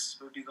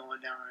would be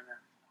going down right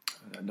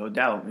now. No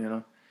doubt,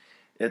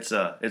 it's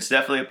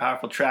definitely a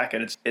powerful track,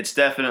 and it's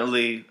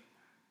definitely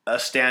a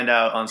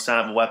standout on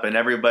Sound of a Weapon.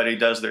 Everybody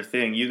does their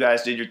thing. You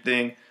guys did your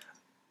thing.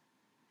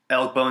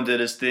 Alkbone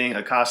did his thing.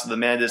 Acosta the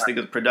Man did his thing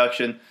with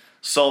production.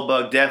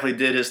 Soulbug definitely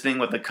did his thing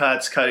with the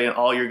cuts, cutting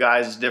all your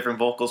guys' different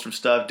vocals from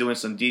stuff, doing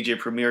some DJ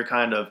Premier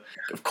kind of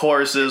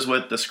choruses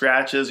with the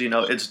scratches.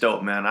 It's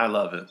dope, man. I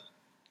love it.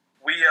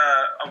 We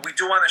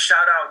do want to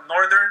shout out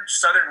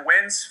Southern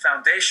Winds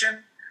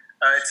Foundation.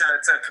 It's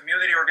a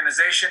community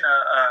organization,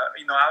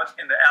 out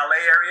in the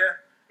LA area,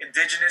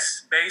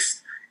 indigenous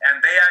based,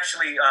 and they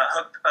actually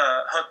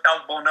hooked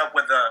Alkbone up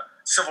with a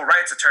civil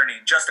rights attorney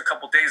just a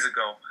couple days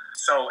ago.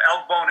 So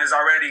Alkbone is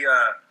already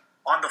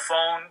on the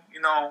phone,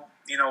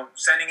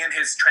 sending in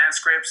his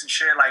transcripts and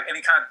shit, like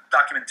any kind of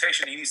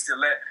documentation he needs to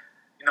let,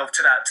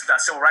 to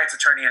that civil rights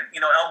attorney. And,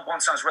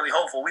 Alkbone sounds really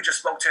hopeful. We just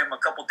spoke to him a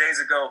couple days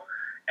ago,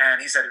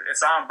 and he said,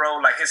 it's on, bro.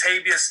 Like, his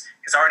habeas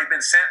has already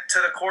been sent to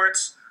the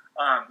courts.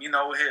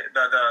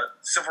 The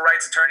civil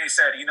rights attorney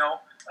said, we're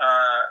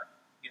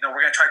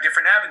going to try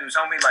different avenues,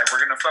 homie. Like,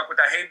 we're going to fuck with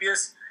that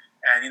habeas.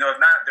 And, if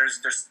not,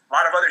 there's a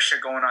lot of other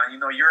shit going on.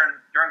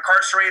 You're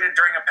incarcerated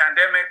during a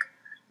pandemic.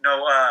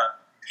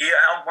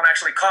 Alkbone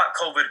actually caught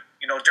COVID,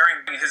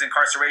 during his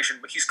incarceration,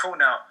 but he's cool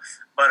now.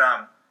 But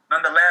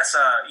nonetheless,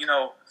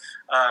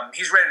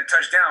 he's ready to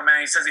touch down,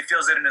 man. He says he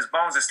feels it in his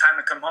bones. It's time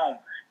to come home.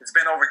 It's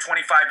been over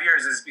 25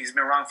 years he's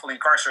been wrongfully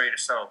incarcerated.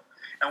 So,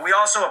 and we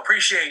also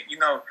appreciate,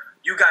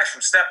 you guys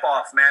from Step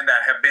Off, man,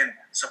 that have been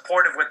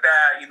supportive with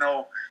that.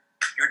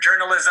 Your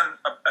journalism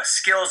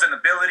skills and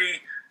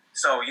ability.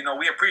 So,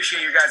 we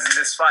appreciate you guys in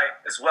this fight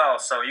as well.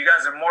 So you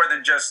guys are more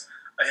than just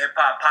a hip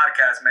hop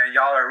podcast, man.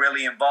 Y'all are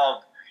really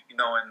involved, in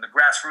the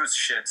grassroots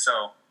shit.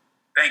 So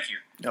thank you.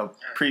 No,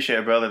 appreciate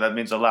it, brother. That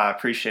means a lot.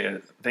 Appreciate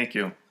it. Thank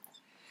you.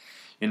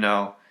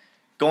 Going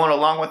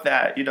along with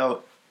that,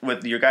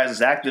 with your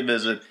guys'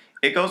 activism,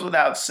 it goes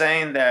without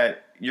saying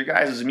that your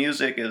guys'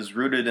 music is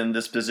rooted in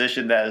this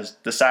position that is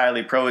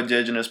decidedly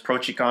pro-indigenous,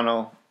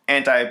 pro-Chicano,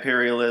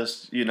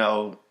 anti-imperialist,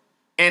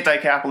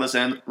 anti-capitalist,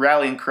 and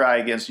rallying cry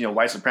against,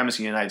 white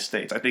supremacy in the United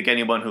States. I think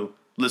anyone who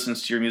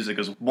listens to your music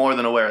is more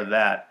than aware of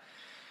that.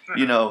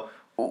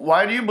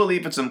 Why do you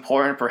believe it's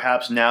important,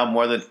 perhaps now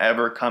more than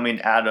ever,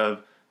 coming out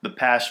of the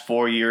past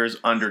 4 years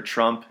under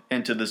Trump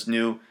into this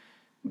new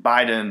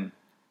Biden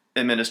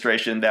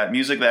administration, that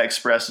music that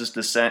expresses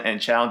dissent and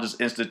challenges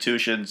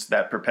institutions,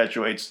 that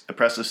perpetuates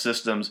oppressive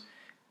systems,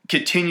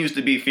 continues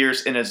to be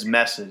fierce in its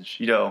message?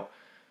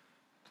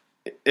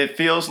 It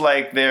feels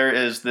like there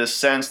is this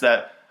sense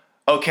that,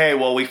 okay,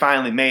 well, we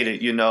finally made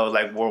it,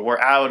 like we're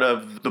out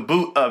of the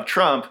boot of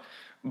Trump,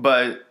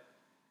 but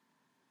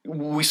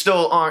we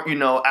still aren't,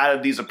 out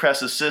of these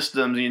oppressive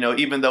systems,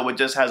 even though it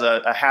just has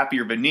a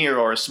happier veneer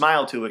or a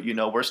smile to it,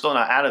 we're still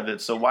not out of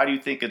it. So why do you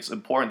think it's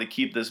important to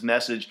keep this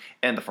message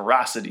and the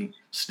ferocity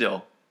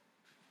still?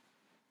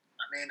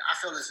 I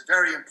feel it's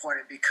very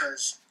important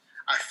because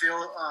I feel,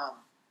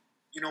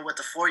 with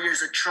the 4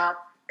 years of Trump,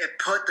 it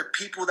put the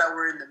people that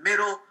were in the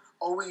middle,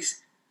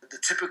 always the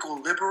typical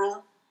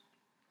liberal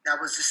that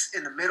was just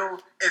in the middle,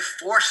 it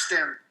forced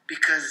them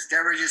because they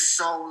were just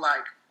so,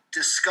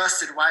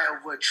 disgusted, right,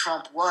 of what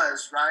Trump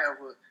was, right, of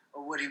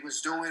or what he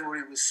was doing, what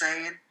he was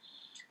saying.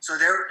 So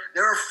they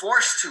were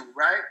forced to,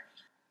 right?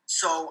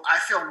 So I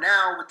feel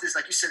now with this,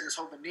 like you said, this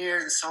whole veneer,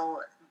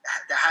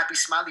 the happy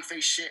smiley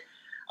face shit,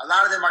 a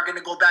lot of them are going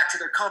to go back to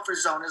their comfort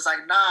zone. It's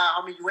like, nah,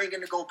 homie, you ain't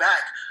going to go back.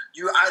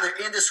 You're either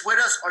in this with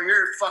us or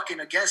you're fucking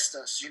against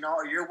us,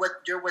 or you're with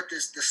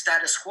the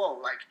status quo.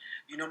 Like,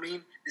 you know what I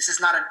mean? This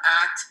is not an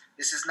act.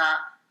 This is not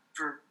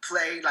for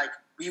play. Like,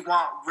 we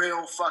want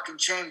real fucking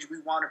change. We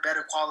want a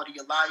better quality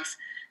of life,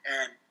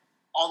 and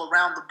all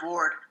around the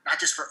board, not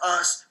just for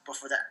us, but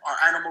for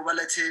our animal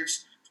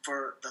relatives,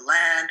 for the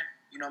land,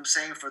 you know what I'm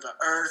saying, for the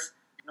earth,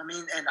 you know what I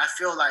mean? And I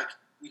feel like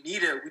we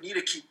need to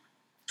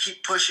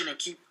keep pushing and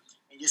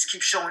just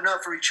keep showing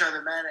up for each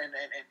other, man. And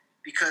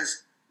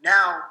because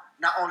now,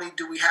 not only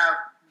do we have,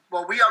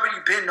 well, we already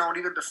been known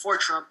even before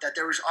Trump that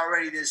there was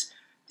already these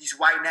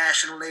white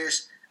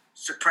nationalists,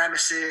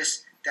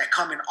 supremacists that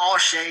come in all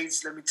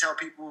shades. Let me tell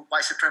people,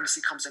 white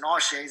supremacy comes in all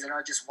shades and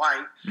not just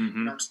white. Mm-hmm.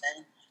 You know what I'm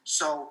saying?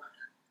 So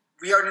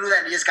we already knew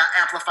that. It just got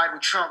amplified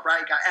with Trump,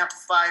 right? It got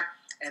amplified,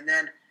 and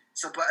then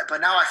but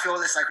now I feel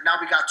it's like now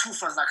we got two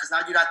fronts now, because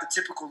now you got the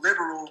typical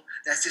liberal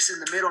that's just in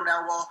the middle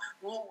now.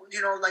 Well,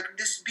 like,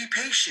 just be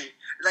patient.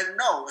 Like,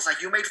 no, it's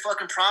like you made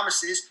fucking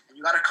promises and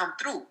you got to come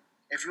through.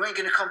 If you ain't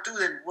gonna come through,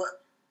 then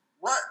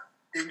what?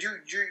 Then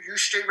you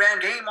straight ran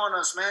game on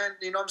us, man.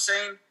 You know what I'm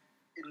saying?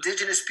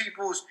 Indigenous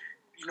peoples,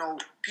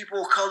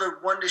 people of color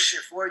won this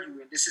shit for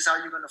you, and this is how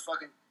you're gonna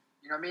fucking,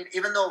 you know what I mean?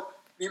 Even though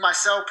me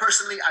myself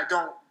personally, I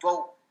don't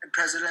vote in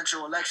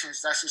presidential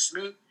elections. That's just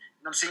me. You know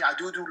what I'm saying? I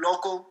do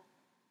local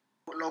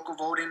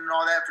voting and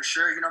all that for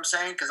sure. You know what I'm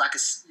saying? Because I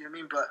could, you know what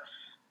I mean?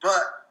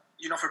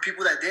 But for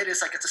people that did,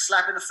 it's like it's a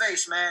slap in the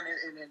face, man.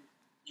 And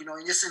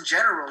just in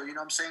general, you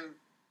know what I'm saying?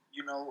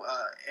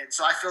 And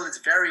so I feel it's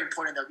very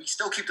important that we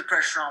still keep the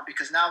pressure on,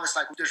 because now it's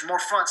like there's more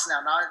fronts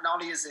now. Not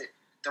only is it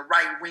the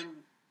right wing,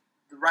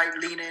 the right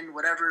leaning,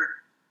 whatever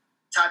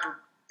type of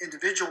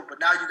individual, but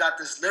now you got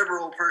this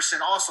liberal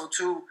person also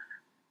too,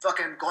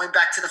 fucking going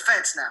back to the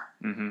fence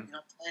now. Mm-hmm. You know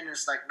what I'm saying?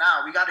 It's like,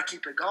 nah, we got to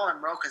keep it going,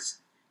 bro, because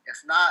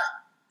if not,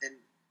 then,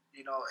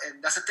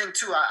 and that's the thing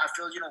too, I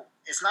feel,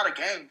 it's not a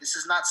game. This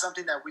is not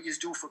something that we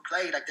just do for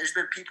play. Like, there's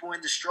been people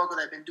in the struggle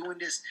that have been doing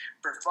this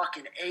for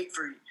fucking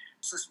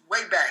since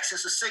way back,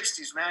 since the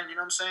 60s, man. You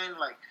know what I'm saying?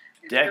 Like,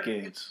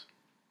 decades.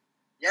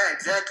 Yeah,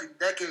 exactly.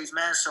 Decades,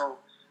 man. So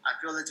I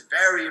feel it's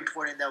very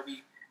important that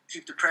we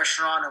keep the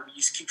pressure on and we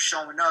just keep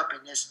showing up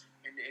and just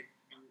in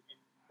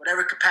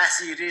whatever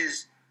capacity it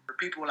is for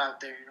people out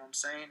there, you know what I'm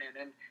saying?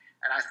 And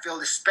I feel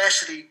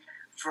especially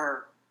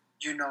for,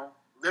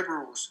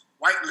 liberals,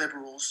 white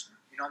liberals,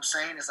 you know what I'm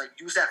saying? It's like,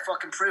 use that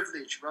fucking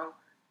privilege, bro.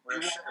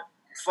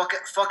 Fuck an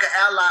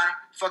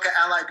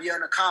ally, be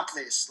an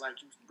accomplice. Like,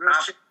 real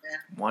shit, man.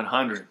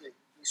 100.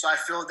 So I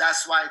feel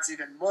that's why it's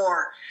even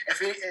more, it's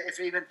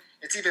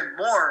even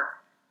more,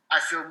 I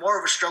feel more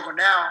of a struggle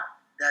now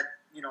that,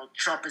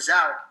 Trump is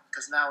out,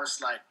 because now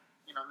it's like,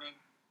 you know what I mean?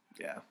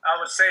 Yeah. I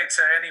would say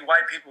to any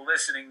white people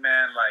listening,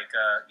 man, like,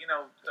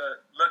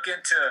 look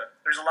into,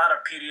 there's a lot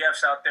of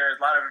PDFs out there,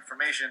 a lot of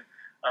information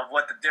of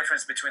what the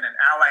difference between an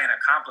ally and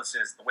accomplice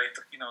is. The way,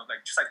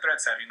 just like Thread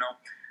said,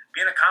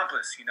 be an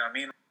accomplice, you know what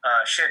I mean?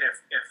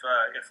 If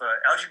a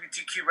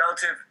LGBTQ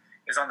relative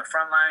is on the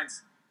front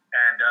lines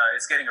and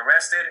is getting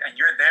arrested and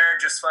you're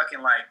there just fucking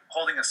like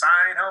holding a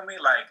sign,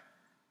 homie, like,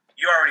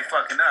 you're already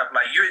fucking up.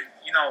 Like,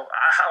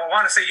 I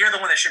want to say you're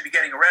the one that should be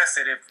getting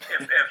arrested if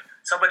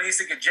somebody needs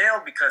to get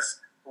jailed,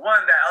 because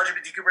one, that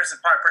LGBTQ person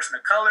is part of person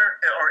of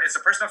color, or is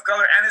a person of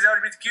color and is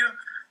LGBTQ,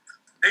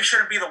 they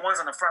shouldn't be the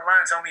ones on the front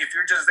lines, homie. If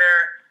you're just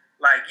there,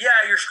 like,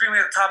 yeah, you're screaming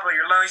at the top of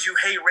your lungs, you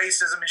hate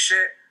racism and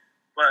shit,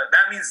 but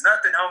that means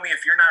nothing, homie,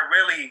 if you're not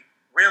really,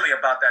 really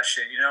about that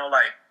shit,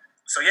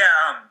 So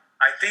yeah,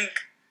 I think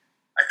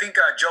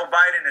Joe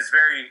Biden is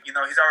very,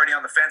 he's already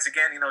on the fence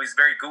again. He's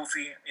very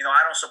goofy.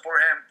 I don't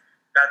support him.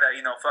 Got that,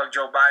 fuck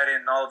Joe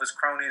Biden and all of his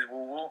cronies,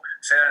 woo-woo,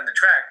 say that in the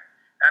track.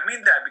 And I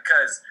mean that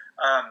because,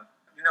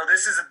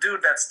 this is a dude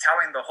that's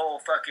telling the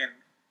whole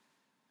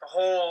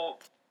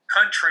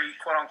country,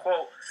 quote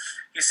unquote,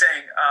 he's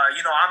saying,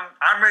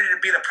 I'm ready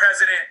to be the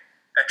president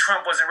that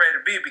Trump wasn't ready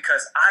to be,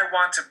 because I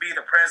want to be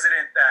the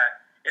president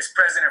that is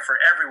president for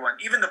everyone,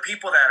 even the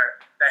people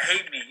that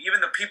hate me,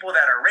 even the people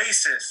that are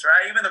racist,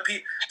 right? Even the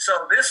people.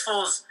 So this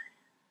fool's,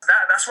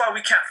 that's why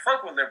we can't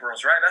fuck with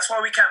liberals, right? That's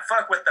why we can't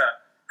fuck with the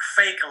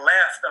fake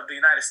left of the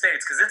United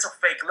States, because it's a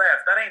fake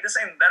left. That ain't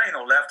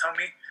no left,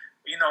 homie.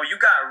 You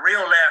got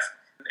real left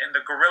in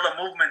the guerrilla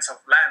movements of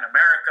Latin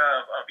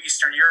America, of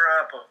Eastern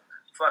Europe, of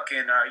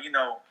fucking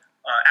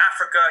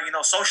Africa,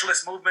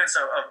 socialist movements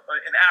of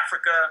in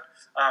Africa,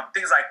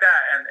 things like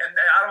that. And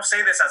I don't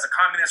say this as a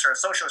communist or a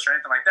socialist or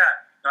anything like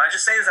that. No, I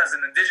just say this as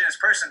an indigenous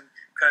person,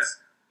 because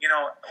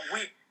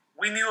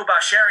we knew about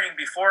sharing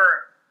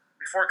before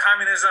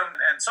communism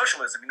and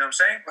socialism. You know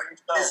what I'm saying?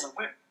 So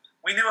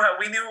we've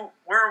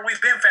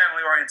been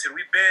family oriented,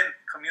 we've been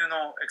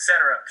communal,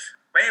 etc.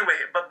 But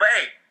anyway, but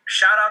hey,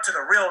 shout out to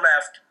the real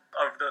left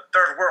of the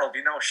third world.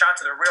 Shout out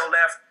to the real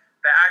left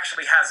that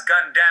actually has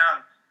gunned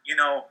down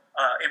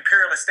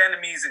imperialist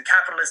enemies and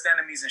capitalist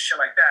enemies and shit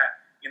like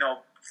that.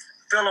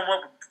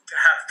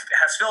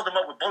 has filled them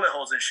up with bullet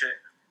holes and shit.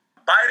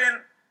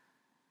 Biden,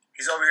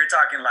 he's over here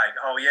talking like,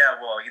 oh yeah,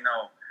 well,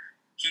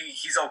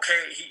 he's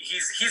okay.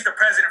 He's the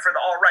president for the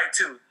alt-right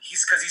too.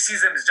 Because he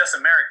sees them as just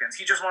Americans.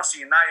 He just wants to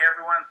unite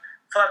everyone.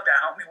 Fuck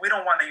that, homie. We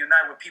don't want to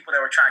unite with people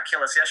that were trying to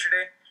kill us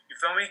yesterday. You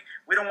feel me?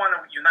 We don't want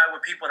to unite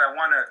with people that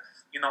want to,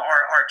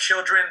 our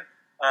children,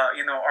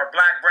 our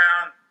black,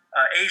 brown,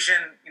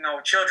 Asian,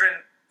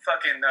 children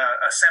fucking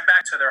sent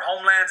back to their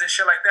homelands and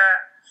shit like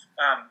that.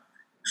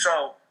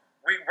 So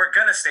we're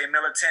gonna stay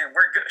militant.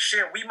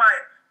 We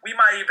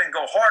might even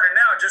go harder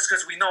now just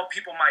because we know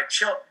people might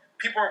chill.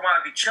 People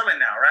want to be chilling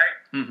now, right?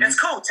 Mm-hmm. It's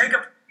cool. 1,000%,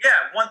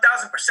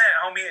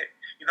 homie.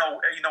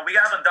 We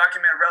have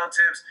undocumented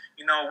relatives.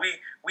 We know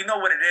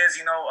what it is.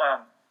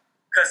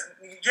 Because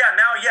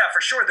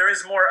for sure there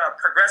is more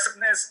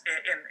progressiveness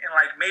in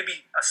like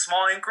maybe a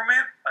small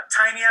increment, a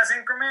tiny ass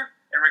increment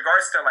in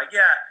regards to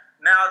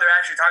now they're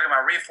actually talking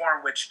about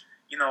reform, which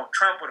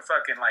Trump would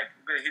fucking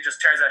he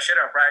just tears that shit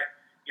up, right?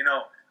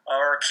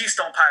 Or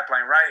Keystone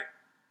Pipeline, right?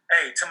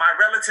 Hey, to my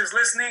relatives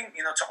listening,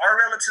 to our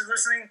relatives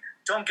listening,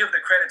 don't give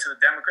the credit to the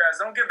Democrats.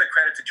 Don't give the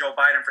credit to Joe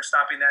Biden for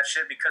stopping that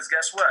shit, because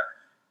guess what?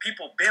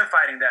 People been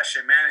fighting that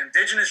shit, man.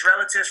 Indigenous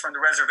relatives from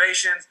the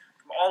reservations,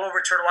 from all over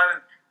Turtle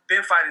Island,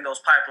 been fighting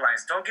those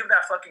pipelines. Don't give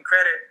that fucking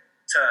credit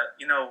to,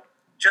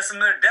 just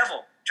another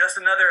devil, just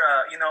another,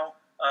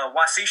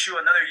 Wasishu,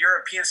 another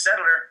European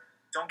settler.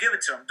 Don't give it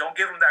to him. Don't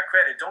give him that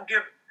credit. Don't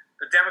give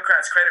the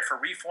Democrats credit for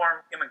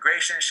reform,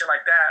 immigration, shit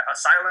like that,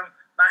 asylum.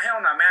 Nah, hell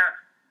no, man.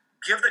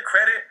 Give the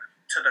credit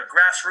to the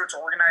grassroots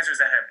organizers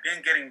that have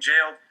been getting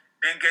jailed,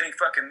 been getting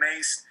fucking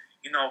maced,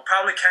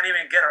 probably can't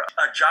even get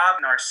a job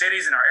in our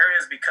cities and our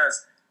areas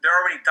because they're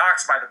already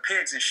doxxed by the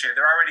pigs and shit.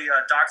 They're already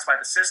doxxed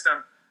by the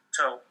system.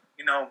 So,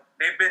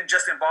 they've been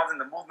just involved in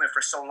the movement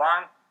for so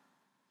long.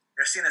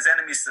 They're seen as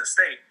enemies to the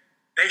state.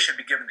 They should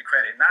be given the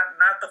credit,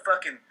 not the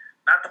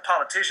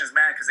politicians,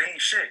 man, because they ain't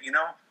shit,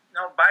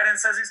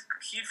 Biden says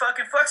he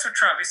fucking fucks with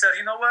Trump. He says,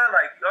 you know what,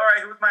 all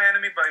right, he was my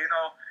enemy, but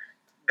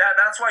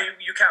that's why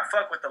you can't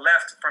fuck with the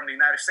left from the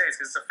United States,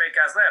 because it's a fake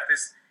ass left.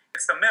 It's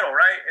the middle,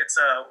 right?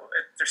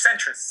 They're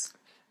centrists.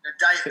 They're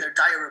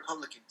diet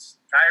Republicans.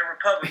 Diet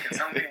Republicans.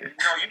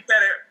 You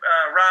said it,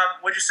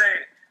 Rob. What'd you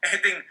say?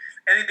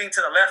 Anything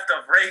to the left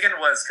of Reagan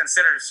was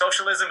considered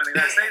socialism in the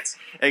United States?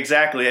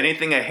 Exactly.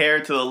 Anything a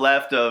hair to the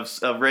left of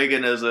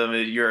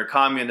Reaganism, you're a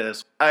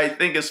communist. I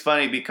think it's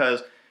funny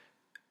because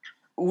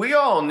we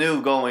all knew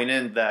going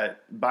in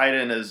that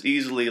Biden is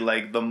easily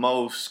the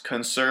most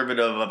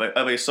conservative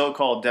of a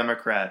so-called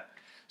Democrat.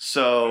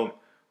 So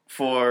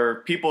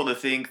for people to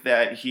think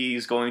that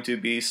he's going to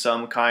be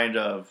some kind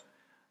of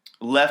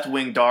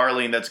left-wing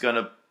darling that's going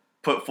to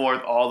put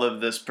forth all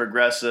of this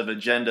progressive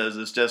agendas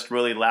is just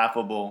really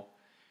laughable.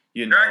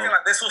 They're acting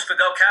like this was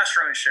Fidel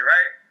Castro and shit,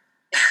 right?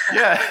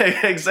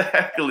 Yeah,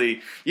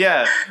 exactly.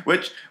 Yeah,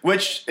 which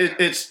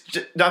it's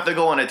not to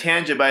go on a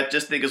tangent, but I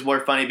just think it's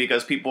more funny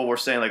because people were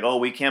saying oh,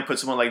 we can't put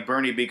someone like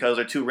Bernie because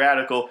they're too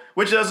radical,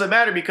 which doesn't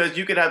matter because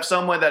you could have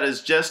someone that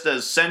is just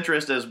as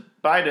centrist as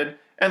Biden,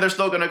 and they're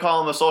still going to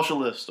call him a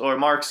socialist or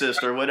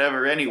Marxist or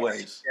whatever,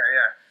 anyways.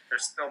 Yeah, they're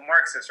still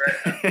Marxists,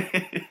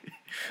 right?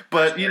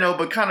 But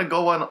but kind of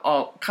going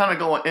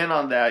in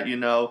on that,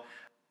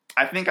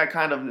 I think I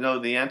kind of know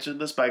the answer to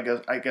this, but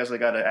I guess I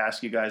got to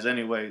ask you guys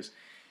anyways.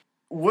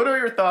 What are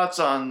your thoughts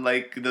on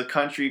the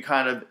country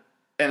kind of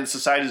and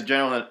society in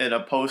general in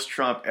a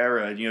post-Trump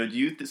era? Do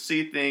you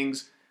see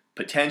things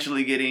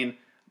potentially getting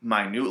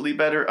minutely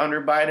better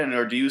under Biden,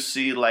 or do you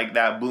see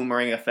that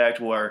boomerang effect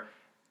where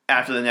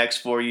after the next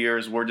 4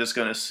 years we're just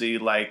going to see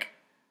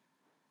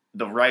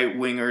the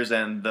right-wingers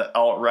and the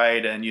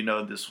alt-right and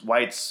this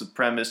white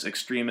supremacist,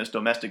 extremist,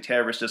 domestic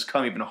terrorist just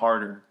come even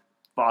harder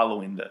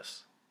following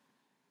this?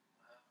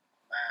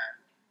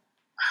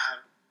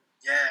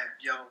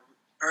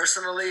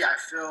 Personally, I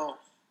feel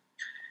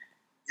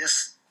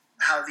just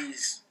how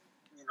these,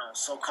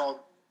 so-called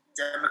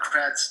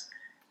Democrats,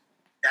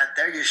 that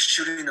they're just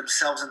shooting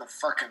themselves in the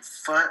fucking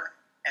foot,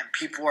 and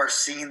people are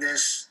seeing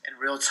this in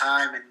real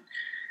time, and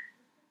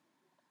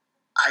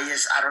I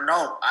don't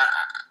know. I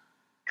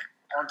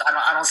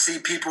don't see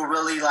people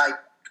really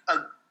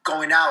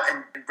going out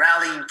and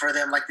rallying for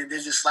them like they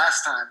did this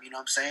last time. You know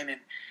what I'm saying?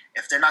 And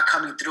if they're not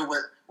coming through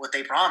with what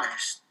they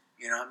promised,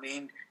 you know what I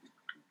mean?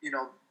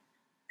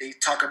 They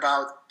talk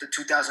about the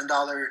 $2,000,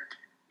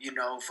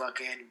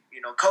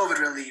 COVID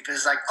relief.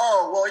 It's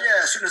oh, well,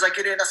 yeah, as soon as I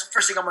get in, that's the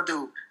first thing I'm going to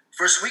do.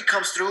 First week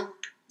comes through,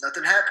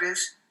 nothing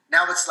happens.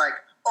 Now it's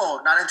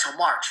oh, not until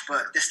March,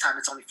 but this time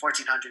it's only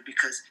 $1,400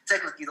 because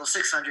technically those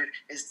 $600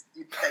 is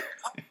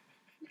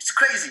it's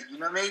crazy. You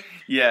know what I mean?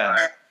 Yeah.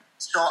 And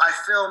so I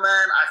feel,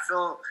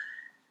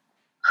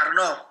 I don't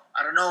know.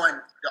 And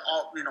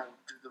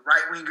the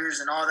right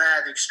wingers and all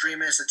that, the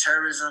extremists, the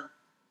terrorism.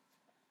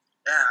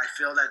 Yeah, I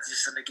feel that's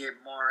just going to get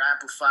more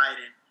amplified,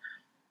 and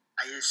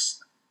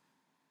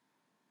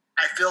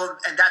I feel,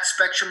 and that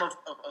spectrum of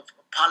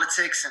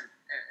politics and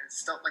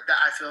stuff like that,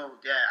 I feel,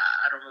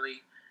 I don't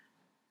really,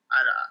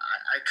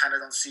 I kind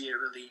of don't see it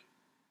really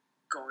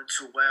going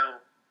too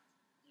well,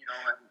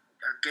 and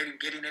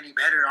getting any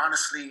better.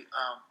 Honestly,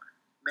 I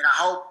mean, I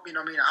hope. I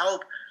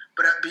hope.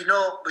 But you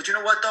know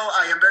what though,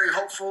 I am very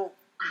hopeful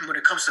when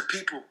it comes to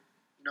people.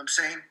 You know what I'm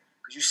saying?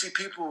 Because you see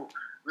people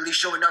really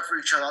showing up for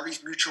each other. All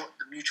these mutual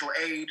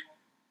aid.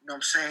 You know what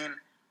I'm saying?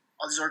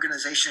 All these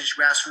organizations,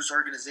 grassroots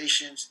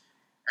organizations,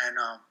 and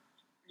I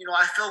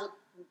feel,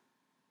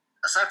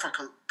 aside from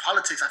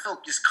politics, I feel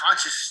just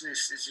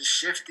consciousness is just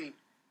shifting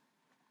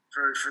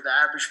for the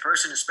average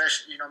person,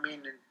 especially. You know what I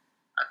mean? And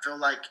I feel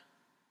like,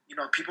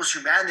 people's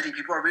humanity.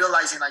 People are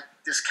realizing like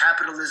this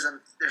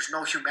capitalism. There's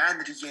no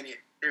humanity in it.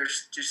 I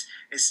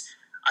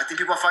think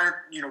people are finding,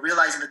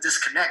 realizing the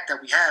disconnect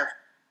that we have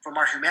from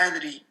our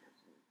humanity,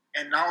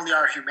 and not only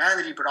our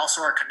humanity, but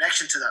also our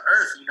connection to the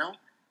earth,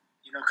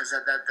 because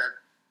that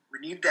we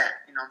need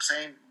that, you know what I'm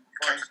saying? You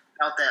can't get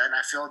without that, and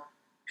I feel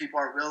people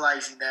are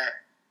realizing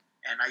that,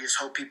 and I just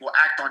hope people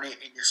act on it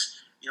and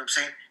just, you know what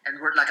I'm saying? And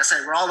like I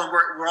said, we're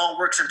all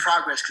works in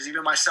progress, because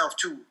even myself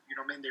too, you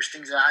know what I mean? There's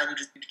things that I need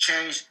to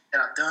change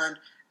that I've done,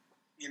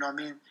 you know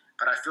what I mean?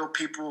 But I feel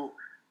people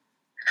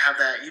have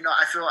that,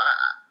 I feel I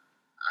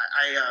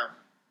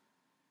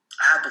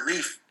have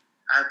belief.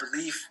 I have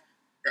belief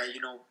that,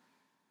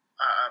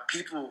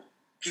 people,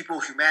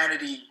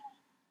 humanity,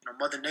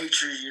 Mother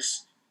Nature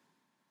is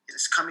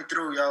coming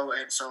through, yo.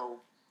 And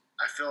so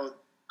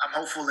I'm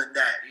hopeful in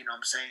that, you know what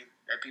I'm saying?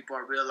 That people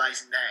are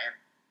realizing that, and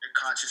their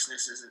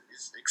consciousness is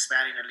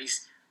expanding at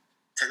least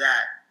to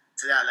that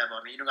level.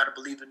 I mean, you don't got to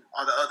believe in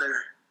all the other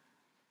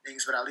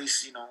things, but at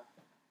least,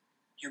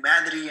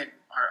 humanity and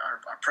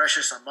our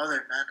precious, our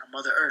Mother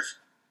Earth.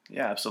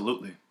 Yeah,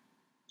 absolutely.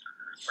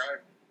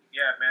 Right.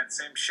 Yeah, man.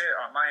 Same shit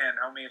on my end,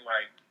 homie.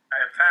 Like,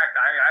 in fact,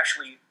 I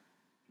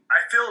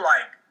feel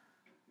like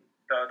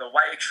the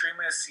white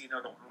extremists,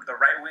 the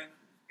right wing,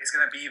 is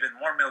gonna be even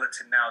more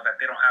militant now that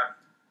they don't have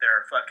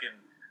their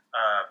fucking,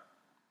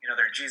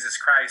 their Jesus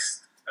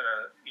Christ,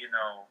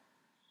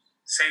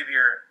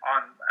 savior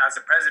on as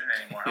the president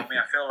anymore. I mean,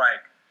 I feel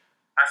like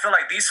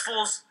these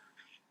fools,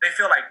 they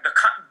feel like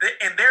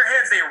in their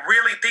heads they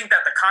really think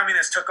that the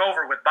communists took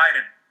over with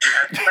Biden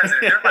as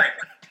president. They're like,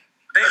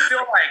 they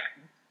feel like,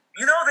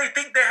 they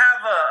think they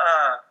have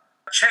a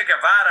Che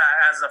Guevara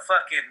as a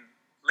fucking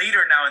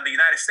leader now in the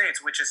United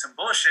States, which is some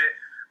bullshit.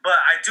 But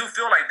I do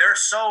feel like they're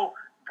so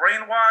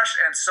brainwashed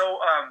and so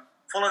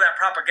full of that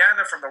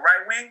propaganda from the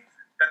right wing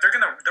that they're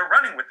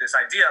running with this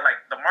idea.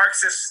 Like, the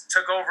Marxists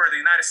took over the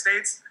United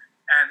States,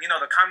 and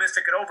the communists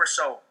took it over.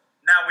 So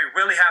now we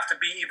really have to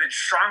be even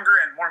stronger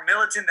and more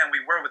militant than we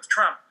were with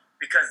Trump,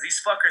 because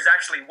these fuckers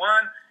actually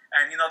won.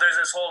 And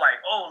there's this whole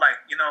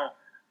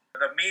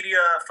the media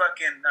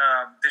fucking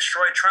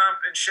destroyed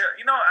Trump and shit.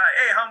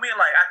 Hey, homie,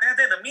 like, at the end of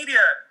the day, the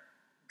media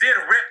did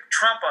rip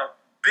Trump a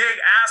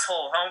big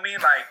asshole, homie.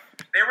 Like,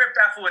 they ripped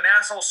that fool an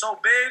asshole so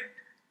big.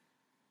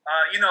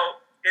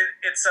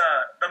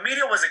 The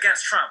media was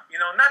against Trump.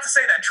 Not to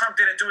say that Trump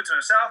didn't do it to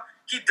himself.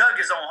 He dug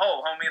his own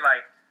hole, homie.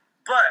 Like,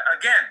 but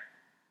again,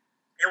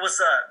 it was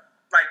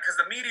because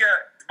the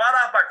media bought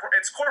off by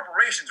it's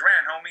corporations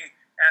ran, homie.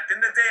 And at the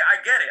end of the day, I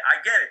get it.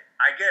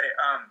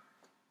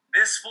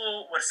 This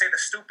fool would say the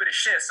stupidest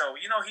shit. So,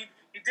 he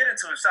did it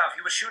to himself.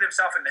 He would shoot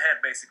himself in the head,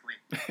 basically.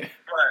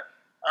 But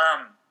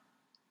I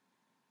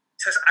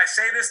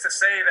say this to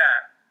say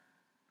that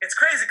it's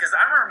crazy, because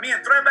I remember me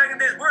and Thread back in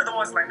the days, we were the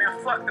ones like,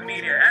 man, fuck the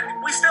media.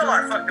 And we still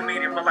are, fuck the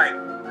media. But, like,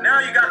 now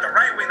you got the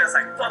right wing that's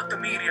like, fuck the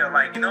media.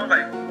 Like, I'm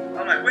like,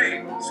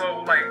 wait,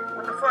 so, like,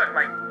 what the fuck?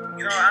 Like,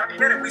 I don't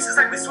get it. We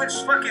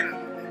switched fucking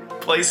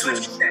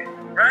places.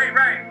 Right.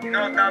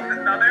 Now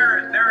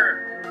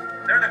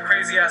they're the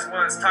crazy ass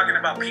ones talking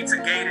about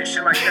Pizzagate and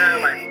shit like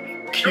that.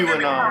 Like,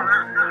 QAnon.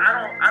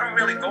 I don't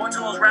really go into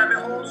those rabbit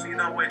holes,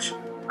 which,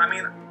 I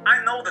mean,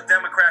 I know the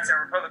Democrats and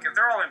Republicans,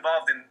 they're all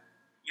involved in,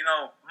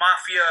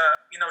 mafia,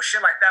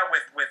 shit like that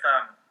with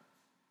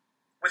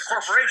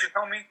corporations,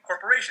 homie.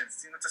 Corporations,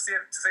 to say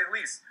the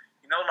least.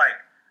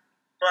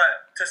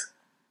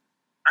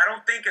 I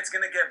don't think it's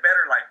gonna get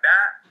better like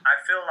that. I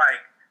feel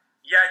like,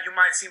 yeah, you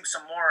might see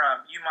some more.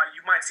 You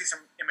might see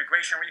some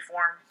immigration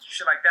reform,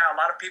 shit like that. A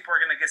lot of people are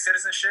gonna get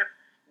citizenship,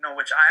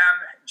 which I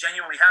am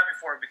genuinely happy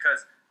for,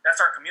 because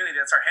that's our community,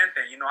 that's our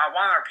gente. I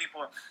want our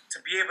people to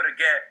be able to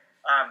get,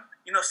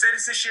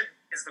 citizenship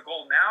is the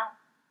goal now,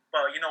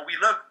 but we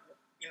look,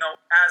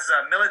 as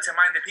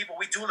militant-minded people,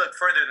 we do look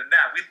further than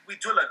that. We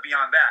do look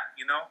beyond that,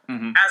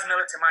 Mm-hmm. as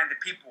militant-minded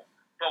people.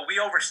 But we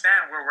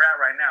understand where we're at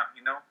right now,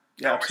 Yeah,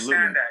 we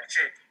understand that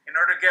shit. In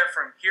order to get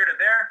from here to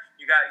there,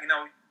 you got,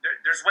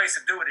 there's ways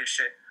to do it and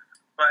shit.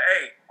 But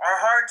hey, our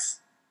hearts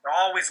are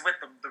always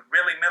with the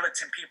really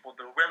militant people,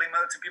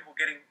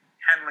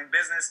 handling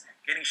business,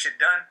 getting shit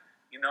done,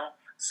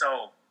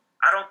 So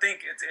I don't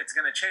think it's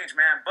going to change,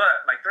 man.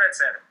 But like Thread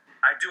said,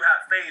 I do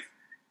have faith.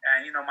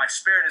 And, my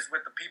spirit is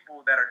with the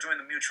people that are doing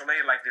the mutual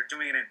aid, like they're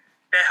doing it in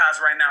Tejas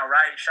right now,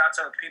 right? Shout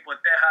out to the people in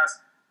Tejas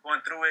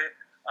going through it.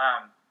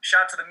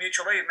 Shout out to the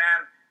mutual aid,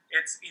 man.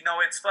 It's,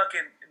 it's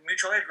fucking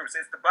mutual aid groups.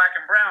 It's the black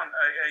and brown,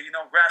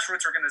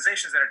 grassroots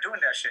organizations that are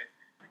doing that shit.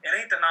 It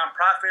ain't the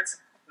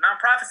nonprofits.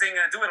 Nonprofits ain't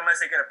going to do it unless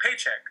they get a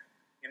paycheck.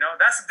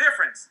 That's the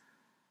difference.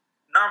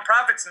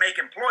 nonprofits make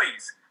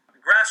employees.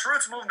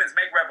 Grassroots movements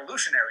make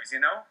revolutionaries,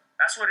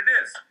 That's what it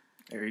is.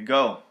 There you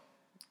go.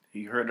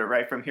 You heard it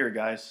right from here,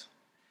 guys.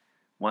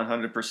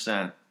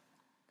 100%.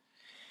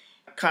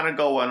 Kind of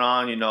going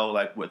on,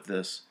 like with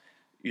this,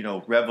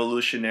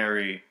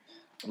 revolutionary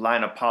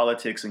line of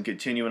politics and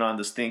continuing on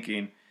this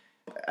thinking.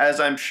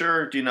 As I'm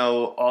sure,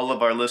 all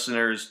of our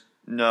listeners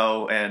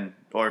know,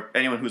 or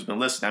anyone who's been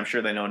listening, I'm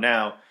sure they know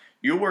now,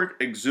 your work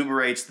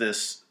exuberates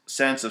this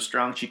sense of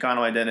strong Chicano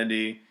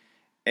identity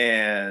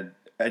and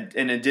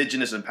an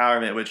indigenous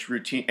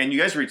empowerment, and you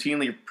guys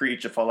routinely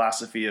preach a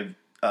philosophy of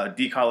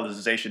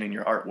decolonization in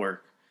your artwork.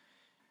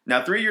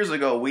 Now, 3 years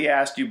ago, we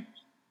asked you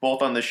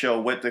both on the show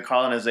what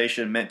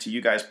decolonization meant to you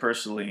guys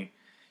personally.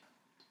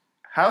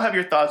 How have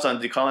your thoughts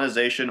on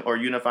decolonization or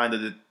unifying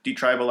the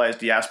detribalized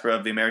diaspora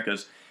of the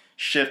Americas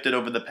shifted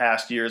over the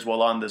past years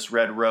while on this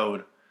red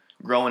road,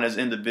 growing as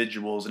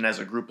individuals and as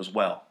a group as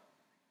well?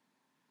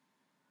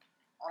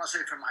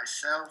 Honestly, for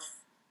myself,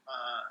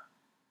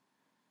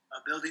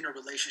 building a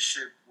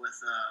relationship with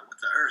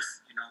the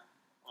earth,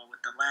 or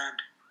with the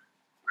land,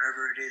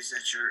 wherever it is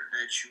that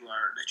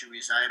you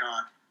reside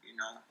on,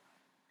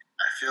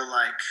 I feel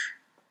like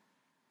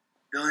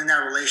building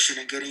that relation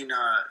and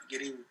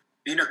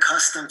being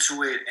accustomed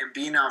to it and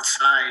being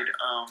outside.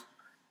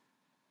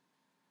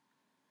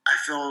 I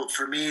feel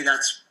for me I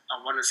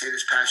want to say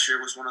this past year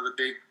was one of the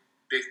big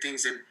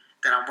things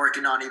that I'm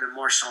working on even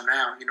more so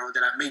now.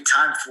 That I've made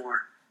time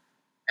for,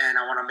 and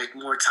I want to make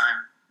more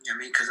time. You know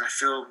what I mean? Because I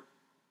feel,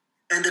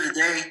 end of the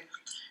day,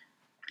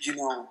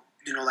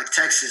 like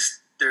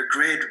Texas, their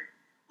grid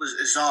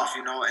is off.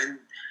 And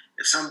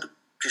if some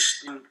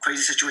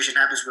crazy situation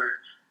happens where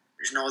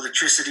there's no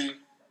electricity,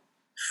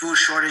 food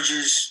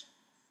shortages,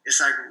 it's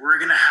like we're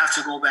gonna have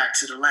to go back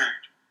to the land.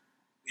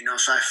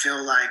 So I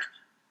feel like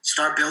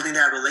start building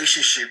that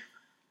relationship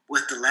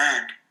with the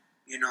land,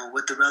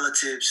 with the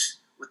relatives,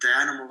 with the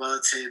animal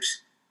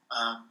relatives.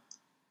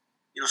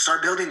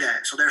 Start building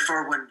that. So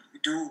therefore,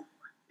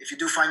 if you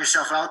do find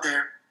yourself out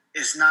there,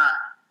 it's not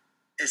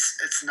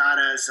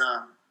as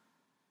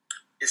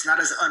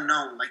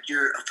unknown. Like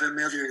you're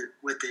familiar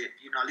with it,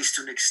 at least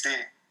to an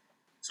extent.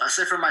 So I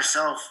say for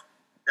myself,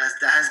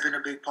 that has been a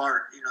big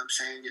part. What I'm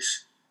saying?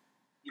 Just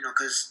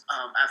because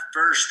at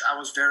first I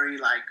was very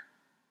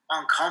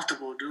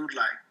uncomfortable, dude.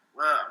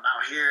 Well, I'm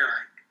out here,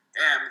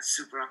 damn, it's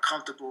super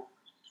uncomfortable.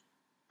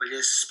 But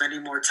just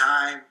spending more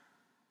time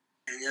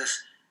and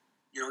just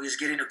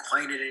getting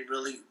acquainted and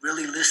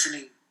really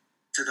listening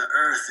to the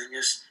earth and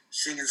just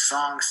singing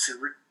songs to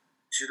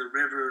the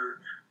river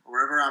or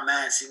wherever I'm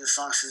at, singing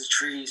songs to the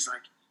trees,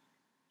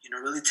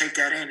 really take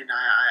that in. And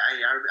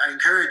I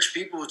encourage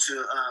people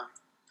to,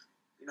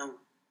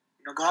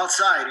 go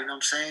outside. You know what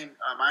I'm saying?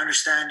 I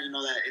understand,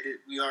 that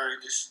we are in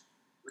this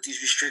with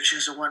these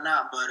restrictions and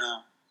whatnot, but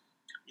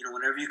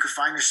whenever you could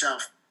find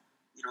yourself,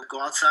 go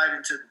outside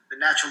into the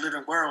natural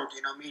living world.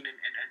 You know what I mean,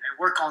 and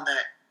work on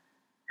that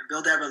and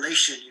build that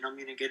relation. You know what I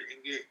mean, and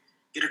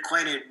get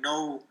acquainted,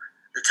 know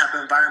the type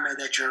of environment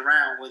that you're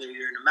around. Whether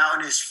you're in a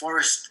mountainous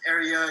forest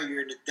area,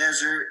 you're in the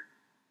desert,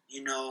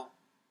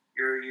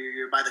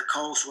 you're by the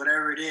coast,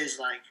 whatever it is.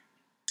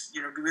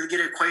 Really get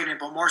acquainted,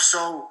 but more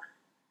so,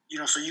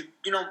 so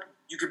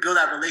you could build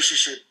that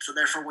relationship. So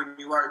therefore, when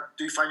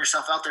do you find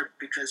yourself out there?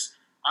 Because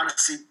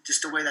honestly,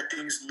 just the way that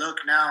things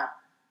look now,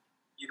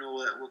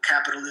 with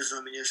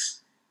capitalism and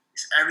just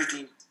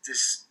everything,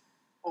 this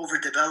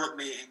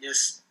overdevelopment and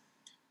just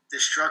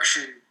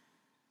destruction.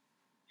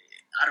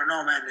 I don't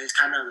know, man. It's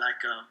kind of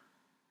like,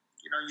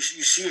 you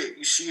see it.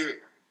 You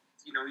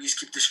just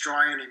keep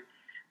destroying and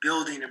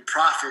building and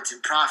profits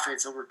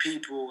over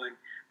people and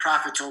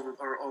profits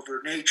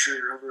over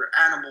nature, over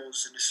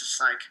animals, and it's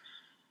just like,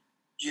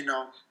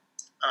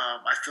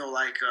 I feel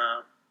like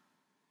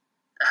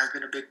that has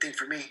been a big thing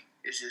for me.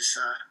 Is just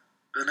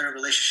building a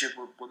relationship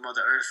with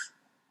Mother Earth.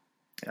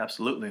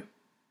 Absolutely.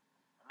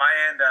 On my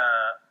end,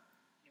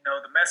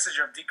 the message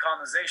of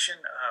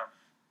decolonization.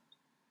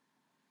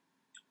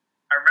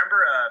 I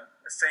remember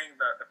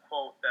saying the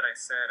quote that I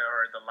said,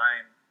 or the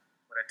line,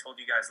 what I told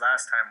you guys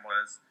last time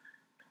was,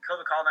 kill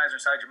the colonizer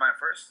inside your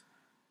mind first.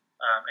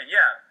 And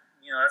yeah,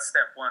 that's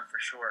step one for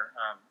sure.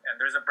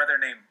 And there's a brother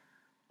named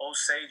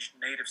Osage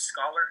Native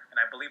Scholar, and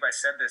I believe I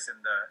said this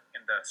in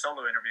the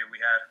solo interview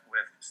we had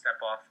with Step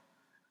Off.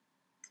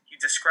 He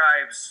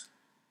describes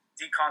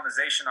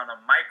decolonization on a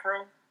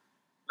micro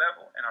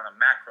level and on a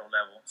macro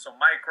level. So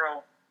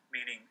micro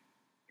meaning,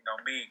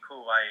 me,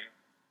 cool, I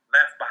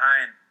left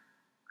behind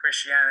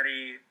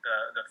Christianity,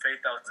 the faith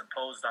that was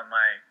imposed on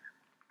my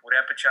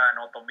Purepecha and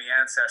Otomi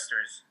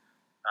ancestors,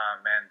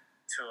 and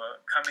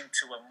coming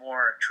to a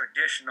more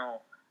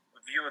traditional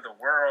view of the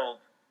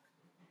world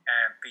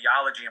and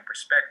theology and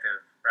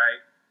perspective, right?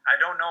 I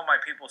don't know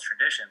my people's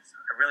traditions.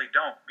 I really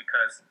don't,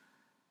 because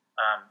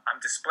I'm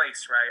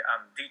displaced, right?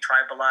 I'm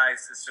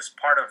detribalized. It's just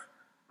part of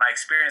my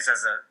experience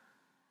as a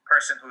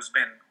person who's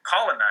been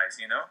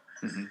colonized,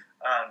 Mm-hmm.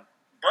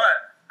 But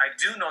I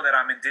do know that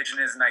I'm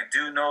indigenous, and I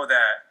do know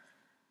that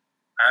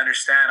I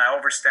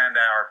overstand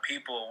that our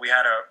people, we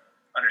had a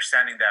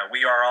understanding that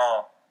we are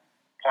all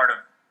part of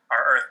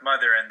our Earth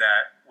Mother, and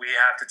that we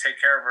have to take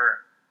care of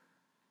her,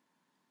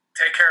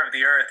 take care of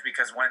the Earth,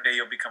 because one day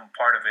you'll become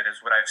part of it, is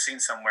what I've seen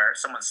somewhere.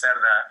 Someone said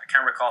that. I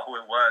can't recall who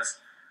it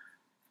was.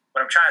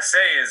 What I'm trying to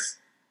say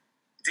is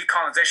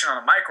decolonization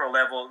on a micro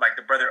level, like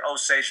the brother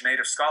Osage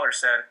native scholar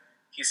said.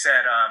 He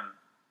said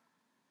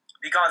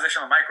decolonization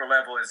on a micro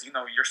level is,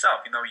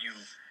 yourself.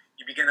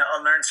 You begin to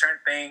unlearn certain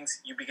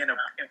things. You begin to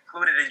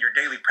include it in your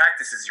daily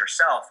practices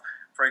yourself.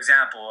 For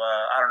example,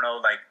 I don't know,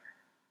 like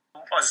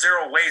a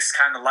zero waste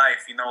kind of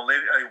life.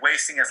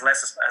 Wasting as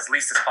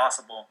least as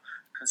possible,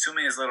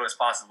 consuming as little as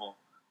possible.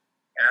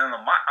 And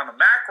on the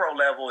macro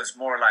level is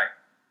more like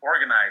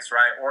organized,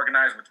 right?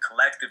 Organized with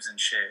collectives and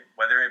shit.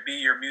 Whether it be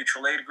your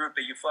mutual aid group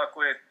that you fuck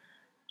with,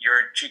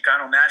 your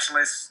Chicano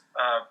nationalist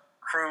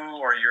crew,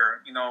 or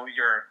your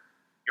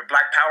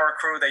Black Power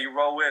crew that you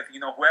roll with,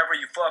 whoever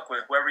you fuck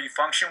with, whoever you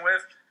function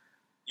with,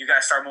 you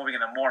guys start moving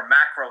in a more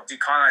macro,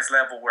 decolonized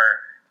level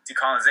where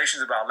decolonization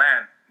is about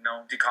land.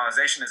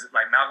 Decolonization is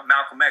like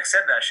Malcolm X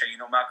said that shit.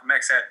 Malcolm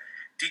X said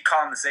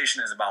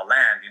decolonization is about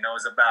land.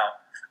 It's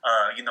about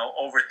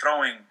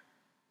overthrowing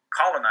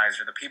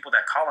colonizer, the people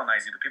that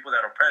colonize you, the people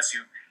that oppress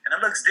you. And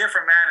it looks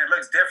different, man. It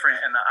looks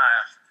different. And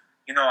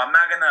I'm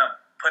not gonna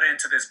put it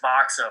into this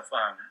box of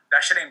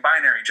that shit ain't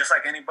binary. Just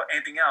like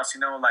anything else,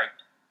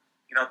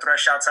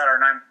 Thresh shouts out our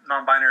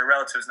non-binary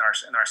relatives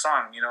in our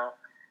song.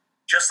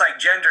 Just like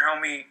gender,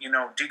 homie.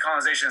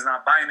 Decolonization is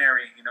not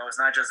binary. It's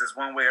not just this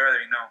one way or other.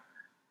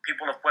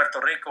 People of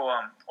Puerto Rico,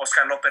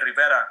 Oscar Lopez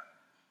Rivera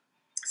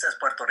says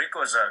Puerto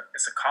Rico is a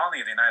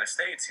colony of the United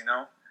States.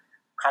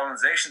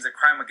 Colonization is a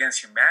crime against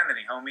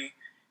humanity, homie.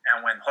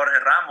 And when Jorge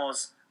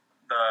Ramos,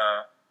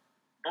 the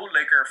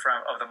bootlicker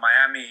of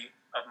Miami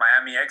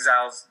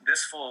Exiles,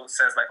 this fool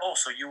says like, oh,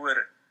 so you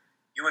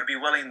would be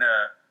willing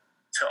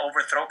to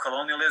overthrow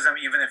colonialism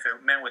even if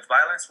it meant with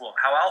violence? Well,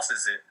 how else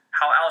is it?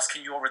 How else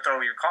can you overthrow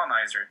your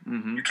colonizer?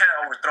 Mm-hmm. You can't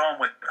overthrow him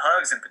with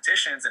hugs and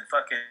petitions and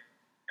fucking,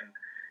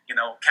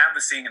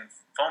 canvassing and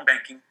phone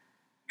banking.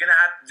 You're gonna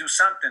have to do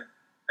something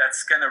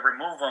that's gonna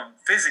remove them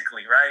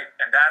physically, right?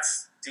 And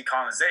that's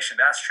decolonization.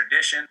 That's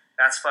tradition.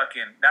 That's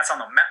on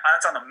the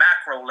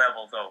macro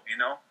level, though.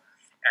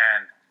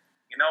 And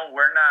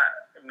we're not.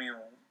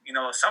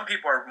 Some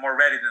people are more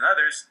ready than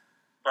others,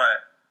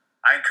 but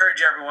I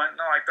encourage everyone,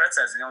 like Threat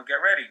says, get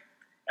ready.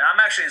 And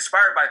I'm actually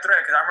inspired by Threat,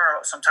 because I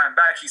remember some time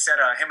back he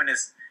said him and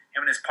his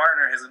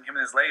partner, him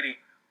and his lady,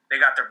 they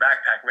got their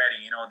backpack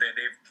ready.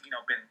 They've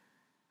been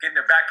getting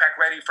their backpack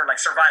ready for like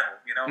survival.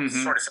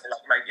 Mm-hmm. Sort of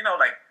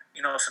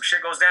some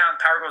shit goes down,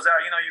 power goes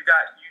out.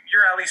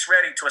 You're at least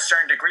ready to a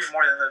certain degree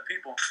more than other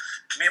people.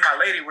 Me and my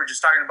lady were just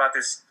talking about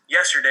this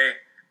yesterday,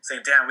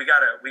 saying, "Damn, we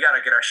gotta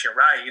get our shit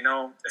right."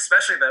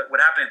 Especially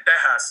what happened in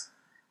Texas.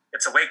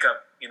 It's a wake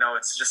up.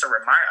 It's just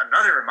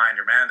another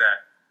reminder, man,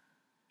 that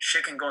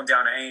shit can go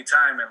down at any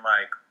time, and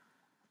like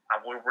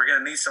we're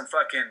gonna need some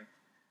fucking,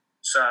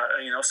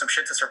 some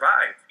shit to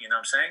survive. You know what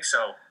I'm saying?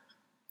 So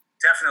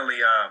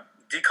definitely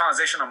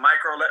decolonization on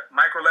micro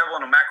level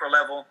and a macro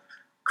level.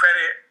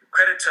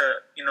 Credit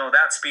to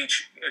that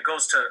speech. It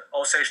goes to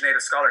Osage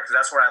Native Scholar, because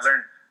that's where I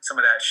learned some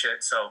of that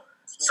shit. So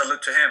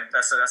salute to him.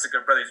 That's a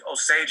good brother. He's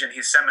Osage, and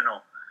he's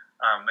Seminole.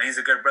 And he's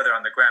a good brother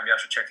on the gram. Y'all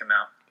should check him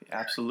out.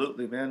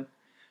 Absolutely, man.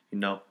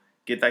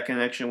 Get that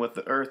connection with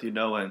the earth,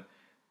 and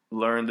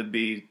learn to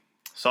be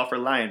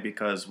self-reliant,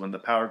 because when the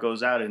power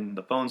goes out and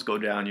the phones go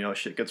down,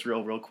 shit gets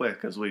real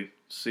quick, as we've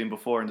seen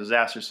before in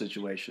disaster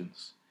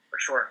situations. For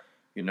sure.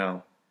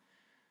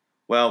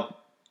 Well,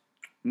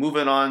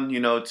 moving on,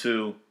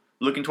 to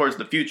looking towards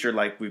the future,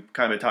 like we've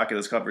kind of been talking in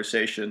this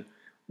conversation,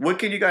 what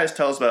can you guys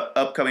tell us about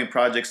upcoming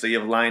projects that you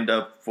have lined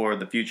up for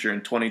the future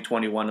in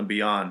 2021 and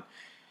beyond?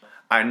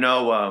 I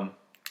know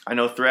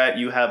Threat,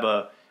 you have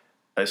a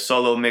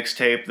solo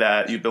mixtape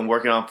that you've been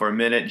working on for a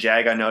minute.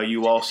 Jag, I know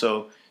you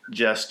also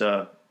just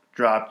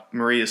dropped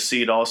Maria's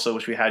Seed also,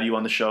 which we had you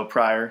on the show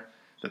prior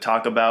to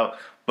talk about.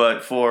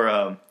 But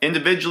for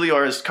individually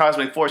or as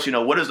Cosmic Force,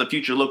 what does the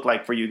future look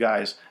like for you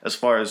guys as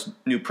far as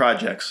new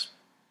projects?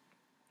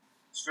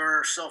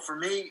 So for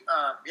me,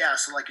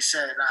 so like you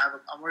said,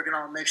 I'm working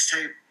on a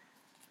mixtape.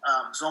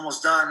 It's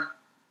almost done.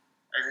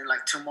 I think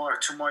like two more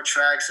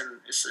tracks, and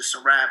it's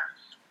a wrap.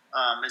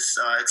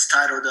 It's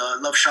titled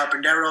Love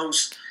Sharpened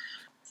Arrows.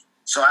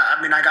 So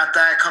I got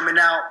that coming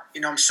out.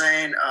 You know what I'm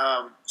saying?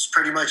 It's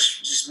pretty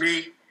much just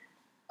me.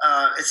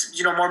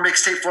 It's more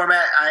mixtape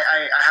format.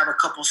 I have a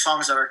couple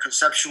songs that are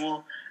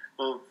conceptual,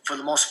 but for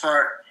the most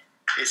part,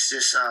 it's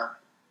just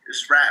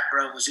rap,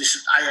 bro. It's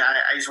just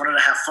I just wanted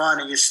to have fun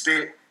and just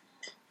spit.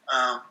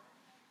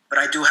 But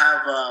I do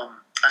have the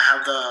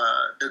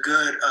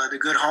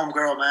good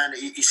homegirl, man,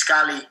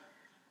 Iskali,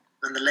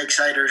 and the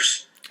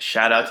Lakesiders.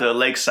 Shout out to the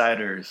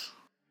Lakesiders.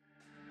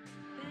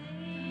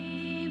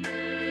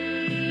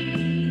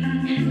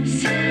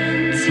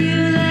 Since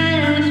you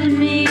left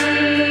me,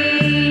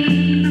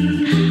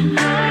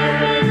 I've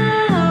been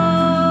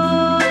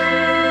alone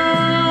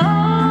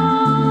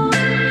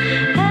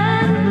and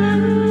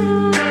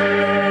blue.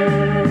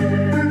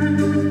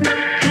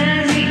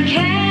 'Cause you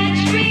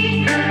catch me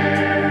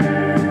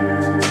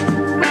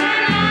when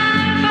I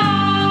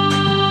fall.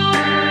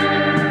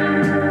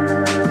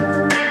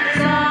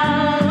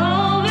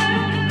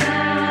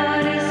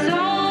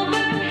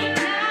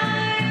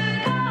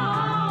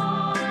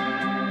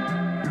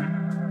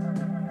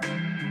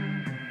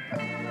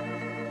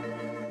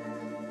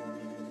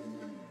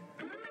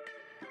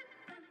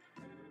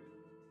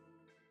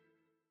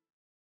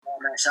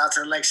 shout out to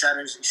the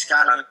Lakesiders,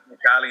 Iscali.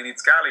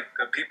 Iscali,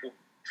 good people.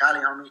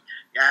 Iscali, homie.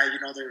 Yeah,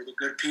 they're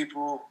good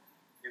people.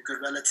 They're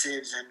good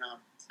relatives, and I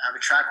have a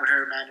track with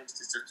her, man.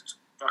 It's a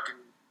fucking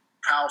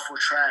powerful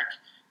track.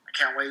 I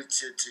can't wait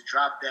to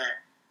drop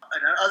that.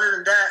 And other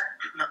than that,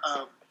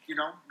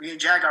 me and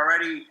Jag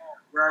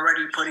we're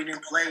already putting in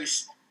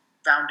place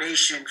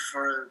foundation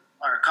for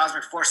our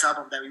Cosmic Force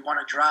album that we want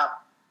to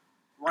drop.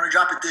 We want to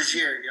drop it this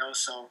year,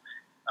 So,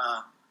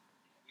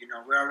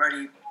 we're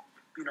already,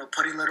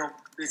 putting little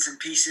bits and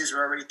pieces.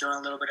 We're already throwing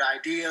a little bit of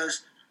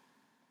ideas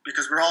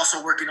because we're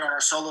also working on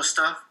our solo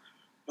stuff,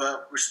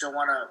 but we still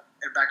want to,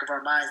 in the back of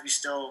our minds, we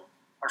still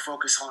are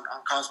focused on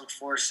Cosmic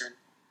Force, and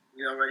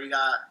we already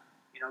got,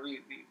 we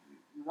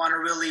want to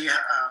really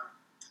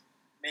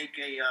make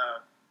a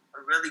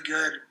really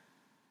good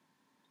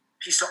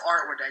piece of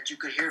artwork that you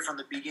could hear from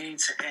the beginning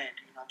to end.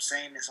 You know what I'm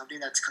saying? It's something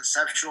that's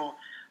conceptual,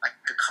 like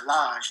a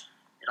collage.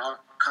 It all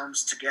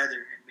comes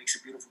together and makes a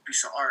beautiful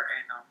piece of art,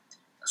 and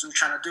that's what we're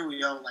trying to do,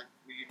 Like,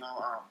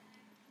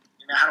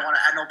 I don't want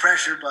to add no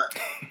pressure, but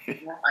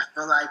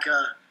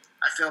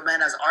I feel,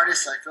 man, as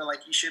artists, I feel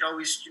like you should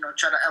always,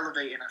 try to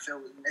elevate. And I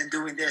feel in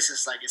doing this,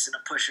 it's going to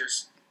push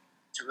us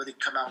to really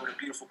come out with a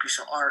beautiful piece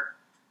of art.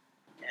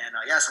 And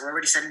so we're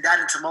already setting that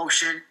into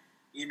motion,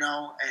 and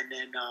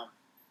then,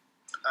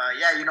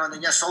 and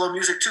then solo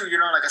music too.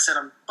 Like I said,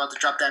 I'm about to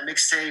drop that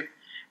mixtape,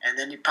 and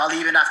then probably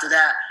even after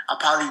that, I'll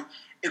probably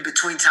in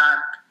between time,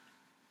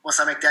 once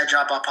I make that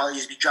drop, I'll probably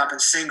just be dropping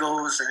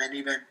singles, and then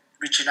even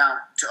reaching out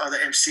to other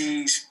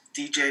MCs,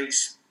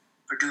 DJs,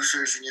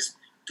 producers, and just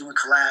doing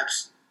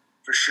collabs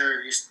for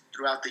sure, just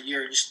throughout the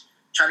year. Just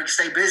trying to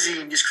stay busy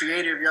and just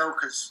creative,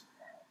 because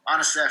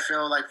honestly, I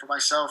feel like for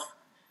myself,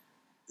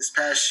 this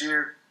past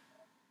year,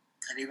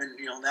 and even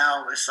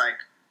now, it's like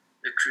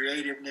the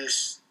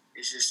creativeness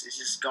is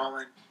just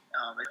going.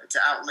 It's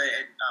an outlet,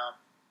 and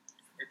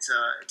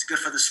it's good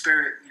for the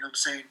spirit. You know what I'm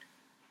saying?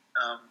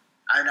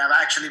 And I've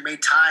actually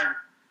made time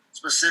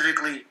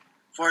specifically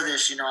for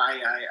this.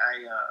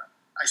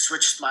 I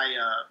switched my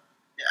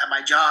at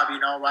my job.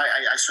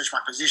 I switched my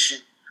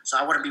position, so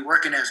I wouldn't be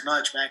working as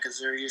much, man, because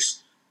they're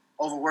just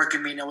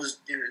overworking me, and it was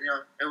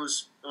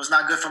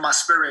not good for my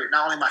spirit,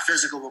 not only my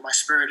physical but my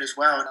spirit as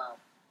well. And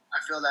I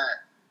feel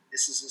that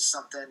this is just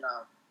something.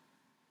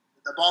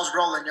 The ball's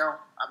rolling,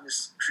 I'm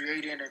just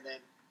creating, and then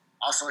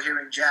also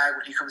hearing Jag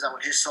when he comes out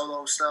with his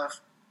solo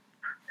stuff.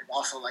 It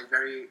also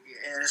it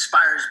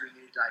inspires me.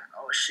 Like,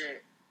 oh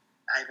shit,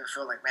 I even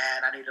feel like,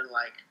 man, I need to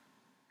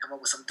come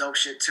up with some dope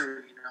shit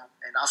too,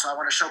 And also I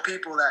want to show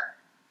people that,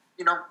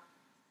 I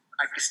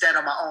can stand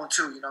on my own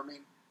too, you know what I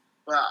mean?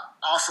 But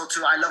also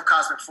too, I love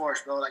Cosmic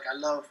Force, bro. I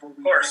love what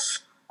we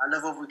I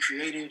love what we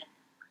created,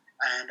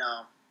 and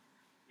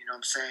you know what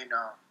I'm saying?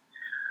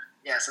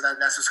 So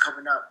that's what's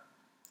coming up.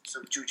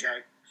 So you,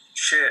 Jag.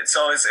 Shit,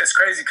 so it's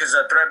crazy because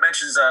Threat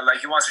mentions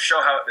he wants to show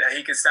how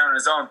he can stand on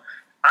his own.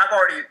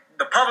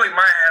 The public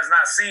mind has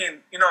not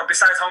seen,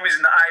 besides homies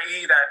in the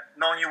IE that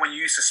known you when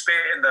you used to spit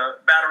in the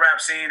battle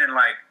rap scene, and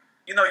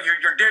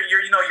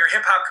your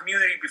hip hop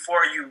community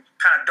before you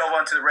kind of dove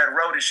onto the Red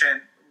Road and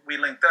shit. We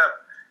linked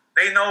up.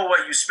 They know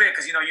what you spit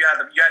because you had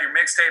your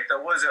mixtape that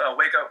was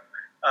Wake Up.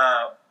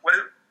 What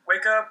is it?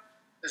 Wake Up.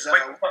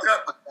 Wake the fuck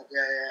up.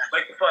 Yeah.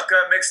 Wake the fuck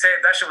up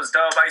mixtape. That shit was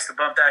dope. I used to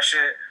bump that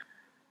shit.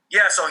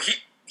 Yeah, so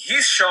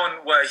he's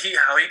shown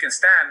how he can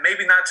stand.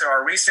 Maybe not to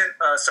our recent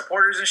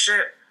supporters and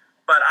shit.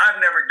 But I've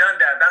never done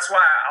that. That's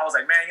why I was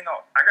like, man,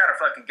 I gotta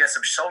fucking get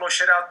some solo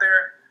shit out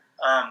there.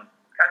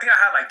 I think I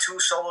had 2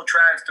 solo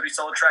tracks, 3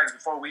 solo tracks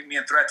before me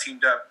and Threat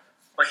teamed up.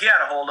 But he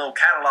had a whole little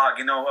catalog,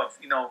 of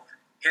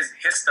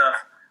his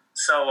stuff.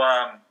 So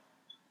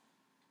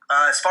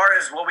as far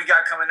as what we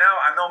got coming out,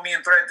 I know me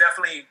and Threat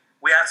definitely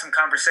we had some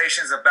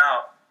conversations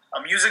about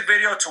a music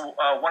video to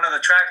one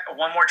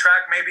more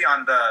track maybe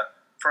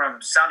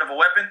from Sound of a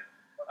Weapon.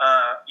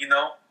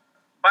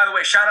 By the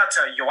way, shout out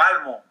to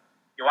Yoalmo.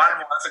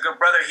 That's a good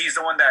brother. He's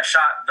the one that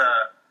shot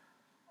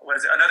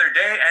Another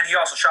Day, and he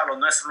also shot Lo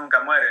Nuestro Nunca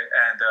Muere.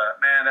 And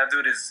man, that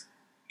dude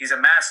he's a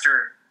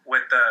master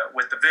with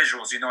the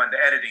visuals, and the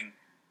editing.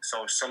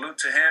 So salute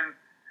to him.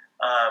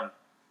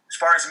 As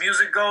far as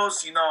music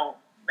goes,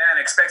 man,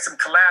 expect some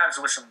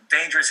collabs with some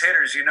dangerous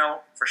hitters,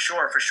 for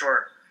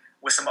sure.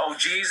 With some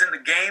OGs in the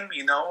game,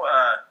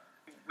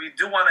 we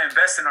do want to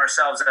invest in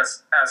ourselves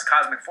as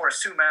Cosmic Force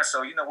too, man.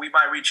 So we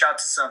might reach out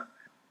to some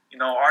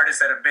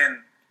artists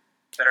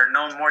that are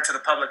known more to the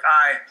public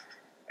eye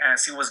and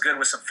see what's good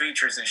with some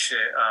features and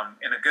shit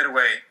in a good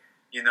way,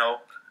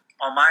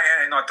 On my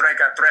end, Threat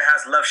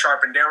has Love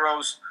Sharpened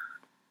Arrows.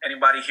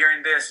 Anybody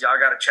hearing this, y'all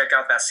got to check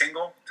out that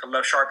single to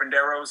Love Sharpened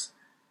Arrows.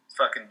 It's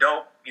fucking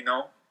dope,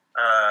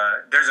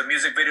 There's a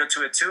music video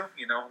to it too,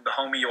 The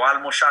homie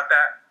Yoalmo shot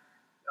that.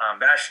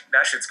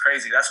 That shit's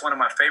crazy. That's one of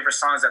my favorite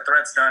songs that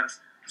Threat's done.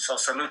 So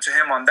salute to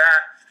him on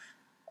that.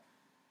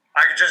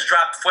 I just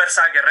dropped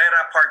Fuerza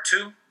Guerrera Part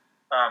 2.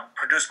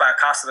 Produced by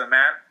Acosta the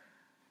Man.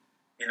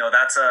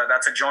 That's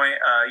a joint,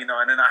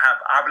 and then I have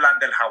Hablan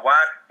del Jaguar,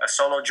 a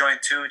solo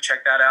joint too.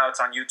 Check that out.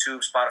 It's on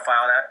YouTube, Spotify,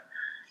 all that.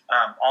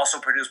 Also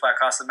produced by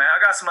Costa, man. I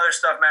got some other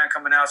stuff, man,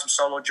 coming out, some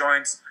solo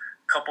joints,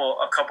 a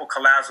couple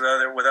collabs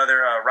with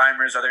other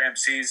rhymers, other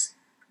MCs,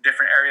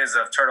 different areas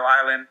of Turtle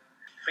Island.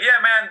 But yeah,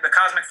 man, the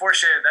Cosmic Force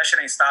shit, that shit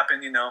ain't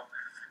stopping. You know,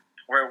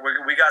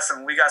 we got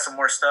some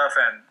more stuff,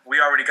 and we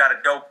already got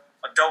a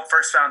dope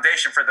first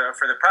foundation for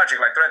the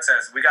project. Like Threat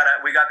says, we got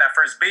that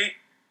first beat.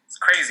 It's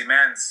crazy,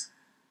 man. It's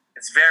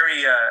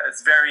very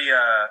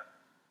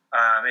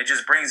it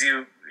just brings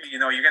you. You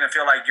know, you're gonna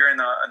feel like you're in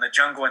the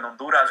jungle in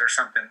Honduras or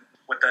something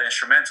with the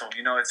instrumental.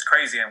 You know, it's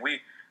crazy, and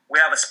we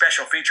have a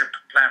special feature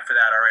planned for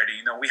that already.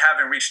 You know, we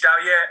haven't reached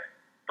out yet,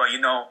 but you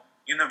know,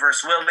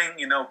 universe willing,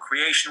 you know,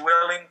 creation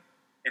willing,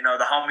 you know,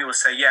 the homie will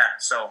say yeah.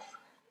 So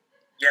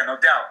yeah, no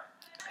doubt.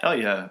 Hell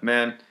yeah,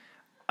 man.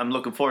 I'm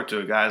looking forward to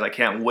it, guys. I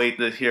can't wait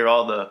to hear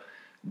all the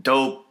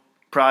dope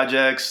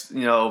projects,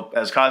 you know,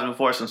 as Cosmic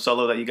Force and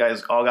solo that you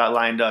guys all got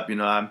lined up. You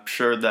know, I'm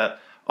sure that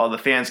all the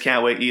fans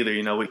can't wait either.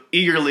 You know, we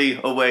eagerly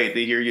await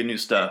to hear your new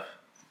stuff.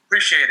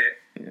 Appreciate it.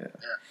 Yeah.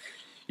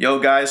 Yo,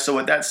 guys, so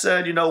with that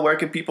said, you know, where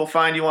can people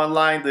find you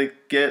online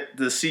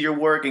to see your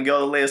work and get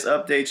all the latest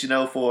updates, you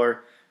know,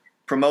 for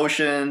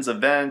promotions,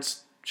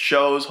 events,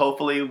 shows,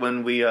 hopefully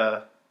when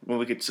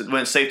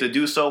it's safe to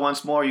do so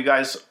once more? You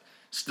guys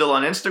still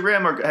on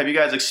Instagram, or have you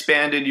guys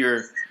expanded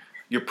your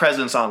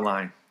presence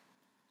online?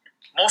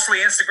 Mostly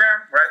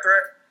Instagram, right,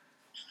 Threat?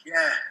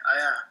 Yeah,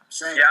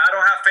 same. Yeah, I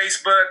don't have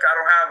Facebook. I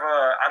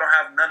don't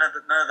have none of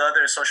the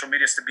other social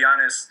medias, to be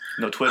honest.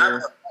 No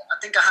Twitter. I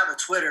think I have a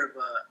Twitter,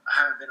 but I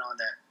haven't been on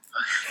that.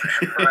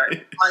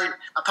 Right.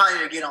 I probably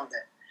need to get on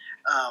that.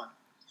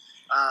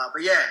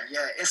 But yeah,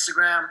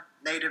 Instagram,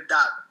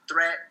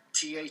 native.threat,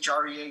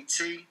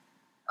 THREAT.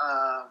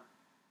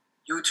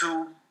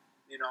 YouTube,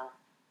 you know,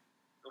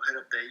 go hit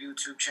up the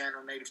YouTube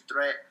channel, Native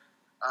Threat.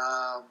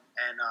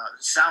 And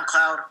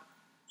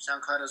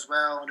SoundCloud as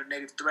well, under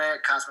Native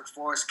Threat, Cosmic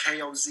Force,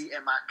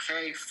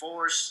 KOZMIK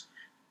Force.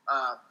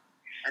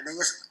 And then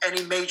just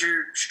any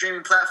major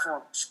streaming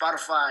platform,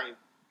 Spotify,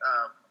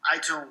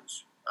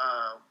 iTunes,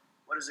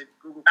 what is it,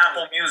 Google Play,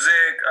 Apple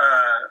Music,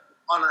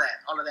 all of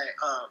that.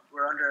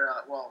 We're under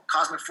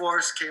Cosmic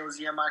Force,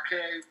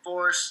 KOZMIK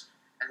Force,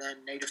 and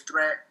then Native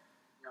Threat.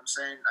 You know what I'm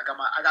saying?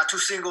 I got 2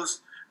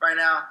 singles right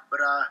now, but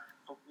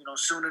you know,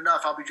 soon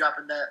enough I'll be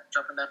dropping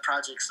that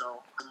project.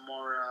 So some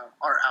more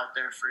art out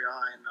there for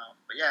y'all. And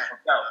but yeah,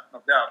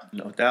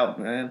 no doubt,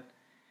 man.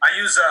 I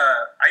use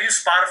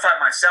Spotify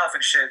myself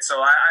and shit,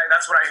 so I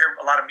that's what I hear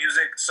a lot of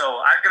music.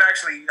 So I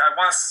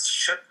want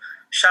to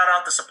shout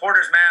out the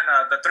supporters, man.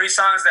 The 3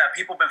 songs that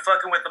people been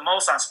fucking with the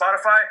most on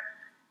Spotify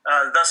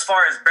thus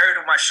far is Buried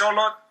with My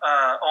Xolotl.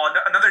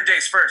 Another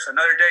Day's First.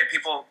 Another Day,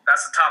 people,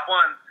 that's the top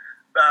one.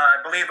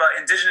 I believe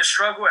Indigenous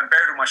Struggle and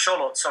Buried with My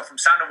Xolotl. So from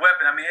Sound of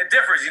Weapon, I mean, it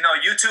differs. You know,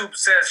 YouTube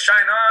says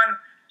Shine On,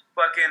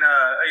 fucking,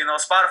 you know,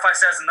 Spotify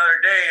says Another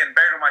Day and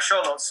Buried with My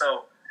Xolotl.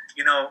 So,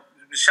 you know,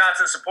 shout out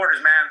to the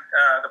supporters, man.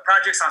 The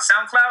project's on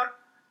SoundCloud.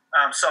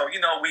 So, you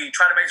know, we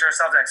try to make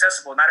ourselves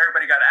accessible. Not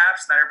everybody got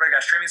apps. Not everybody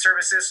got streaming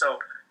services. So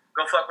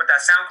go fuck with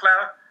that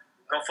SoundCloud.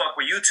 Go fuck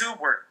with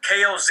YouTube. We're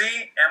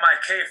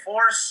KOZMIK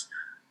Force.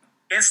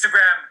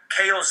 Instagram,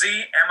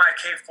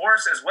 KOZMIK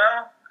Force as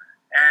well.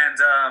 And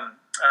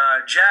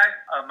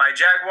my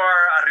Jaguar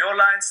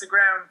Arriola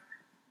Instagram,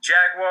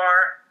 Jaguar.ARREOLA.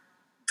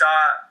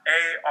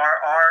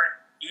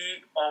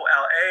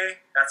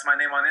 That's my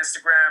name on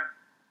Instagram.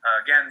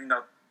 Again, you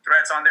know,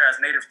 Threat's on there as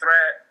Native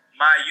Threat.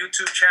 My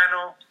YouTube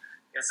channel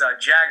is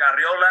Jag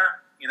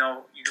Arriola. You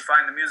know, you can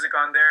find the music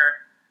on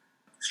there.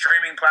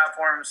 Streaming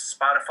platforms,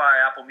 Spotify,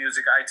 Apple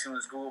Music,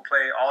 iTunes, Google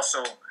Play.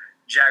 Also,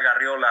 Jag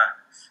Arriola.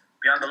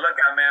 Be on the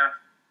lookout, man.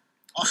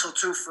 Also,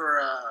 too,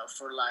 for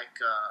like,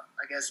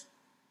 I guess,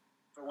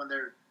 for when they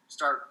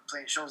start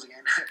playing shows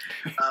again,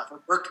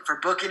 for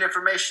booking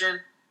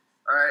information,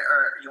 all right,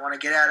 or you want to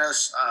get at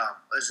us,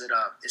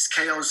 it's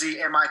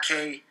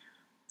KOZMIK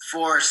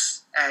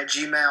Force at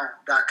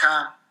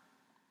gmail.com.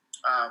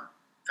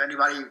 If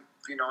anybody,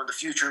 you know, in the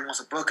future wants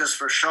to book us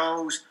for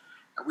shows,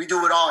 we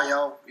do it all,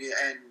 yo.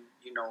 And,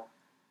 you know,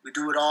 we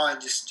do it all,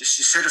 and just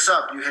hit us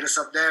up. You hit us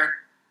up there,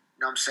 you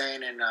know what I'm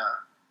saying, and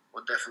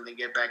we'll definitely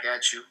get back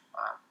at you.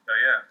 So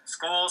yeah,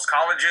 schools,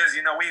 colleges,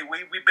 you know, we've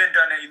been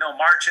done it, you know,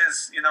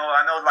 marches, you know,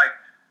 I know like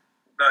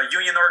the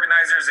union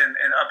organizers and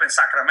up in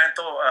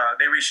Sacramento,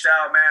 they reached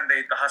out, man.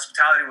 The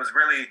hospitality was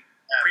really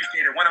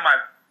appreciated.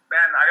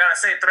 I gotta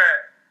say,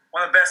 Threat,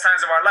 one of the best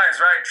times of our lives,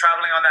 right?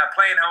 Traveling on that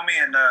plane, homie,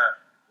 and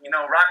you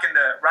know, rocking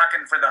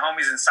for the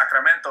homies in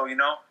Sacramento, you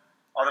know,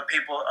 all the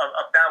people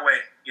up that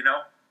way, you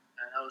know.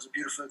 And that was a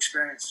beautiful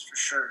experience for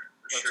sure.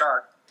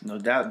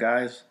 No doubt,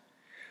 guys.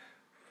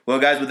 Well,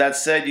 guys, with that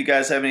said, you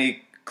guys have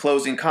any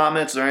closing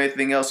comments or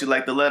anything else you'd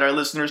like to let our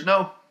listeners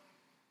know?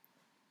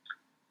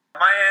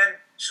 My end,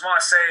 just want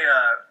to say,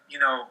 you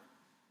know,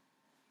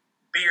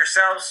 be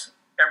yourselves,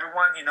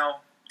 everyone, you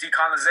know,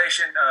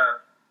 decolonization,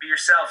 be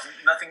yourself,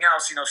 nothing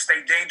else, you know,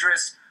 stay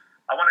dangerous.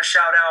 I want to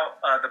shout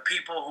out the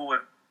people who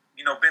have,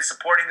 you know, been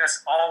supporting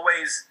us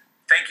always.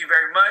 Thank you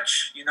very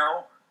much. You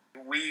know,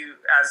 we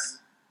as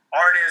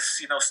artists,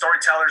 you know,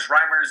 storytellers,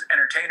 rhymers,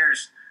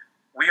 entertainers,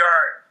 we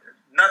are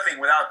nothing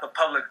without the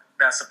public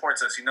that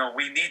supports us. You know,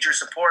 we need your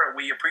support.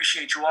 We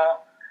appreciate you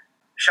all.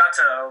 Shout out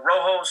to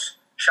Rojos.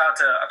 Shout out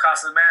to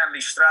Acosta the Man,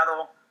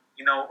 Listrado,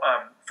 you know,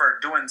 for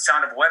doing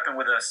Sound of a Weapon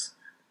with us.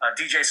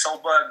 DJ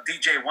Soulbug,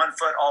 DJ One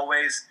Foot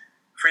always,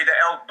 Free the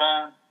Elk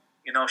Bone,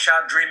 you know,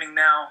 shout out Dreaming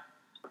Now,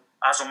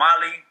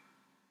 Azomali.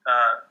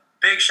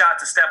 Big shout out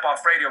to Step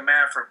Off Radio,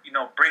 man, for, you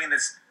know, bringing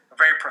this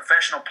very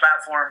professional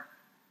platform.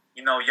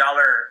 You know, y'all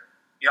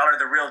are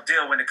the real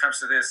deal when it comes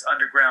to this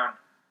underground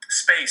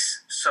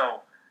space.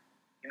 So,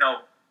 you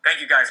know,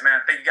 thank you guys,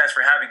 man. Thank you guys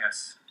for having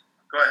us.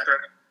 Go ahead, Threat.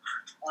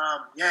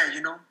 Yeah,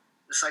 you know,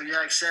 just like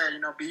Jack said, you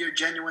know, be your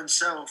genuine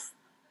self.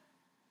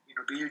 You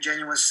know, be your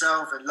genuine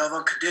self and love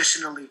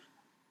unconditionally.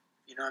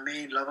 You know what I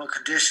mean? Love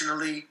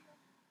unconditionally.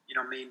 You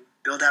know what I mean?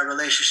 Build that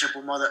relationship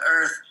with Mother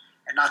Earth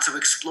and not to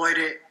exploit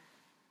it,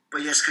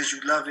 but yes, because you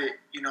love it,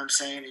 you know what I'm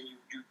saying? And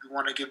you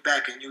want to give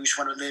back and you just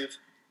want to live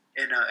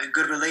in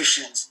good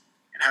relations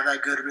and have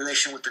that good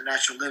relation with the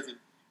natural living.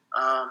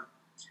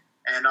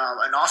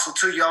 And also,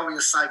 too, yo,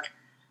 it's like,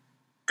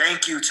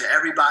 thank you to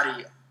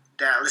everybody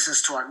that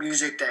listens to our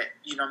music that,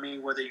 you know what I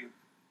mean, whether you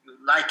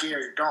like it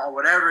or don't or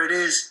whatever it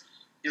is,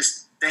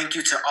 just thank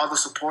you to all the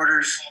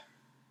supporters,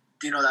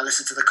 you know, that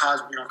listen to the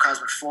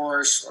Cosmic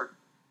Force or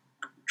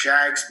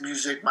Jag's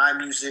music, my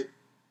music.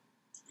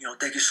 You know,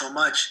 thank you so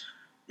much.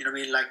 You know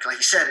what I mean? Like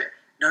you said,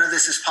 none of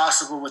this is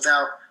possible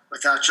without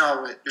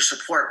y'all, with your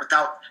support,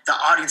 without the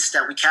audience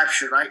that we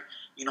captured, right?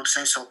 You know what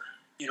I'm saying? So,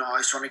 you know, I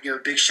just want to give a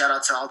big shout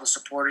out to all the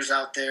supporters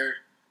out there,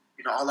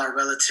 you know, all our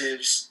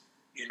relatives,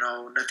 you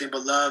know, nothing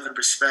but love and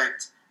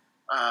respect.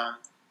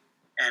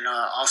 And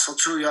also,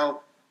 too,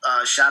 yo,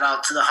 shout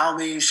out to the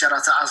homies, shout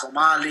out to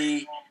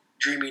Azomali,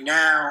 Dreamy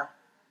Now,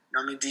 you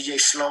know what I mean, DJ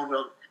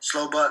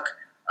Slowbuck,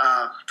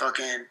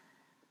 fucking,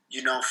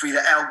 you know, Free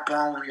the Elk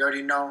Bone, you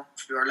already know,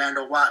 Free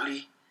Orlando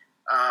Watley.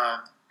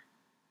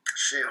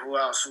 Shit, who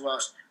else? One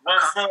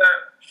foot,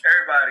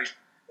 everybody.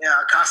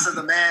 Yeah, Acosta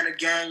the Man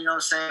again, you know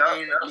what I'm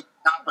saying?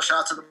 Yep. Shout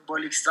out to the boy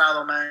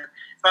Listrado, man.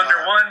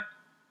 Thunder One.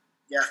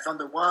 Yeah,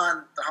 Thunder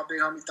One, the big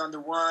homie Thunder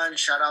One.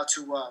 Shout out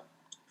to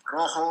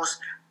Rojos.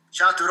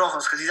 Shout out to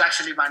Rojos, because he's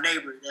actually my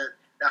neighbor.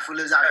 That fool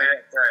lives out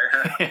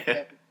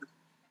here.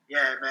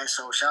 Yeah, man,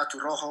 so shout out to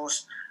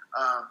Rojos.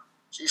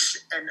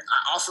 And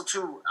also,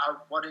 too, I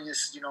want to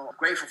just, you know, I'm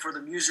grateful for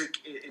the music.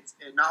 It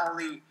not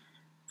only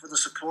for the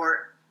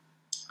support,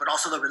 but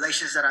also the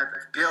relations that I've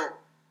built,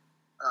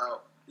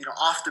 you know,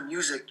 off the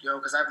music, yo,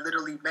 because I've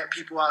literally met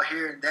people out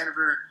here in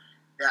Denver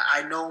that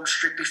I know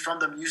strictly from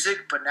the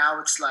music, but now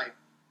it's like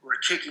we're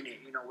kicking it,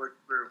 you know, we're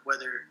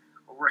whether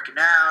we're working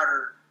out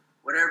or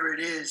whatever it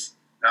is,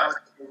 now it's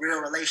a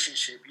real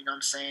relationship, you know what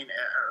I'm saying?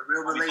 A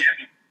real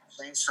relationship.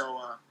 So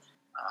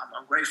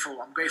I'm grateful.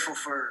 I'm grateful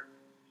for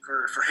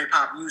hip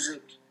hop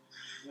music,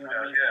 you know,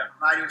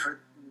 fighting for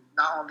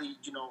not only,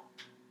 you know,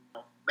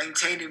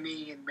 maintaining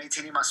me and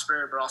maintaining my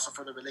spirit, but also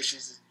for the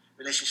relationships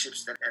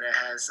that it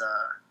has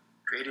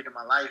created in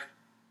my life.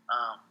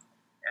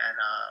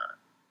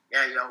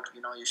 Yeah, yo,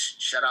 you know,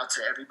 shout out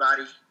to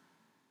everybody.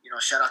 You know,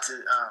 shout out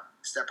to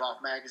Step Off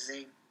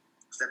Magazine,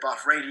 Step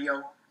Off Radio.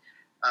 You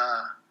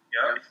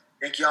know,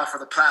 thank y'all for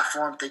the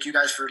platform. Thank you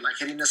guys for like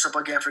hitting us up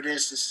again for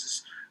this. This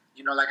is,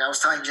 you know, like I was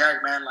telling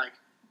Jack, man, like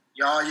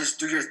y'all just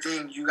do your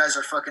thing. You guys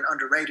are fucking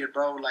underrated,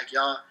 bro. Like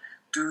y'all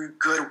do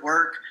good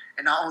work,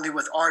 and not only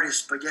with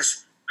artists, but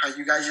just how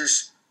you guys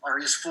just are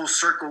just full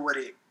circle with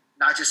it.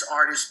 Not just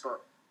artists,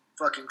 but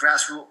fucking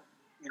grassroots,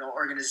 you know,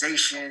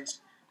 organizations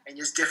and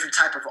just different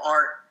type of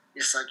art.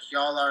 It's like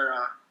y'all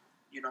are,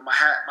 you know, my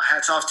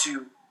hat's off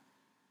to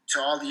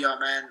all of y'all,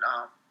 man.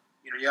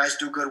 You know, you guys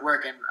do good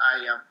work, and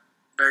I am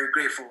very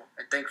grateful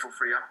and thankful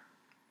for y'all.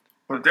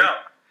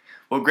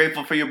 We're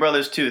grateful for you,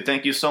 brothers, too.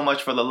 Thank you so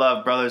much for the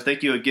love, brothers.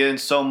 Thank you again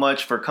so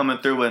much for coming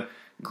through and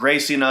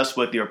gracing us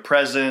with your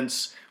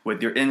presence,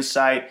 with your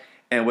insight,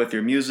 and with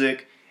your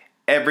music.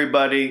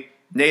 Everybody,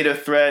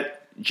 Native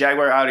Threat,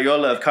 Jaguar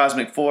Arreola of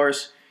Cosmic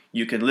Force.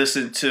 You can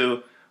listen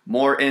to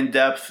more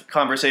in-depth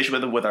conversation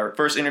with him with our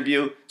first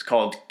interview. It's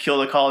called Kill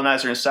the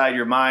Colonizer Inside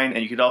Your Mind.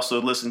 And you could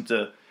also listen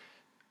to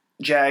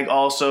Jag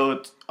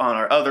also on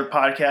our other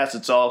podcast.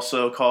 It's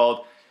also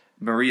called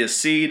Maria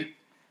Seed.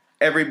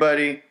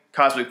 Everybody,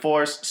 Cosmic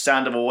Force,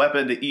 Sound of a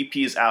Weapon. The EP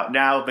is out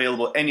now,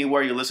 available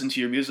anywhere you listen to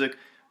your music.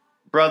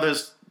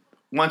 Brothers,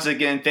 once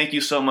again, thank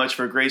you so much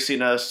for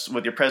gracing us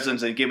with your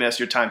presence and giving us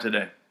your time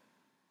today.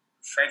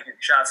 Thank you.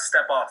 Shout out to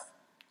Step Off.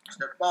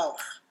 Step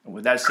Off. And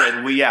with that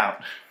said, we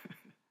out.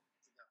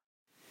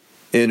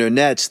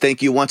 Internets,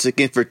 thank you once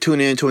again for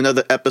tuning in to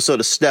another episode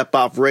of Step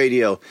Off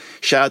Radio.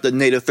 Shout out to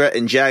Native Threat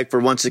and Jag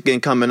for once again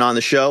coming on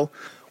the show.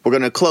 We're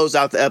going to close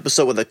out the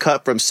episode with a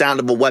cut from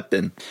Sound of a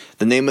Weapon.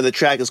 The name of the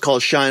track is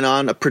called Shine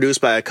On, produced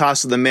by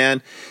Acosta the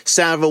Man.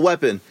 Sound of a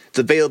Weapon. It's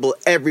available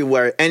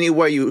everywhere,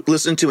 anywhere you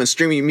listen to and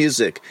stream your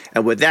music.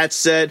 And with that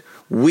said,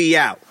 we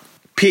out.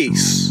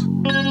 Peace.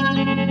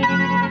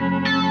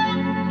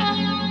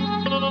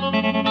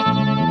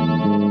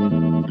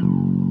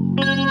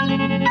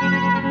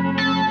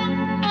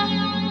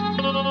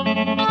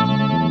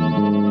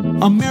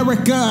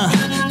 America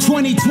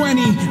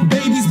 2020,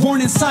 babies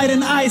born inside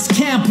an ICE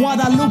camp.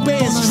 Guadalupe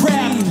is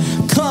trapped.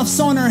 Cuffs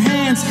on her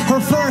hands. Her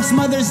first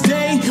Mother's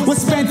Day was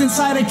spent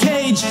inside a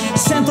cage.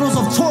 Centros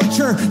of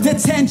torture,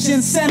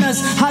 detention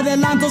centers.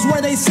 Adelantos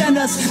where they send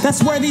us.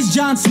 That's where these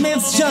John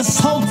Smiths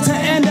just hope to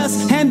end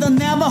us. And the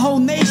Navajo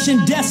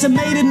Nation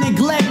decimated,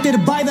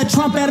 neglected by the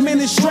Trump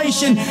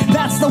administration.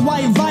 That's the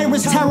white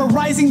virus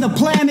terrorizing the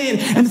planet.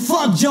 And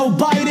fuck Joe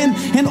Biden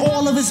and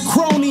all of his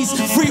cronies.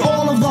 Free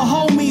all of the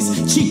homies,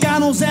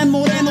 Chicanos and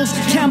Morenos,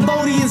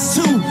 Cambodians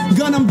too.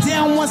 Gun them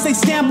down once they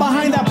stand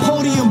behind that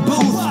podium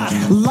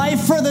booth.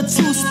 Life for the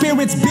two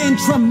spirits been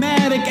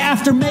traumatic.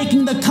 After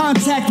making the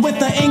contact with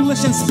the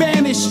English and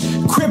Spanish,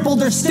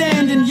 crippled or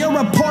standing, you're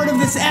a part of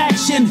this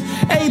action.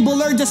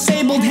 Able or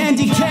disabled,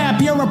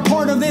 handicap, you're a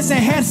part of this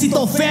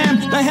ejército fam.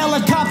 The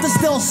helicopter's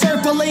still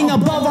circling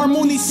above our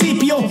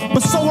municipio,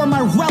 but so are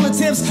my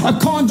relatives. A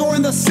condor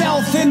in the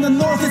south, in the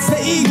north it's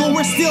the eagle.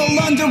 We're still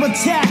under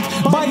attack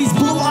by these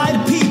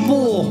blue-eyed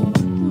people.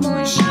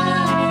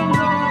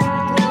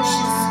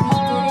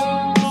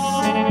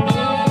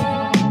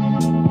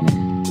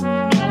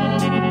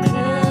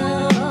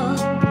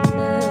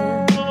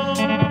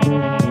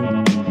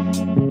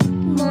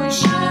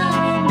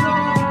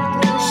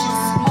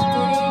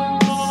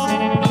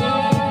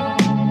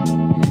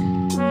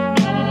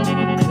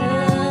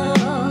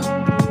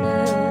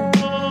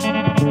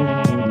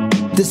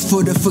 This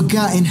for the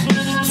forgotten,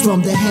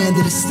 from the hand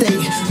of the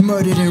state,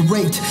 murdered and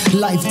raped,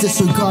 life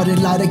disregarded.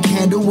 Light a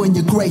candle in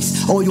your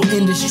grace. Oil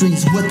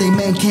industries, what they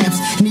man camps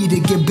need to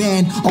get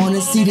banned.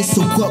 Honesty to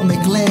soak up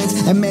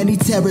McLands and many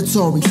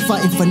territories,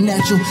 fighting for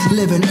natural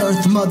living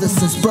earth. Mother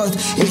since birth,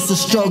 it's a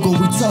struggle.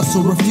 We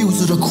tussle,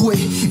 refusal to quit.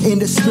 In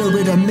the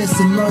spirit of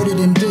missing murdered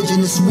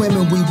indigenous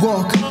women, we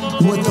walk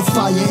with the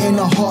fire in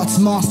our hearts.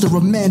 Monster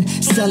of men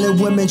selling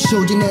women,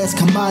 children as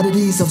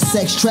commodities of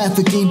sex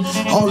trafficking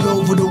all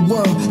over the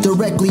world,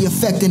 directly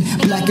affecting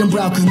black and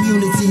brown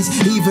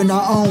communities, even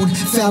our own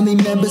family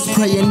members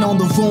preying on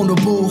the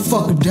vulnerable.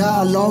 Fuck a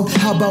dialogue,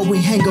 how about we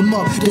hang them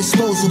up?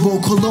 Disposable,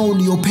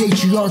 colonial,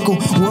 patriarchal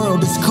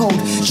world is cold.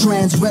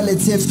 Trans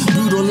relatives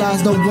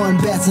brutalized, no one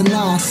bats an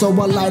eye. So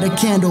I light a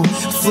candle,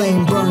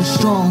 flame burns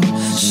strong,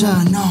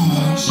 shine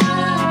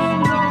on.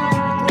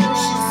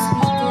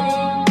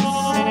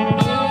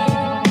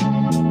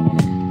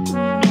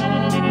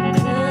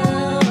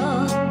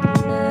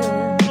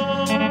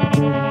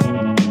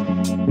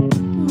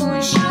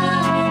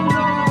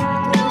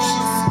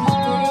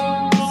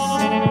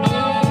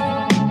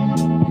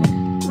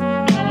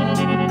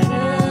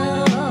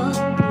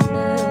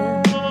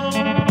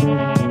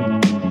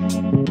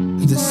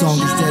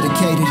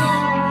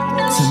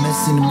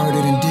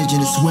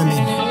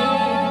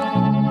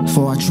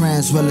 For our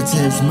trans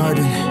relatives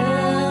murdered,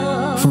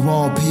 for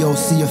all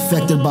POC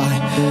affected by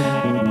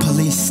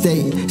police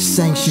state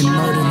sanctioned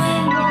murder,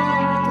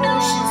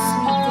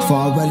 for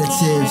our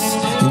relatives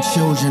and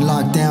children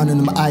locked down in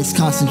them ICE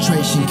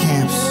concentration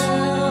camps,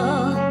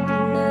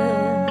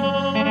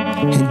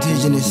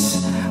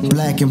 indigenous,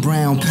 black and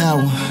brown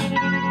power,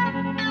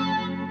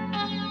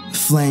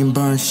 flame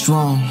burns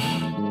strong,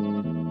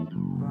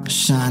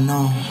 shine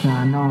on,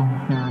 shine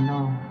on, shine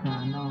on.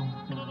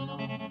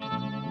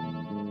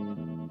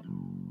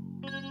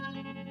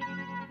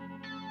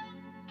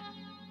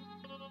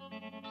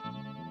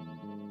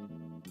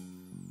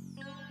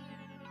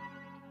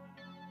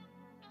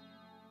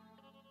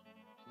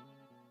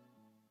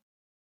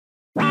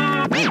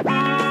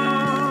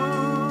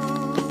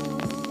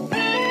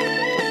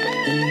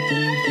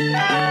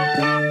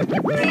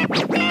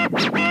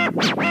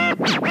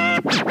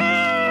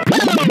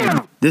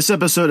 This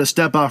episode of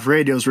Step Off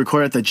Radio is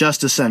recorded at the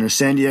Justice Center,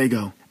 San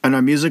Diego, and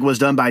our music was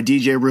done by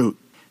DJ Root.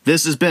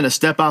 This has been a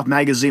Step Off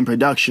Magazine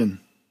production.